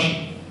পাশাপাশি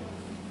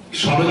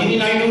সরোজিনী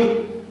নাইডুর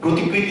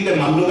প্রতিকৃতিতে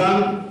মাল্যদান,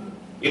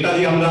 এটা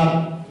যে আমরা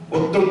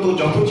অত্যন্ত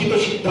যথোচিত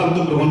সিদ্ধান্ত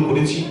গ্রহণ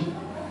করেছি,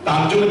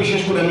 তার জন্য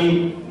বিশেষ করে আমি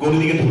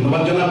গৌরীদিকে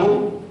ধন্যবাদ জানাবো।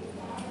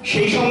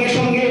 সেই সঙ্গে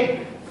সঙ্গে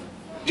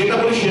যেটা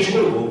বলে শেষ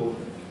করব,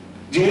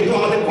 যেহেতু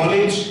আমাদের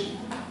কলেজ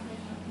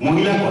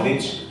মহিলা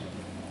কলেজ,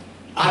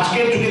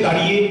 আজকের যুগে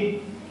দাঁড়িয়ে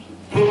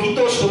প্রকৃত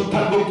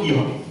শ্রদ্ধার্ঘ্য কি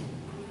হবে,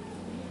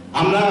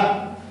 আমরা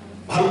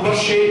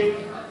ভারতবর্ষে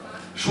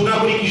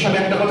সুনাগরিক হিসাবে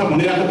একটা কথা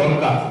মনে রাখা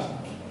দরকার,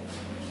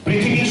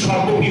 পৃথিবীর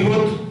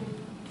সর্ববৃহৎ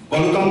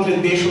গণতন্ত্রের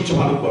দেশ হচ্ছে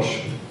ভারতবর্ষ।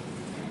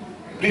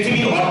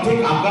 পৃথিবীর অর্ধেক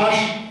আকাশ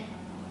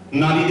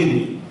নারীদের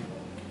নিয়ে,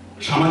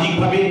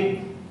 সামাজিকভাবে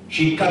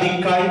শিক্ষা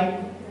দীক্ষায়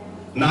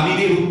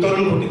নারীদের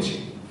উত্তরণ ঘটেছে,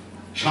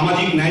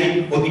 সামাজিক ন্যায়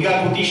অধিকার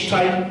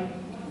প্রতিষ্ঠায়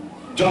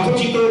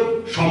যথোচিত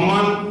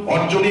সম্মান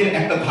অর্জনের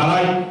একটা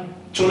ধারায়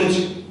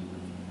চলেছে,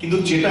 কিন্তু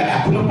যেটা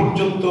এখনো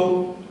পর্যন্ত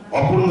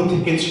অপূর্ণ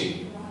থেকেছে,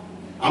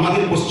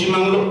 আমাদের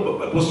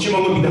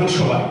পশ্চিমবঙ্গ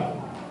বিধানসভায়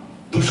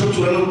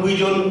 294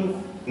 জন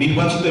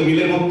নির্বাচিত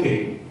এমএলএর মধ্যে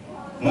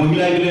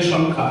মহিলা এমএলএর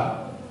সংখ্যা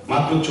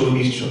মাত্র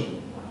 40 জন।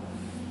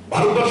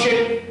 ভারতবর্ষের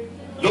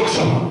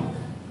লোকসভা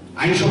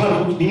আইনসভার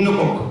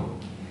নিম্নকক্ষ,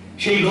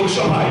 সেই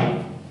লোকসভায়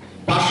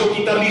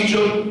 543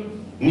 জন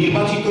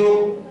নির্বাচিত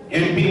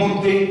এমপির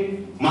মধ্যে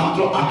মাত্র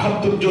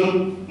 78 জন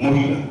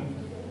মহিলা।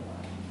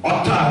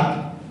 অর্থাৎ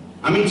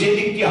আমি যে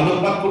দিকটি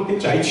আলোকপাত করতে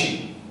চাইছি,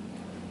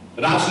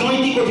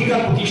 রাজনৈতিক অধিকার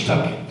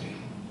প্রতিষ্ঠার ক্ষেত্রে,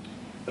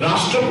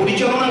 রাষ্ট্র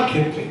পরিচালনার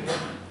ক্ষেত্রে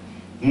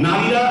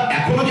নারীরা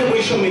এখনো যে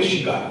বৈষম্যের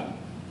শিকার,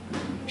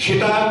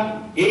 সেটা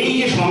এই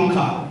যে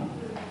সংখ্যা,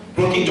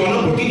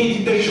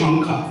 জনপ্রতিনিধিত্বের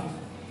সংখ্যা,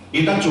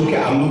 এটা চোখে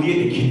আলো দিয়ে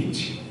দেখিয়ে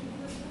দিচ্ছে।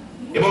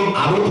 এবং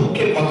আরো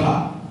দুঃখের কথা,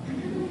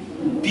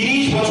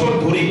 30 বছর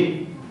ধরে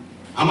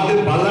আমাদের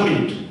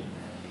পার্লামেন্ট,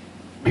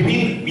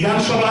 বিভিন্ন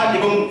বিধানসভা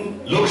এবং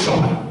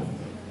লোকসভায়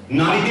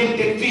নারীদের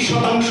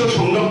 33%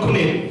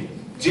 সংরক্ষণের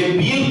যে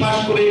বিল পাস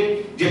করে,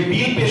 যে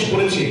বিল পেশ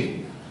করেছে,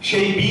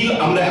 সেই বিল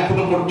আমরা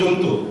এখনো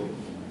পর্যন্ত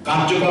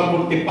কার্যকর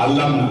করতে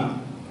পারলাম না।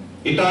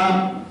 এটা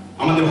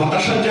আমাদের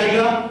হতাশার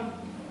জায়গা,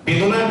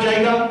 বেদনার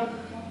জায়গা।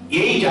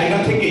 এই জায়গা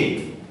থেকে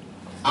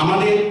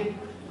আমাদের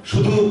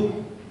শুধু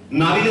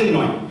নারীদের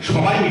নয়,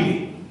 সবাই মিলে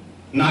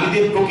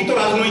নারীদের প্রকৃত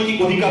রাজনৈতিক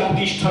অধিকার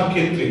প্রতিষ্ঠার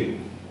ক্ষেত্রে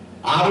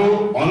আরো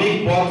অনেক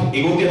পথ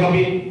এগোতে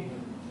হবে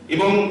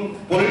এবং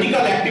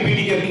পলিটিক্যাল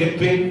অ্যাক্টিভিটির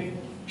ক্ষেত্রে,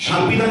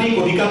 সাংবিধানিক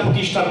অধিকার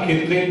প্রতিষ্ঠার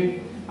ক্ষেত্রে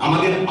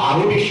আমাদের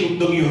আরো বেশি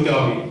উদ্যোগী হতে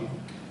হবে।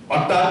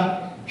 অর্থাৎ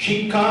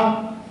শিক্ষা,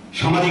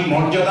 সামাজিক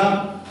মর্যাদা,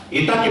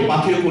 এটাকে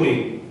পাথেয় করে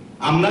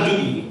আমরা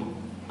যদি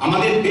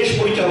আমাদের দেশ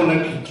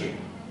পরিচালনার ক্ষেত্রে,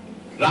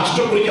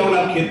 রাষ্ট্র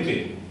পরিচালনার ক্ষেত্রে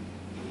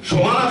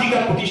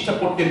সমানাধিকার প্রতিষ্ঠা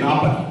করতে না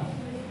পারি,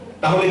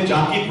 তাহলে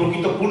জাতির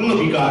প্রকৃত পূর্ণ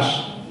বিকাশ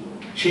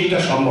সেইটা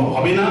সম্ভব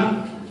হবে না।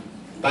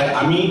 তাই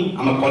আমি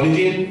আমার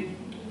কলেজের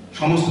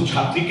সমস্ত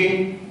ছাত্রীকে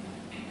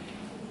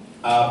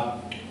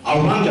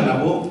আহ্বান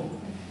জানাবো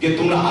যে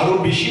তোমরা আরো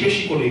বেশি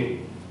বেশি করে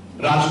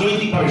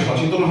রাজনৈতিকভাবে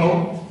সচেতন হও,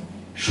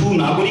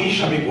 সুনাগরিক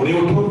হিসাবে গড়ে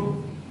ওঠো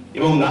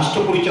এবং রাষ্ট্র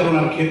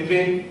পরিচালনার ক্ষেত্রে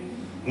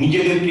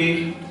নিজেদেরকে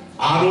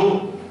আরো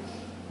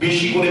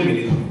বেশি করে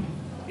মেলে ধরো।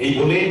 এই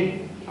বলে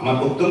আমার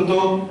অত্যন্ত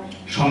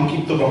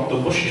সংক্ষিপ্ত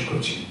বক্তব্য শেষ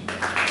করছি।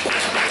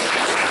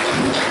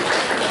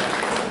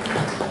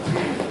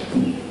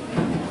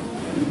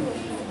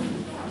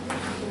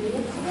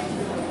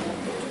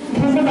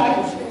 ধন্যবাদ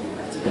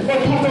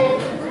অধ্যাপক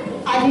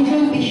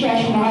আজিজুল বিশ্বাস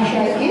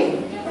মহাশয়কে।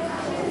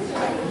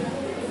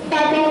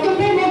 তার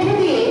বক্তব্যের মধ্য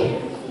দিয়ে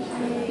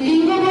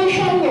লিঙ্গ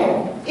বৈষম্য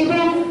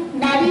এবং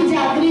নারী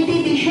জাগৃতি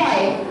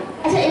বিষয়ে,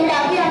 আচ্ছা এবার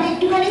আগে আমি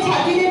একটুখানি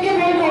ছাত্রীদেরকে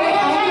বলবো,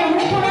 আমাদের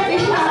অনুষ্ঠান আর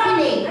বেশি বাকি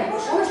নেই,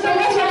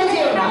 তোমরা চলে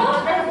যেও না।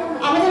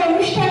 আমাদের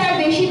অনুষ্ঠান আর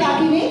বেশি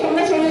বাকি নেই,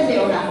 তোমরা চলে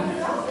যেও না,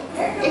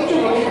 একটু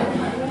বসো।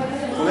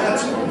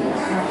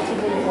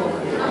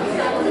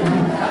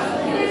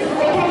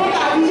 অধ্যাপক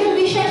আজিজুল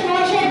বিশ্বাস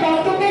মহাশয়ের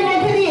বক্তব্যের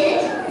মধ্যে দিয়ে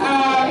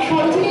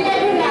সরোজিনী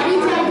নাইডুর নারী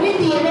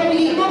জাগৃতি এবং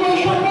লিঙ্গ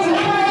বৈষম্য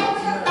বিষয়ে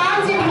তার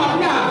যে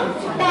ভাবনা,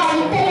 তা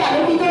অনেকটাই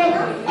আলোকিত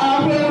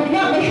হয়ে উঠলো,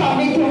 আমরা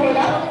সমৃদ্ধ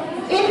হলাম।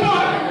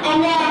 এরপর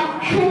আমরা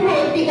শুনবো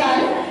একটি গান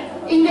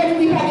ইংরেজি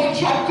বিভাগের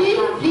ছাত্রী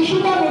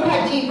ঋষিতা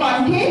মুখার্জির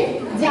কণ্ঠে,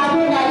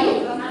 জাগো নারী।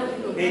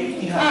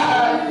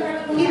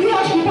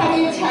 ইতিহাস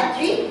বিভাগের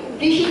ছাত্রী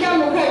ঋষিতা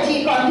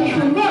মুখার্জির কণ্ঠে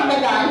শুনবো আমরা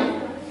গান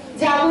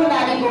জাগো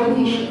নারী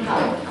বন্ধী শিক্ষা।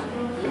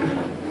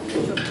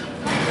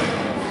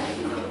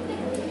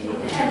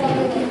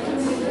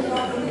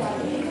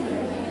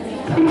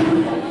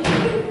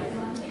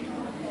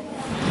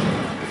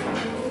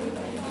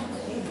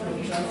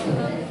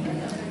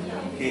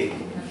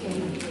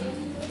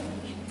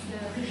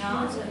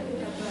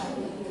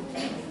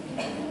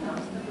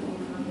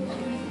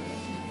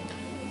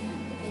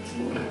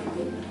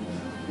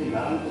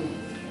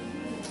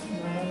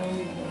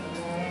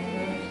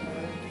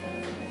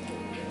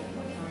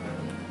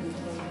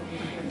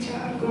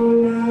 জাগো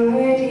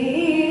নারী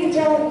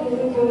জাগো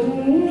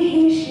বন্ধী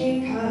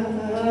শিখা,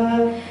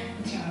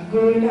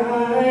 জাগো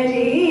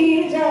নারী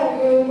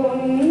জাগো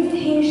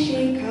বন্ধী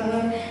শিখা,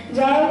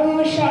 জাগো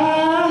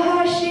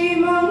সাহসী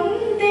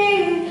মন্তে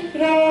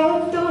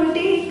রক্ত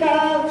টিকা,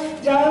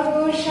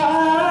 জাগো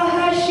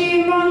সাহসী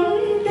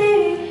মন্তে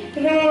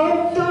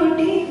রক্ত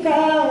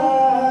টিকা,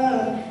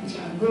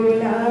 জাগো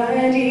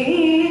নারী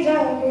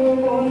জাগো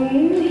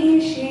বন্ধী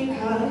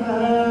শিখা,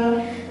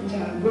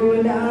 জাগো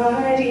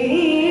নারী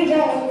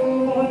জাগো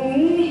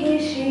বন্ধী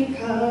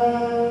শিখা।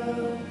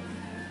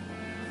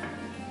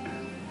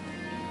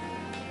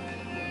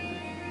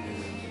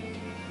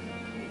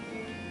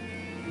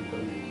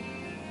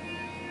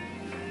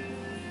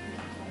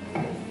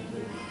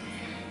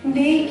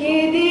 দিকে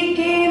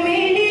দিকে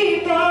মিলি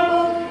তব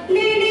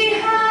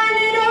লিলিহান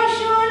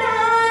রসনা,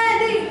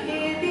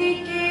 দিকে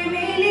দিকে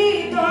মিলি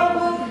তব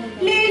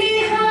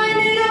লিলিহান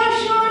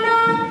রসনা,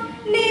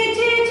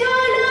 নিচে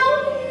চলো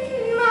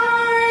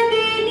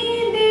মাদিনী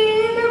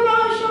দিগ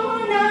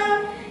বসনা,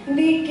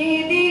 দিকে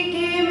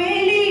দিকে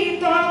মিলি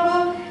তব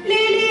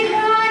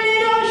লিলিহান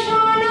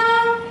রসনা,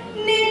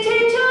 নিচে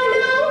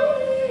চলো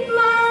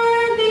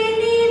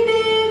মাদিনী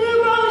দিগ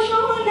বসনা।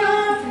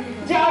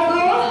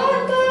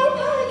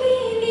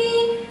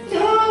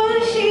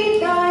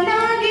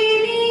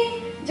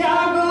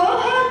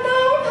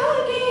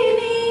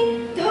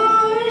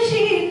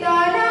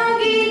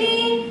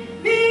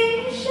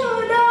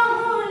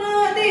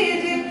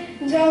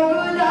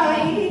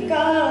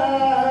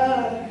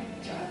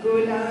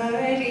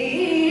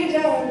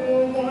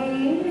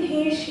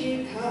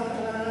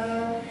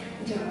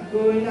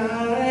 জাগো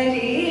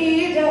নারী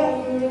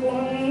জাগো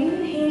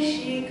বন্ধি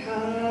শিখা।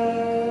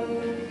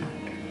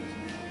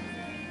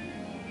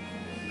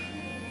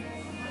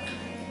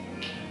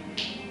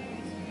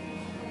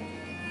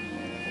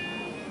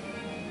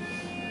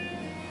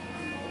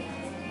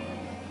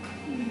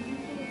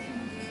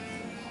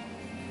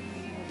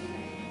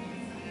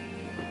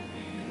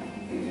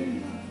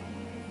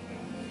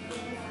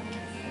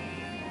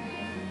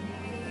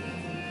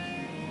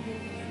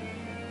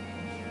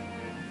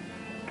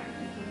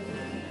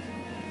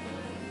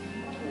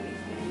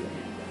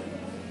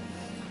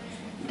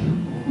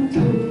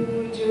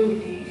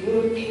 জ্বলি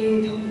ওঠে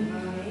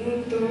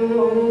ধূমায়িত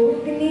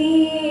অগ্নি,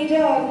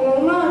 জাগো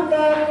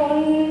মাতা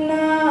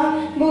কন্যা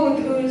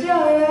বধূ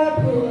জয়া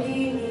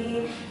ভগিনী।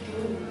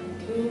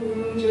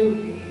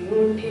 জ্বলি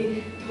ওঠে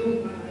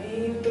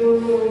ধূমায়িত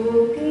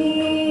অগ্নি,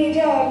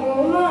 জাগো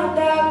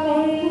মাতা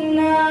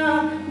কন্যা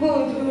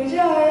বধূ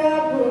জয়া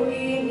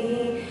ভগিনী।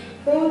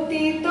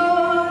 পতিত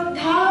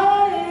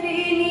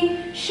ধারিণী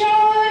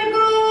স্বর্গ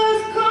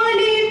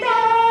স্খলিতা,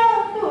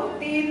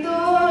 পতিত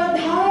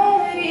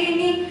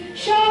ধারিণী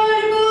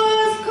স্বর্গ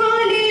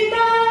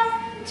স্খলিতা।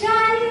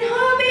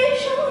 জাহ্নবী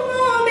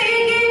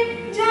সমবেগে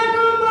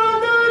জাগো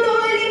পদ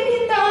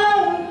দলিতা,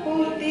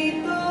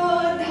 পতিত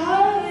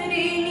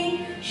ধারিণী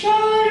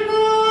স্বর্গ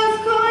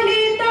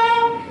স্খলিতা।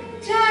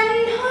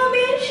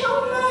 জাহ্নবী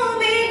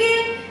সমবেগে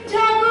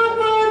জাগো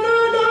পদ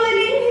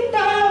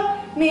দলিতা।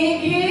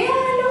 মেঘে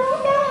আলো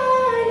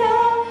বালা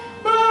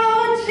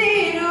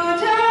বজ্রের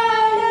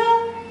জ্বালা,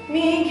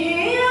 মেঘে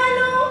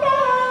আলো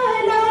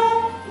বালা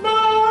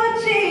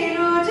বজ্রের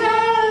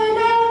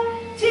জ্বালা।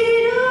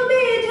 চির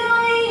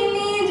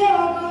বিজয়িনী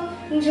জাগো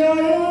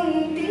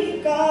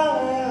জয়ন্তিকা,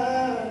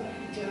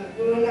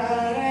 জাগো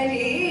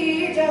নারী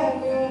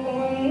জাগো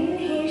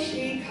বন্ধি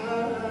শিখা।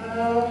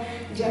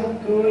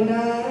 জাগো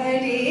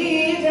নারী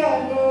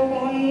জাগো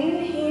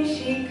বন্ধি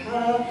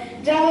শিখা।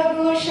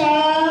 জাগো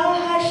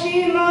সাহসী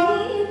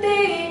মন্তে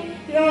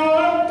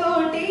রক্ত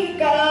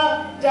টিকা,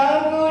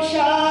 জাগো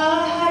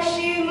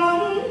সাহসী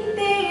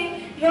মন্তে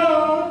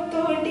রক্ত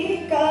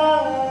টিকা।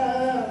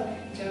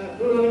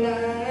 জাগো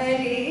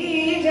নারী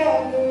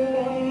জাগো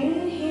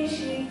বন্ধি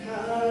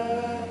শিখা।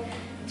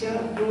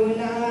 জাগো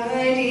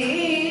নারী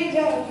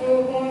জাগো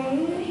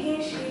বন্ধি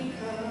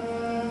শিখা।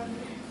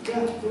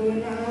 জাগো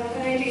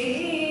নারী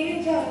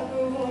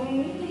জাগো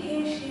বন্ধি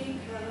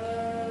শিখা।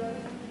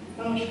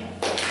 নমস্কার।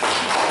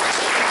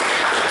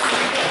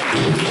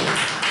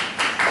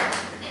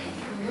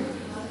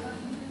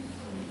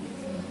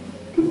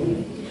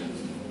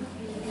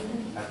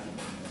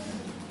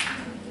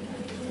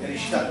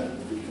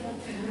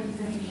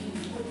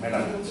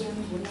 ম্যাডাম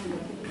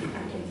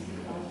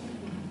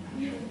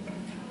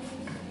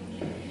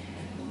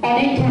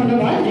অনেক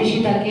ধন্যবাদ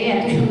ঋষিতাকে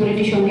এত সুন্দর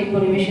একটি সঙ্গীত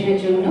পরিবেশনের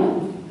জন্য।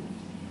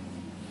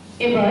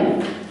 এবার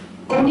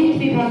গণিত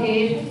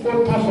বিভাগের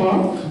অধ্যাপক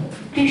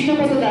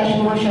কৃষ্ণপদ দাস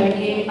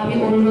মহাশয়কে আমি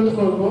অনুরোধ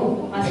করব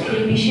আজকের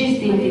এই বিশেষ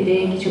দিনটিতে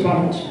কিছু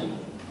বলার জন্য।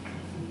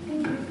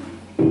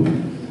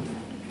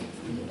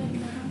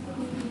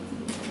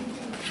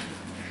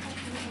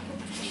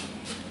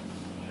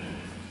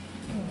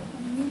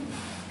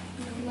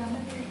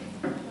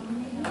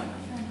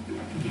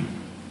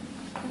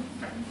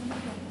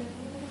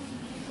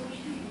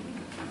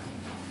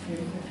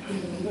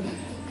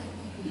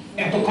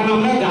 এতক্ষণ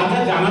আমরা যা যা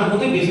জানার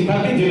মধ্যে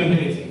বেশিরভাগটাই জেনে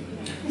ফেলেছি।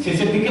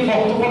 শেষের দিকে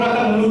বক্তব্য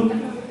রাখার মূল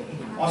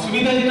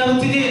অসুবিধা যেটা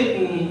হচ্ছে যে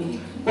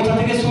কোথা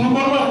থেকে শুরু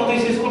করবো আর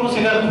কোথায় শেষ করবো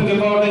সেটা খুঁজে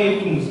পাওয়াটাই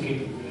একটু মুশকিল।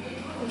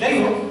 যাই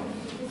হোক,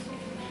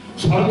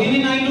 সরোজিনী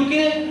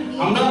নাইডুকে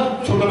আমরা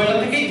ছোটবেলা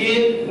থেকে যে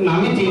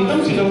নামে চিনতাম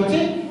সেটা হচ্ছে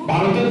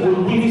ভারতের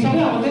বুলবুল হিসাবে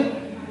আমাদের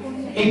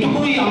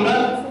এইটুকুই আমরা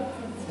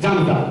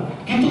জানতাম।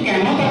 কিন্তু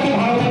কেন তাকে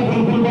ভারতের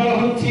বুলবুল বলা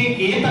হচ্ছে,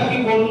 কে তাকে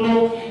বললো,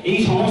 এই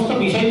সমস্ত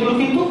বিষয়গুলো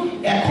কিন্তু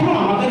এখনো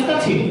আমাদের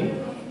কাছে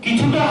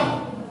কিছুটা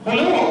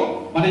হলেও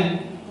মানে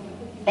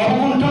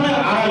অবগুণ্ঠনের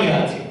আড়ালে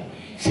আছে।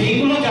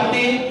 সেইগুলো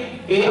যাতে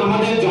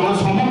আমাদের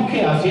জনসমক্ষে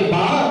আসে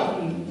বা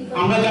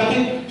আমরা যাতে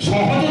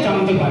সহজে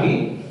জানতে পারি,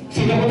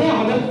 সেটা বোধহয়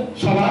আমাদের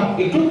সবার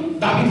একটু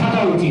দাবি থাকা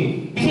উচিত।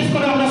 বিশেষ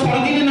করে আমরা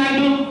সরোজিনী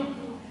নাইডু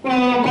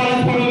কলেজ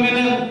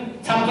পরিমেনের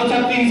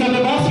ছাত্রছাত্রী হিসাবে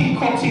বা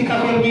শিক্ষক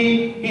শিক্ষাকর্মী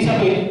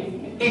হিসাবে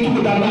এইটুকু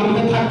দাবি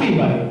আমাদের থাকতেই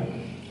পারে।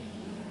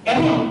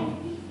 এখন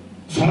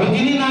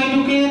সরোজিনী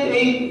নাইডুকে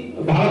এই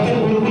ভারতের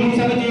বুলবুল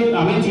হিসাবে যে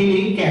আমি চিনি,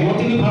 কেন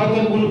তিনি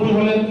ভারতের বুলবুল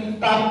হলেন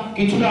তার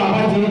কিছুটা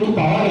আবার যেহেতু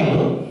পাওয়া গেল,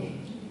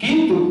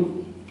 কিন্তু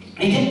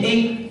এই যে এই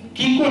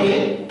কি করে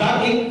তার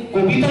এই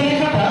কবিতা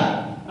লেখাটা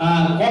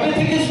কবে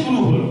থেকে শুরু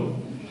হলো,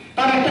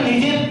 তার একটা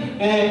নিজের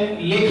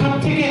লেখার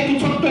থেকে একটু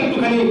ছোট্ট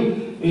একটুখানি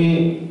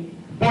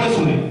পড়ে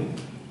শুনে।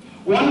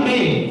 One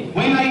day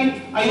when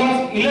I was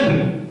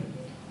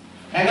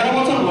 11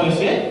 বছর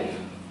বয়সে,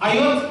 I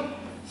was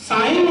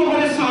sighing over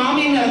a sum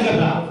in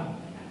algebra.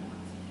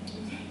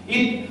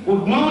 It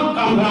would not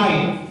come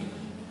right,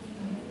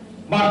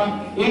 but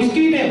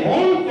instead a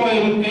whole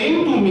poem came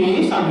to me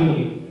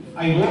suddenly.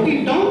 I wrote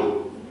it down.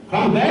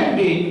 From that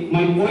day,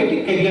 my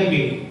poetic career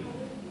began.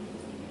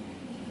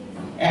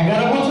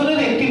 11 বছরের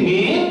একটি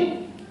মেয়ে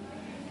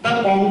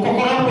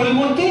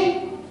পরিবর্তে,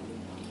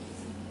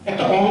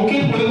 একটা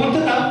অঙ্কের পরিবর্তে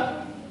তার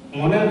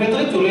মনের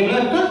ভেতরে চলে এলো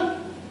একটা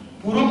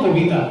পুরো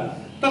কবিতা।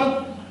 তা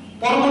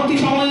পরবর্তী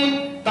সময়ে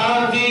তার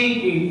যে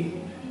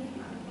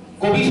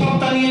কবি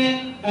সত্তা নিয়ে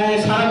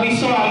সারা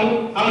বিশ্ব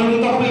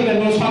আলোড়িত হবে এটা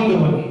নিয়ে সন্দেহ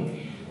নেই।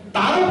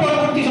 তারও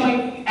পরবর্তী সময়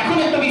এখন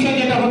একটা বিষয়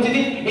যেটা হচ্ছে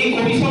যে এই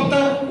কবি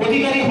সত্তার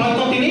অধিকারী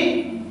হয়তো তিনি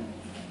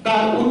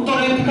তার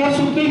উত্তরাধিকার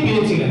সূত্রেই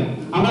পেয়েছিলেন।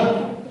 আমরা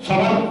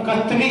সবার কাছ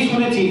থেকেই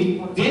শুনেছি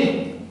যে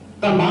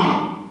তার মা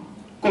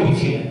কবি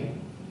ছিলেন।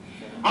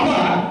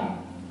 আবার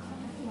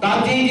তার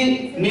যে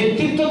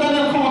নেতৃত্ব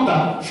দানের ক্ষমতা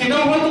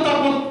সেটাও হয়তো তার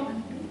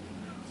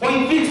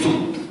পৈতৃক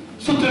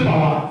সূত্রে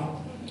পাওয়া,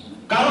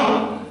 কারণ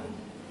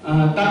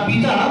তার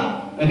পিতা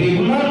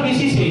রেগুলার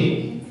বেসিসে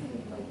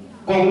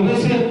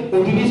কংগ্রেসের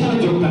অধিবেশনে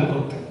যোগদান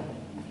করতেন।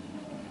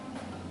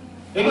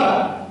 এবার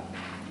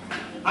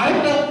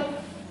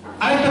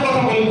আরেকটা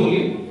কথা বলি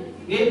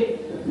যে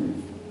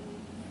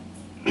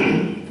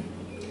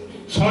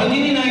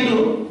সরোজিনী নাইডু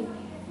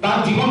তার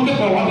জীবনকে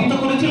প্রভাবিত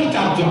করেছিল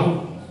চারজন।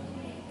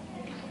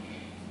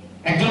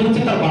 একজন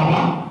হচ্ছে তার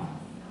বাবা,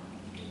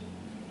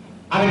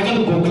 আরেকজন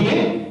গোখলে,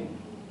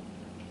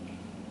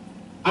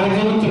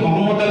 আরেকজন হচ্ছে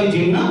মোহাম্মদ আলী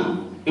জিন্নাহ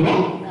এবং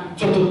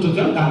চতুর্থ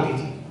জন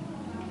গান্ধীজি।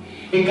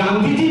 এই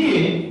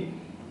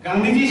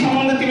গান্ধীজি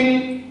সম্বন্ধে তিনি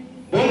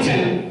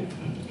বলছেন,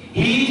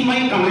 he is my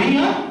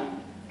Kanaiya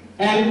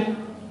and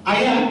I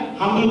am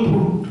humble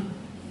fruit.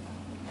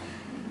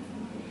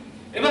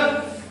 এবার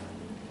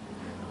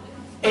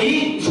এই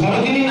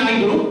সরোজিনী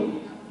নাইডু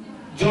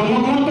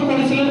জন্মগ্রহণ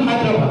করেছিলেন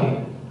হায়দ্রাবাদে।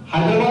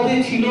 হায়দ্রাবাদে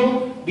ছিল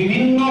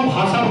বিভিন্ন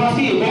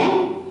ভাষাভাষী এবং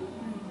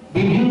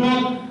বিভিন্ন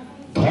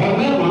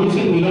ধর্মের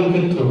মানুষের মিলন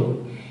ক্ষেত্র।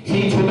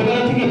 সেই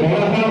ছোটবেলা থেকে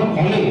বড় হওয়ার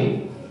ফলে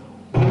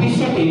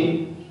ভবিষ্যতে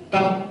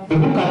তার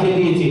বহু কাজে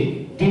দিয়েছে।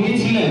 তিনি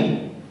ছিলেন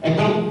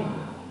একদম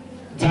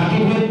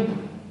জাতিভেদ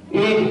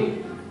এর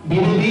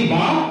বিরোধী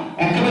বা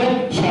একেবারে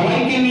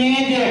সবাইকে নিয়ে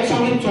যে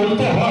একসঙ্গে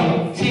চলতে হয়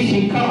সেই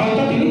শিক্ষা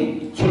হয়তো তিনি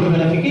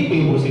ছোটবেলা থেকেই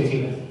পেয়ে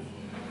বসেছিলেন।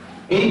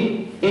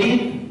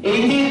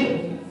 এই যে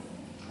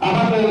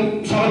আবার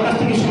সবার কাছ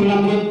থেকে শুনলাম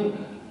যে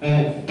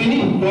তিনি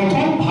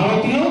প্রথম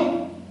ভারতীয়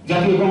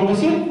জাতীয়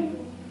কংগ্রেসের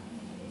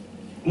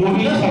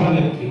মহিলা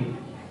সভানেত্রী।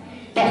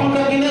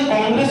 তখনকার দিনে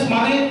কংগ্রেস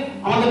মানে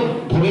আমাদের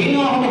ধরেই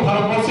নেওয়া হতো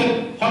ভারতবর্ষের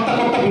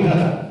হত্যাকর্তা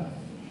বিধাতা।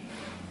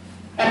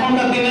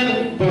 এখনকার দিনের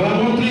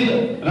প্রধানমন্ত্রীর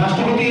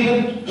রাষ্ট্রপতির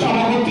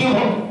সভাপতিও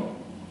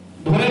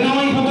ধরে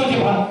নেওয়াই হতো যে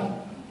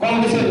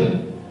কংগ্রেসের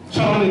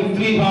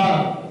সভানেত্রী বা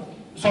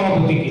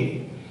সভাপতিকে।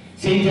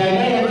 সেই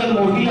জায়গায় একজন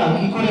মহিলা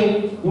কি করে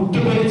উঠতে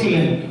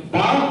পেরেছিলেন,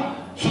 বা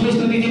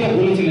সুদেশনী যেটা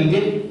বলেছিলেন যে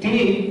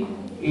তিনি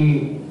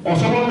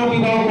অসবর্ণ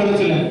বিবাহ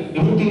করেছিলেন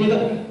এবং তিনি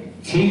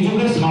সেই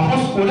যুগে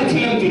সাহস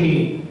করেছিলেন তিনি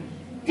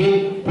যে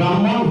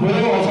ব্রাহ্মণ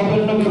হয়েও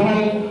অসবর্ণ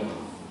বিবাহে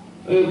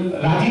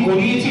রাজি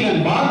করিয়েছিলেন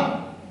বা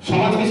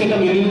সমাজকে সেটা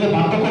মেনে নিতে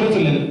বাধ্য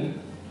করেছিলেন,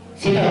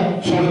 সেটা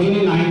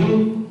সরোজিনী নাইডু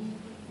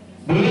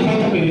বলে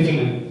হয়তো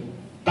পেরেছিলেন।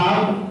 তার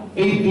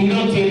এই দৃঢ়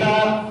চেতা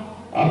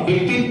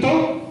ব্যক্তিত্ব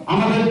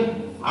আমাদের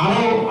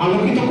আরো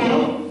আলোকিত করো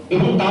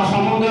এবং তার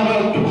সম্বন্ধে আমরা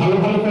একটু ভালো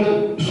করে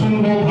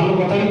শুনবো, ভালো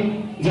কথাই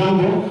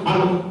জানবো। আর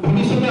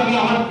ভবিষ্যতে আমি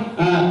আমার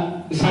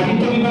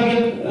সাহিত্য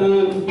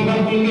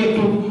বিভাগগুলিকে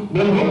একটু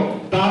বলবো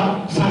তার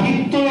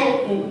সাহিত্য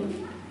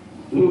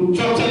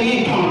চর্চা নিয়ে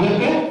একটু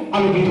আমাদেরকে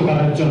আলোকিত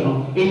করার জন্য।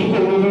 এইটুকু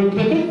অনুরোধ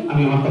থেকে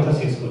আমি আমার কথা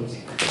শেষ করছি।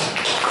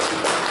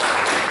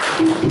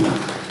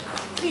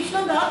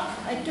 কৃষ্ণদা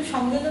একটু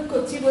সংযোজন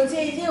করছি, বলছে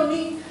এই যে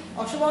উনি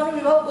অসবর্ণ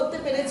বিবাহ করতে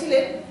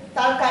পেরেছিলেন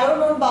তার কারণ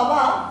ওর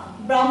বাবা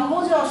ব্রাহ্ম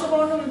যে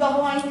অসবর্ণ বিবাহ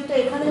আইন যেটা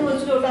এখানে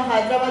হয়েছিল ওটা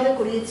হায়দ্রাবাদে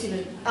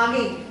করিয়েছিলেন।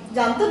 আগে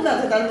জানতেন না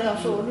যে তার মেয়ে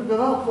অসবর্ণ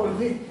বিবাহ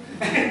করবে।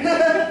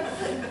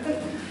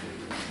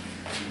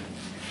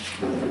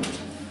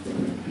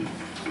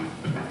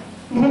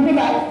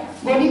 ধন্যবাদ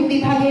গণিত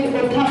বিভাগের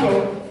অধ্যাপক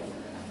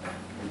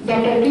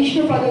ডক্টর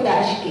কৃষ্ণপদ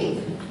দাসকে।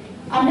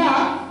 আমরা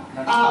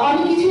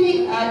অনেক কিছুই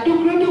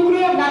টুকরো টুকরো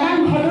নানান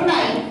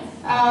ঘটনায়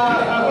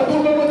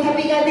অধ্যাপক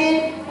অধ্যাপিকাদের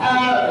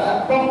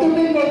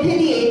বক্তব্যের মধ্যে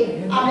দিয়ে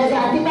আমরা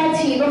জানতে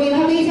পারছি এবং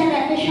এভাবেই যেন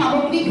একটা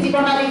সামগ্রিক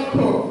জীবনালেখ্য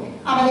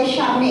আমাদের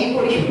সামনে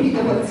পরিস্ফুটিত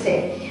হচ্ছে।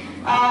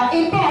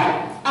 এরপর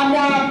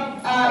আমরা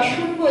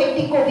শুনবো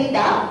একটি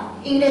কবিতা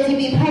ইংরেজি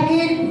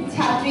বিভাগের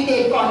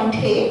ছাত্রীদের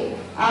কণ্ঠে।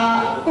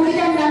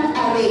 কবিতার নাম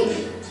অ্যাওয়েক।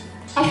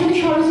 আসলে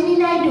সরোজিনী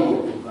নাইডু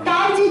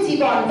তার যে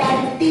জীবন,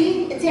 তিনি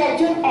যে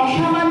একজন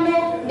অসামান্য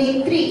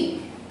নেত্রী,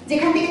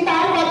 যেখান থেকে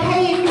তার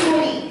কথাই একটু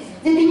বলি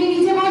যে তিনি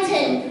নিজে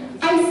বলছেন,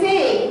 I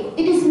say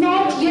it is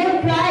not your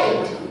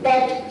pride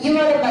that you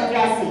are a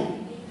Madrasi,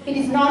 it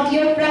is not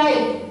your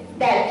pride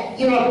that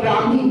you are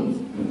Brahmin,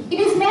 it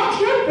is not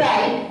your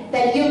pride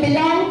that you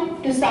belong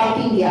to South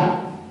India,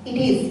 it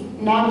is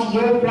not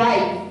your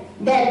pride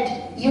that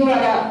you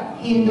are a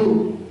Hindu,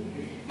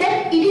 that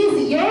it is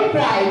your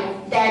pride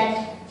that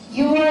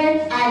you are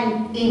an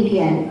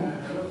Indian.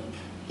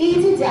 এই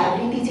যে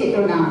জাগৃতি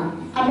চেতনা,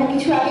 আমরা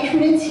কিছু আগে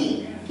শুনেছি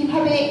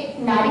কিভাবে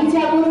নারী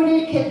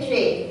জাগরণের ক্ষেত্রে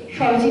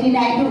সরোজিনী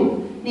নাইডু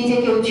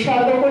নিজেকে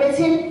উৎসর্গ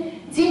করেছেন।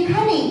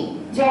 যেখানেই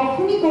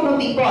যখনই কোনো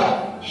বিপদ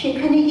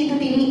সেখানে কিন্তু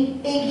তিনি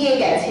এগিয়ে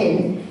গেছেন,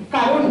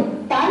 কারণ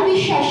তার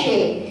বিশ্বাসে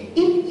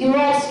if you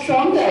are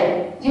stronger,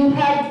 you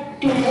have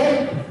to help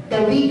the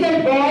weaker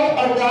boy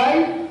or girl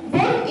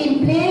both in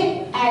play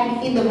and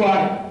in the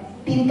war.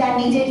 তিনি তার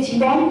নিজের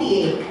জীবন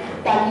দিয়ে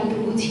তা কিন্তু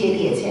বুঝিয়ে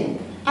দিয়েছেন।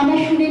 আমরা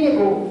শুনে নেব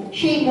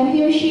সেই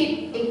মহীয়সীর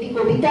একটি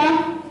কবিতা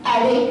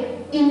আরেক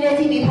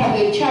ইংরেজি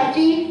বিভাগের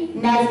ছাত্রী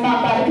নাজমা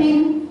পারভিন,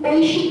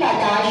 ঐশিকা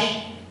দাস,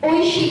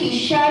 ঐশী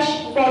বিশ্বাস,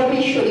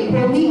 পরমেশ্বরী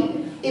ভৌমিক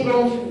এবং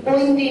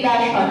ঐন্দ্রিলা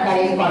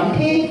সরকারের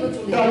কণ্ঠে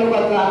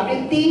দলগত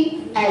আবৃত্তি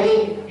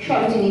আরেক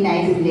সরোজিনী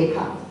নাইডুর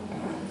লেখা।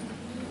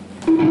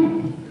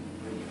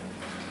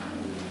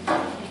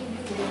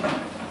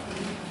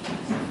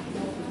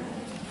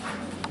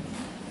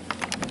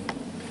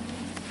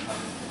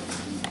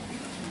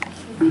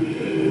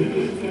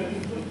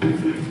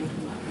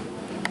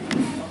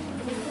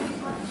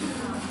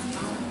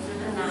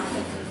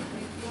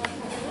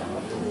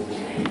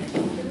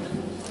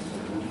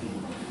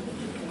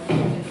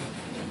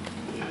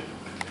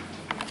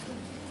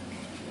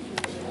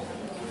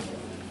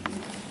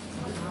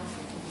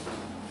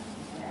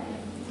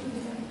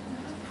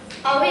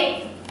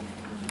 Awake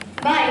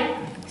by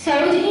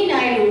Sarojini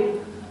Naidu.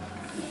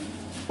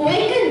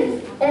 Awaken,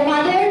 O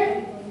mother,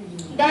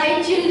 thy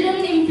children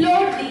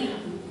implore thee,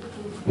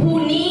 who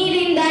kneel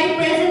in thy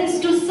presence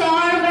to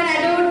serve and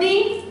adore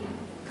thee.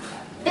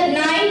 The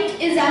night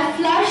is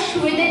aflush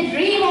with a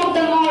dream of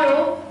the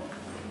morrow.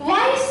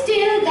 Why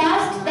still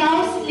dost thou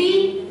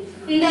sleep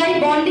in thy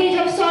bondage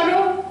of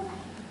sorrow?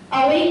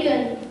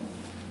 Awaken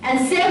and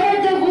sever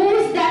the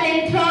wounds that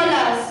enthrall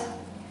us,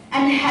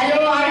 and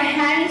hallow our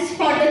hands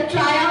for the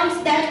triumphs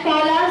that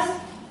call us.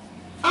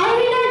 Are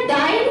we not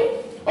thine,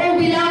 O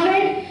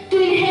beloved, to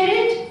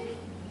inherit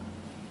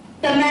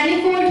the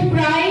manifold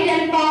pride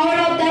and power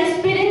of thy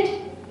spirit?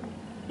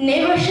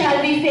 Never shall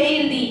we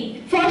fail thee,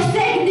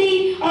 forsake thee,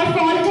 or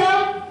falter,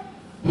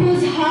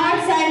 whose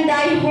hearts and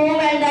thy home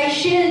and thy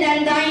shield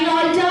and thine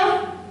altar.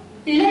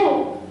 Lo,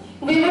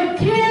 we would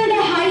thrill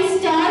the high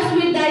stars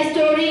with thy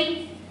story,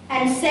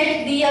 and set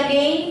thee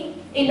again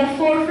in the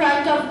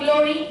forefront of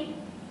glory.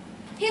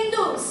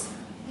 Hindus,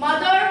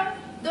 mother,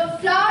 the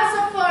flowers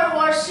of our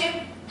worship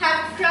have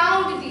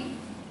crowned thee.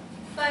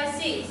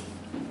 Parsis,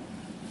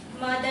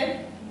 mother,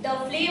 the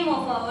flame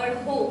of our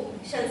hope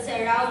shall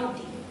surround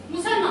thee.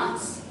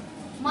 Muslims,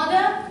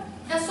 mother,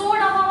 the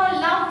sword of our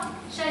love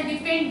shall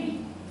defend thee.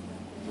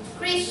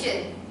 Christian,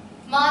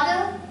 mother,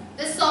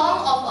 the song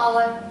of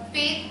our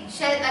faith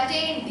shall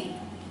attain thee.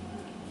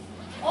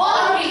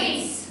 All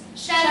creeds,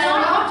 shall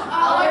not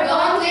our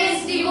dauntless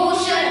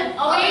devotion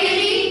await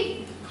thee?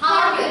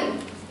 Hearken,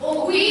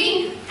 O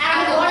Queen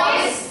and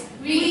Goddess,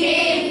 we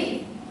hail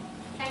thee.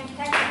 Thank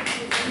you.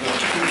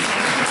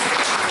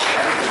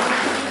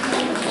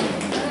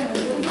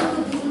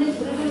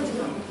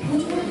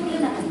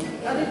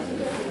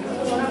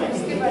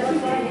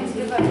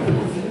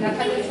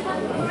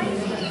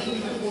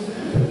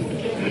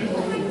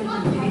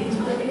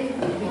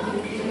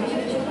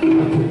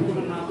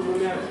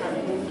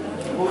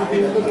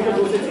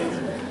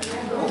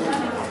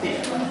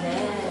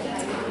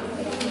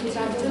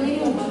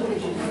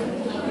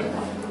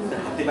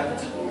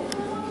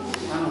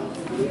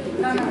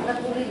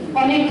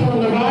 অনেক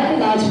ধন্যবাদ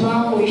নাজমা,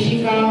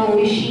 ঐশিকা,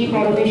 ঐশী,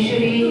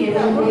 পরমেশ্বরী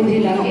এবং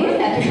ঐন্দ্রিলাকে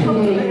এত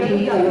সুন্দর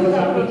একটি দলগত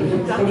আবৃত্তি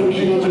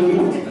পরিবেশনের জন্য।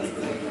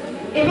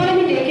 এবার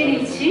আমি ডেকে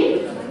নিচ্ছি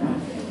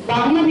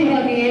বাংলা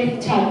বিভাগের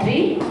ছাত্রী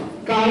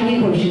গার্গী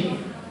ঘোষকে।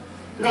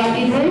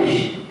 গার্গী ঘোষ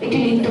একটি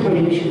নৃত্য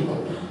পরিবেশন করবে।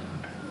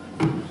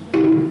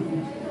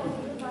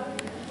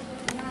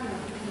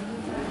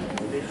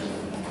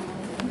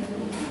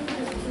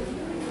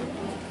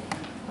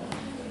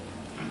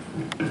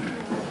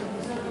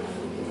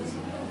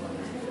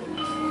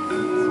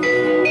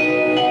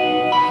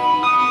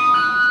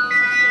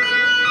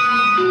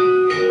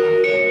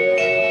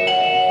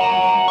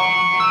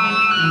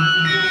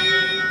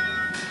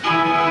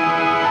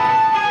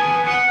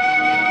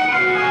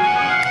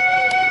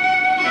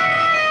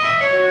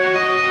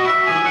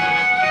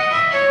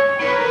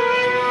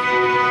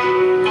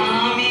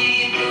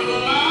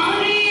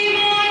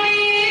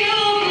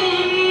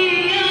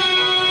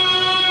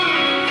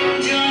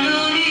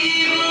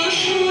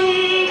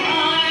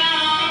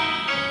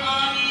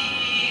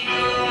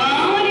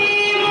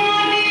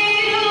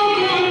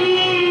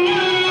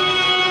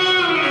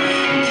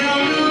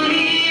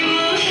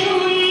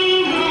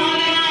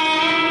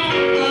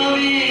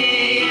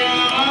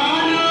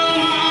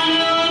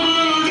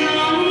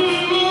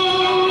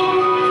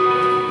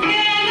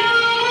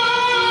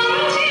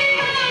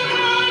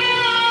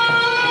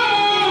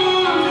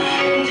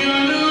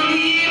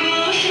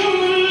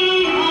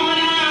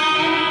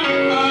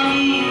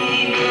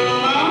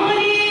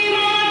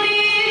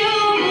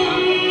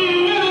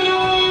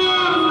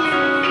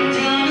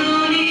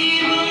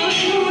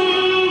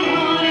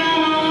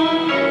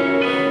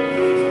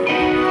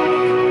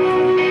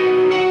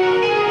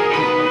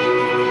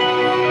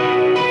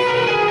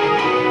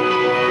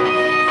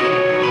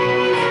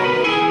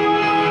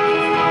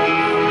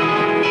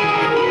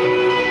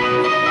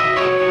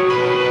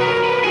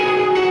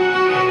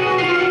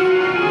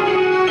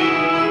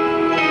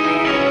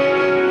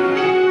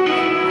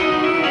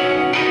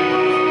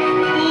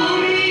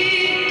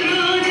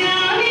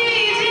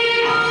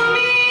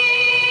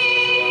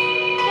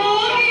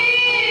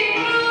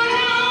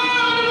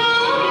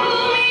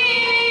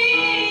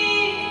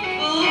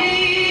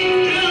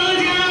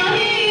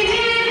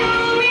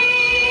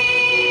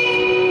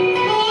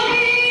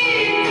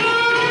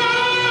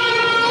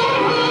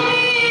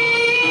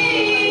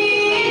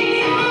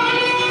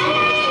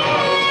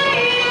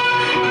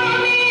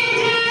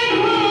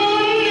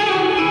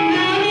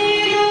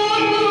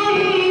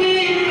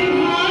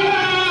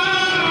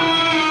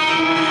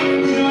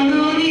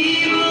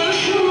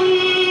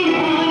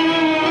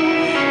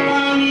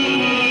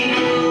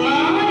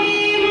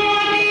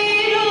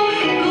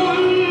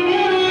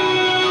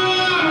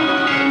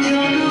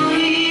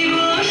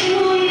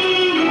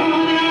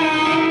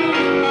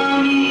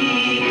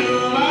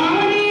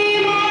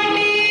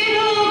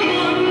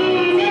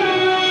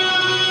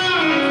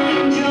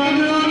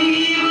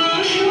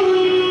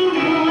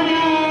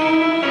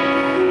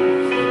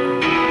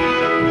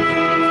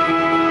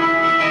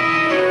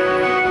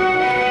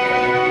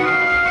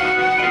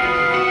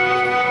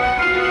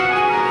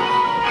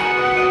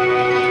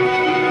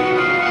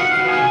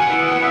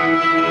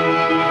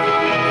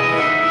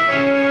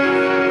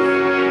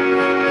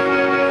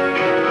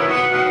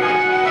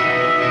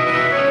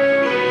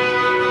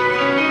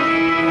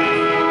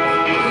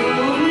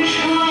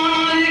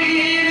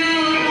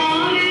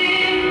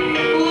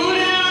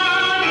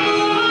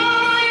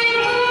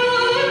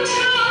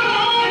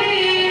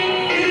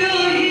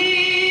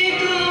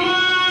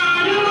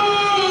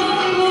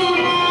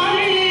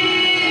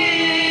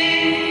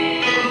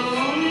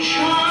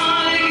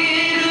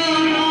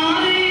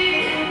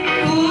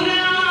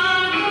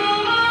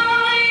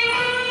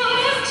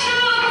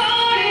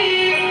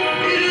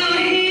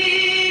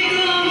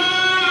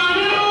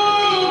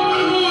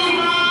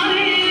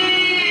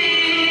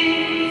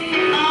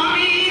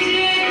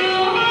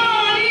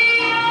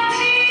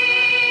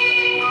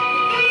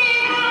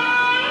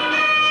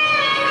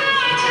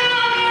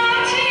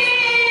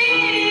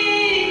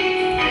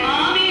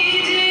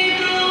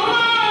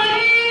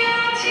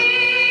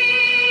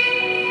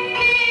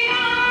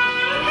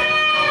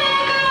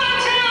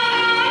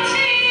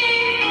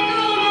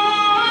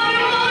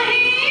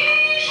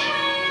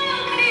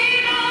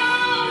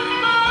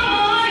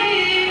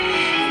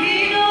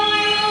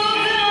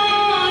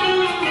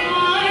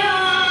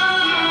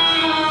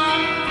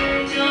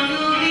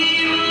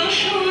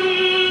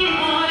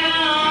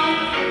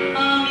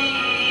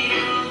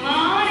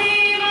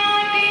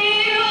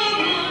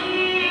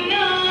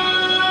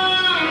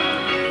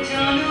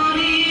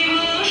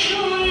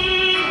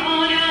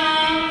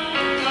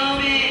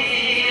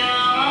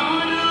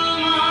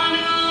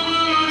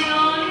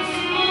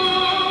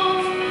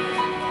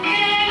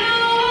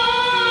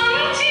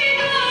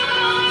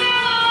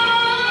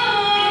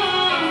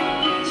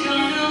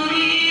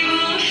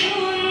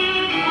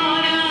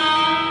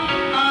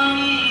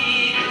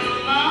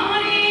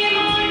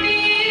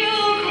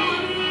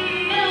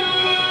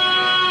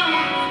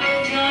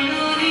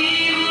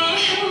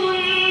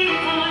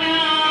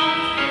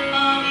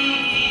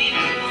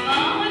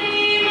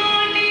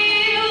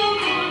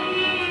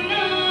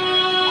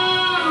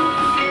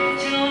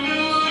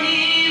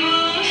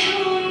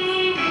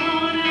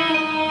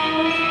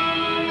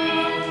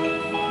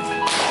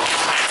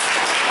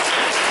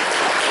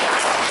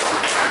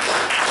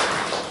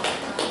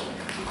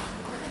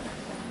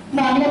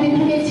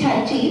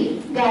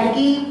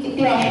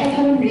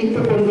 অসাধারণ নৃত্য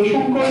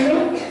পরিবেশন করলো।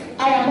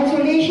 আর আমরা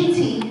চলে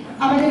এসেছি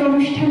আমাদের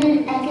অনুষ্ঠানের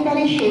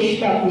একেবারে শেষ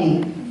লগ্নে।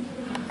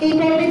 এই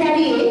পর্বে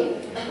দাঁড়িয়ে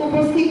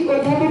উপস্থিত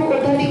অধ্যাপক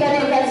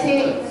অধ্যাপিকাদের কাছে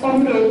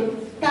অনুরোধ,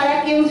 তারা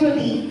কেউ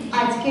যদি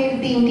আজকের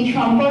দিনটি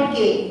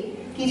সম্পর্কে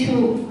কিছু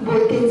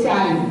বলতে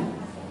চান,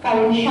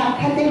 কারণ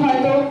সাক্ষাতে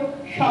হয়তো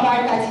সবার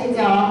কাছে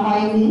যাওয়া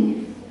হয়নি,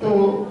 তো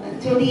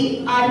যদি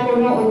আর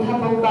কোনো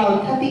অধ্যাপক বা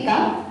অধ্যাপিকা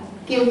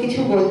কেউ কিছু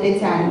বলতে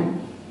চান।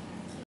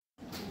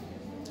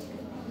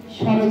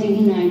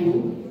 সরোজিনী নাইডু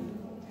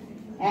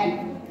এক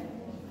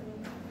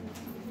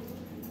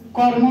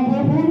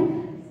কর্মবহুল,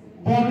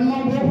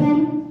 বর্ণবহুল,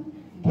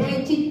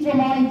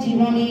 বৈচিত্র্যময়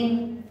জীবনের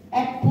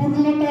এক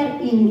পূর্ণতার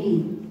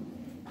ইঙ্গিত।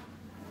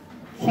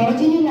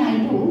 সরোজিনী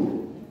নাইডু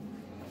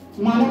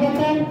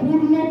মানবতার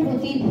পূর্ণ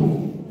প্রতিভূ,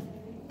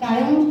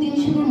 কারণ তিনি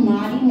শুধু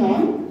নারী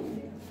নন,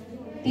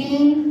 তিনি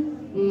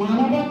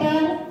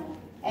মানবতার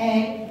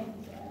এক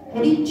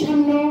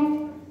পরিচ্ছন্ন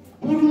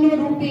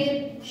পূর্ণরূপের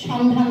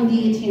সন্ধান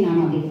দিয়েছেন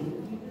আমাদের।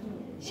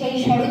 সেই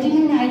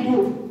সরোজিনী নাইডু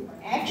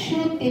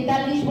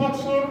 143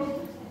 বছর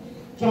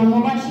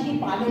জন্মবার্ষিকী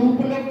পালন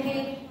উপলক্ষে,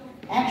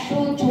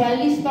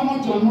 144তম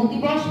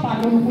জন্মদিবস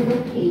পালন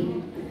উপলক্ষে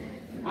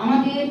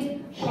আমাদের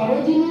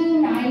Sarojini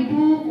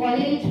Naidu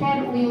college for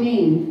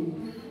women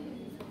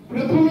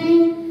প্রথমে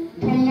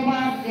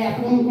ধন্যবাদ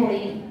জ্ঞাপন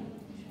করে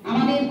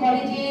আমাদের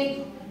কলেজের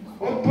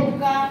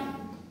অধ্যক্ষা,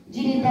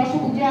 যিনি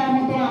দশভূজার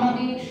মতো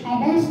আমাদের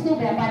সমস্ত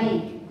ব্যাপারে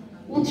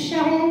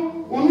উৎসাহ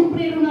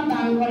অনুপ্রেরণা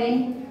দান করেন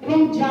এবং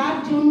যার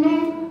জন্য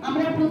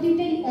আমরা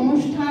প্রতিটি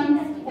অনুষ্ঠান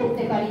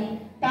করতে পারি,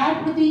 তার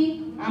প্রতি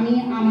আমি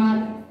আমার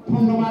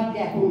ধন্যবাদ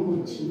জ্ঞাপন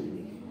করছি।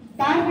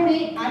 তারপরে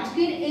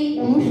আজকের এই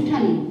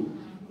অনুষ্ঠানে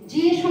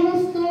যে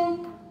সমস্ত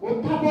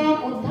অধ্যাপক,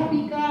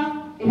 অধ্যাপিকা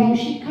এবং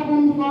শিক্ষা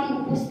বন্ধুগণ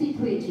উপস্থিত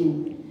হয়েছেন,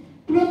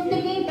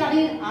 প্রত্যেকেই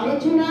তাদের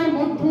আলোচনার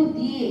মধ্য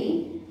দিয়ে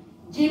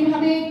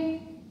যেভাবে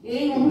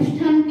এই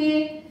অনুষ্ঠানকে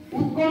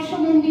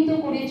উৎকর্ষমণ্ডিত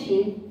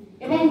করেছেন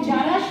এবং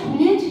যারা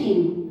শুনেছেন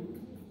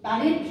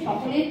তাদের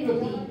সকলের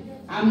প্রতি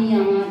আমি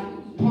আমার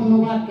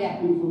ধন্যবাদ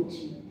জ্ঞাপন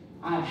করছি।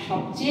 আর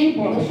সবচেয়ে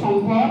বড়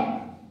সম্পদ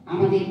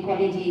আমাদের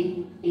কলেজের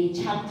এই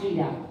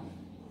ছাত্রীরা,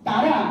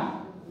 তারা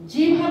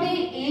যেভাবে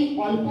এই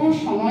অল্প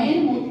সময়ের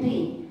মধ্যে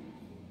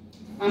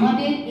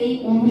আমাদের এই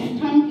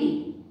অনুষ্ঠানকে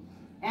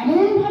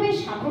এমনভাবে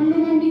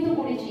সাফল্যমণ্ডিত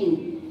করেছেন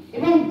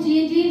এবং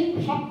যে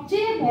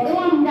সবচেয়ে বড়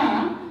আমরা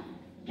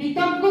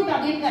কৃতজ্ঞ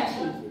তাদের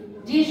কাছে,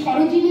 যে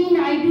সরোজিনী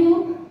নাইডু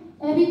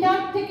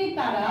কবিতার থেকে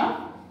তারা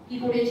কি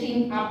করেছেন,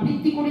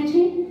 আবৃত্তি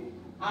করেছেন।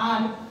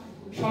 আর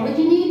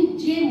সরোজিনীর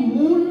যে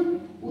মূল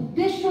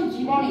উদ্দেশ্য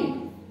জীবনে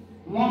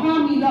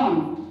মহামিলন,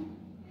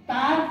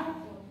 তার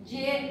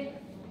যে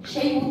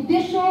সেই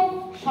উদ্দেশ্য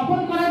সফল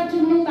করার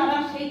জন্য তারা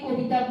সেই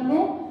কবিতাগুলো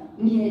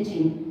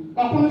নিয়েছেন,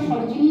 কখনো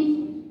সরোজিনী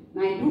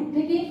নাইডুর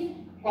থেকে,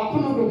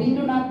 কখনো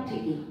রবীন্দ্রনাথ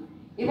থেকে।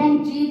 এবং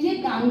যে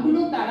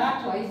গানগুলো তারা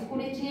চয়েস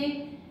করেছে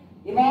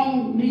এবং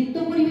নৃত্য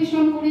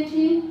পরিবেশন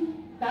করেছে,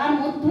 তার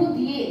মধ্য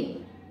দিয়ে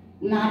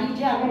নারী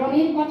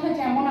জাগরণের কথা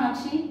যেমন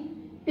আছে,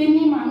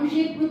 তেমনি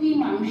মানুষের প্রতি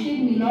মানুষের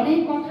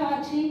মিলনের কথা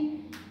আছে,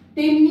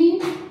 তেমনি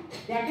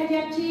দেখা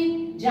যাচ্ছে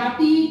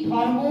জাতি,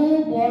 ধর্ম,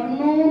 বর্ণ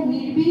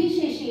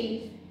নির্বিশেষে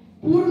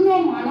পূর্ণ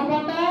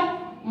মানবতার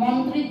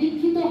মন্ত্রে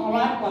দীক্ষিত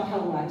হওয়ার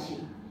কথাও আছে।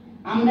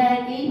 আমরা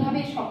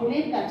এইভাবে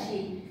সকলের কাছে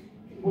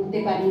বলতে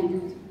পারি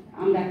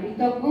আমরা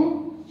কৃতজ্ঞ।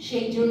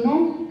 সেই জন্য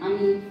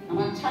আমি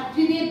আমার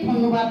ছাত্রীদের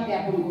ধন্যবাদ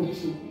জ্ঞাপন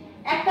করছি।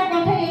 একটা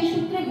কথা এই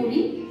সূত্রে বলি,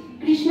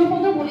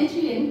 কৃষ্ণপদ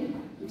বলেছিলেন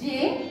যে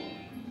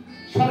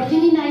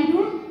সরোজিনী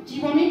নাইডুর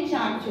জীবনের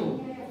 4 জন,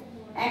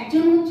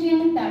 একজন হচ্ছেন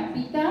তার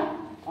পিতা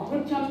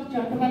অগরচন্দ্র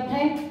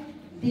চট্টোপাধ্যায়,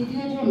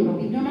 দ্বিতীয় জন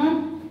রবীন্দ্রনাথ,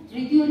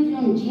 তৃতীয়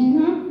জন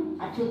জিন্না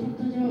আর চতুর্থ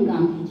জন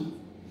গান্ধীজি।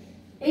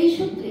 এই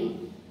সূত্রে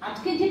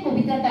আজকে যে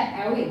কবিতাটা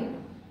অ্যাওয়ে,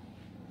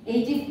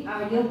 এই যে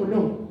আগে হলো,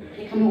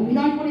 এখানে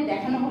অভিনয় করে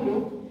দেখানো হলো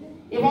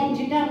এবং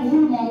যেটা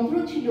মূল মন্ত্র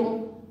ছিল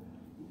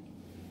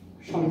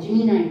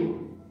সরোজিনী নাইডু,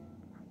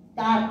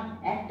 তার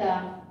একটা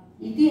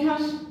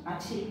ইতিহাস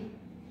আছে,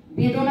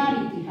 বেদনার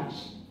ইতিহাস।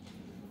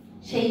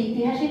 সেই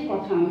ইতিহাসের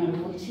কথা আমরা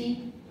বলছি,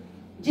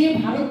 যে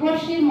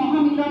ভারতবর্ষের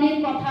মহামিলনের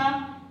কথা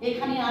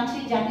এখানে আছে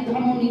জাতি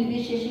ধর্ম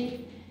নির্বিশেষে,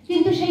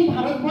 কিন্তু সেই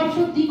ভারতবর্ষ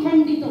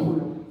দ্বিখণ্ডিত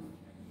হলো।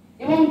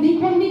 এবং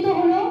দ্বিখণ্ডিত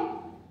হলো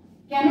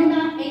কেননা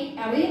এই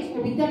অ্যাওয়ে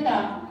কবিতাটা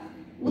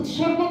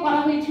উৎসর্গ করা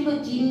হয়েছিল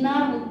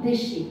জিন্নার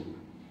উদ্দেশ্যে।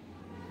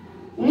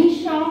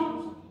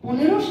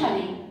 1915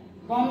 সালে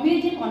বম্বে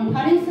যে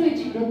কনফারেন্স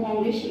হয়েছিল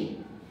কংগ্রেসে,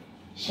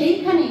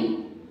 সেইখানে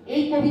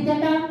এই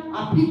কবিতাটা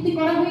আবৃত্তি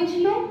করা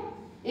হয়েছিল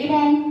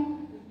এবং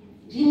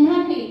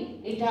জিন্নাকে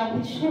এটা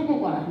উৎসর্গ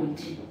করা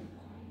হয়েছিল।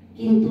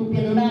 কিন্তু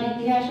বেদনার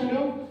ইতিহাস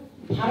হলো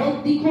ভারত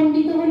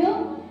দ্বিখণ্ডিত হলো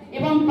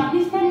এবং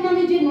পাকিস্তান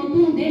নামে যে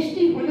নতুন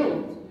দেশটি হলো,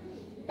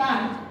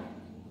 তার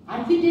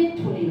আর্কিটেক্ট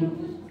হলেন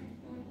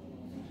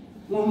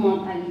মোহাম্মদ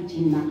আলী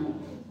জিন্না।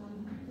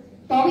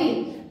 তবে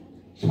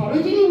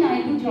সরোজিনী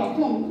নাইডু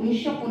যখন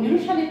 1915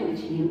 সালে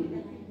করেছিলেন,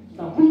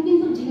 তখন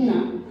কিন্তু জিন্না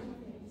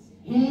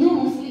হিন্দু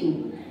মুসলিম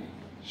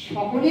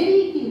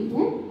সকলেরই কিন্তু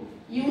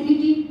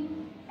ইউনিটি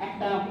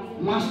একটা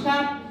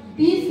মাস্টার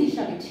পিস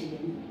হিসাবে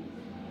ছিলেন।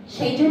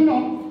 সেই জন্য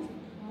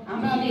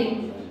আমাদের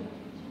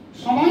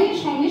সময়ের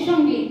সঙ্গে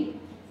সঙ্গে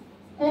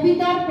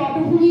কবিতার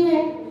পটভূমিও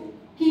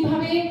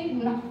কিভাবে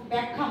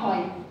ব্যাখ্যা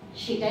হয়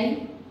সেটাই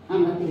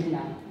আমরা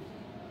দেখলাম।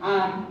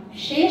 আর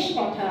শেষ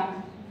কথা,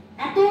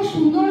 এত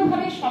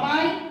সুন্দরভাবে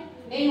সবাই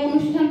এই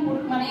অনুষ্ঠান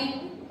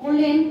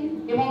করলেন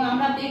এবং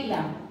আমরা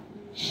দেখলাম।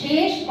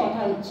 শেষ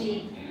কথা হচ্ছে,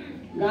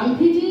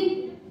 গান্ধীজি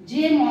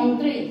যে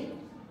মন্ত্রে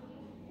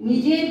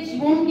নিজের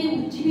জীবনকে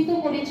উজ্জীবিত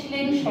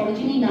করেছিলেন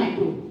সরোজিনী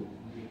নাইডু,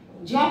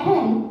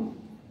 যখন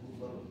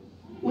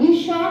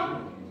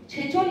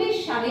 1946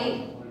 সালে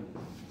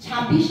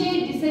 26শে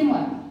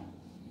ডিসেম্বর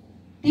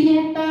তিনি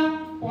একটা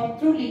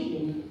পত্র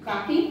লিখলেন।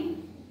 কাকে?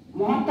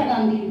 মহাত্মা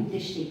গান্ধীর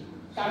উদ্দেশ্যে।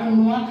 কারণ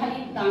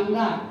নোয়াখালীর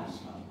দাঙ্গা,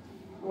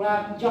 ওরা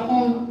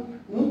যখন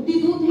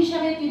মুক্তিদূত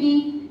হিসাবে তিনি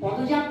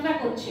পদযাত্রা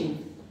করছেন,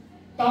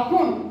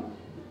 তখন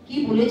কি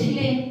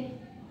বলেছিলেন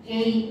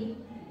এই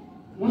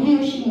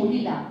মহিষী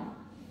মহিলা,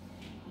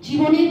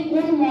 জীবনের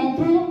কোন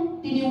মন্ত্র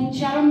তিনি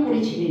উচ্চারণ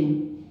করেছিলেন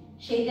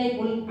সেইটাই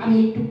আমি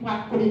একটু পাঠ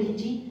করে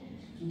দিচ্ছি।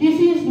 This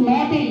is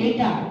not a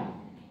letter,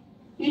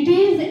 it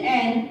is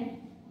an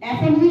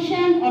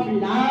affirmation of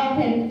love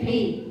and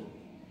faith.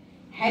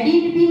 Had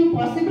it been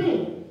possible,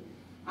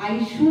 I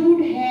should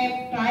have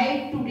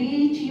tried to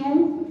reach you,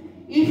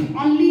 if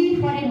only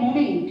for a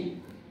moment.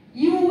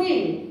 You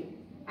will,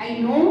 I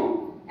know,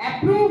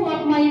 approve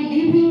of my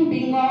leaving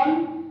Bengal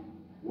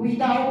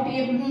without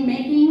even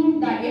making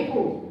the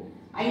effort.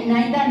 I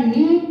neither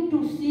need to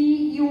see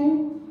you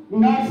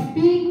nor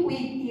speak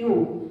with you,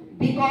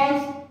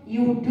 because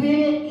you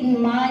dwell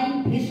in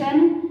my vision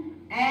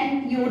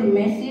and your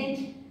message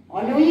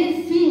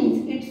always sings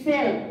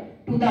itself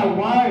to the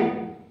world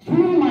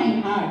through my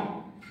heart.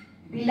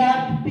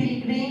 Beloved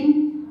pilgrim,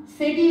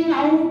 setting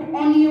out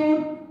on your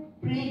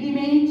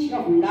pilgrimage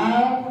of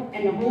love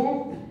and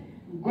hope,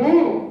 go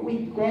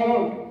with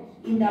God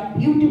in the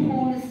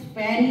beautiful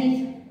Spanish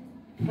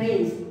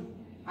phrase,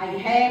 I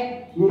have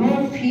no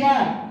fear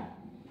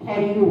for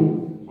you,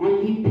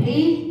 only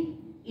faith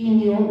in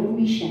your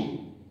mission.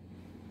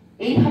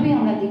 এইভাবে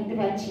আমরা দেখতে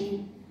পাচ্ছি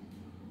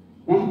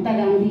মহাত্মা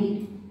গান্ধীর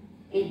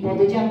এই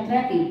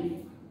পদযাত্রাকে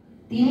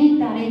তিনি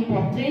তার এই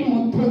পত্রের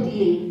মধ্য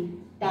দিয়ে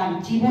তার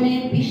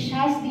জীবনের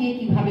বিশ্বাস দিয়ে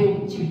কিভাবে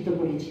উজ্জীবিত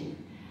করেছে।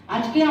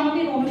 আজকে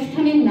আমাদের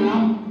অনুষ্ঠানের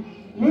নাম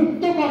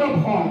মুক্ত করো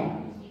ভয়।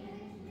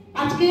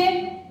 আজকে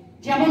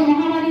যেমন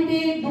মহামারীতে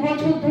 2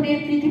 বছর ধরে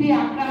পৃথিবী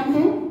আক্রান্ত,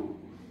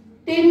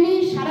 তেমনি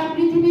সারা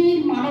পৃথিবীর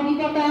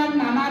মানবিকতার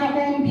নানা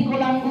রকম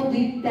বিকলাঙ্গ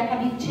দিক দেখা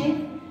দিচ্ছে।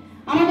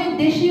 আমাদের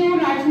দেশেও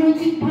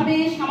রাজনৈতিকভাবে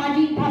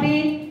সামাজিকভাবে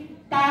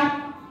তার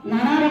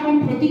নানা রকম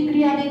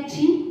প্রতিক্রিয়া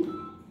দেখছি।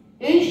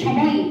 এই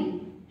সময়ে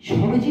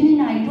সরোজিনী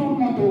নাইডুর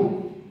মতো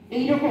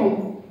এইরকম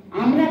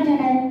আমরা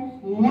যেন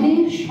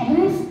মনের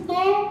সমস্ত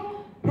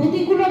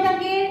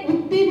প্রতিকূলতাকে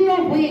উত্তীর্ণ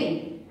হয়ে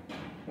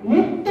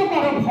মুক্ত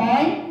করো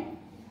ভয়,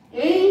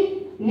 এই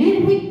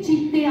নির্ভীক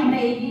চিত্তে আমরা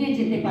এগিয়ে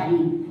যেতে পারি,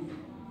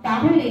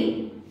 তাহলে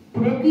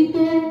প্রকৃত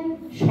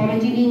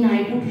সরোজিনী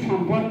নাইডুর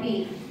সম্পর্কে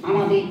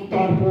আমাদের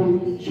তর্পণ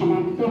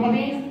সমাপ্ত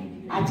হবে।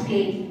 আজকে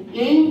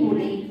এই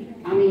বলে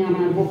আমি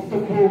আমার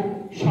বক্তব্য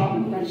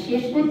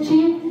শেষ করছি।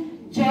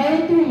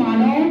 জয়তু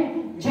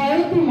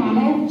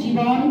মানব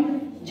জীবন,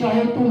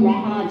 জয়তু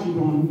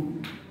মহাজীবন।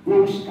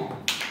 নমস্কার।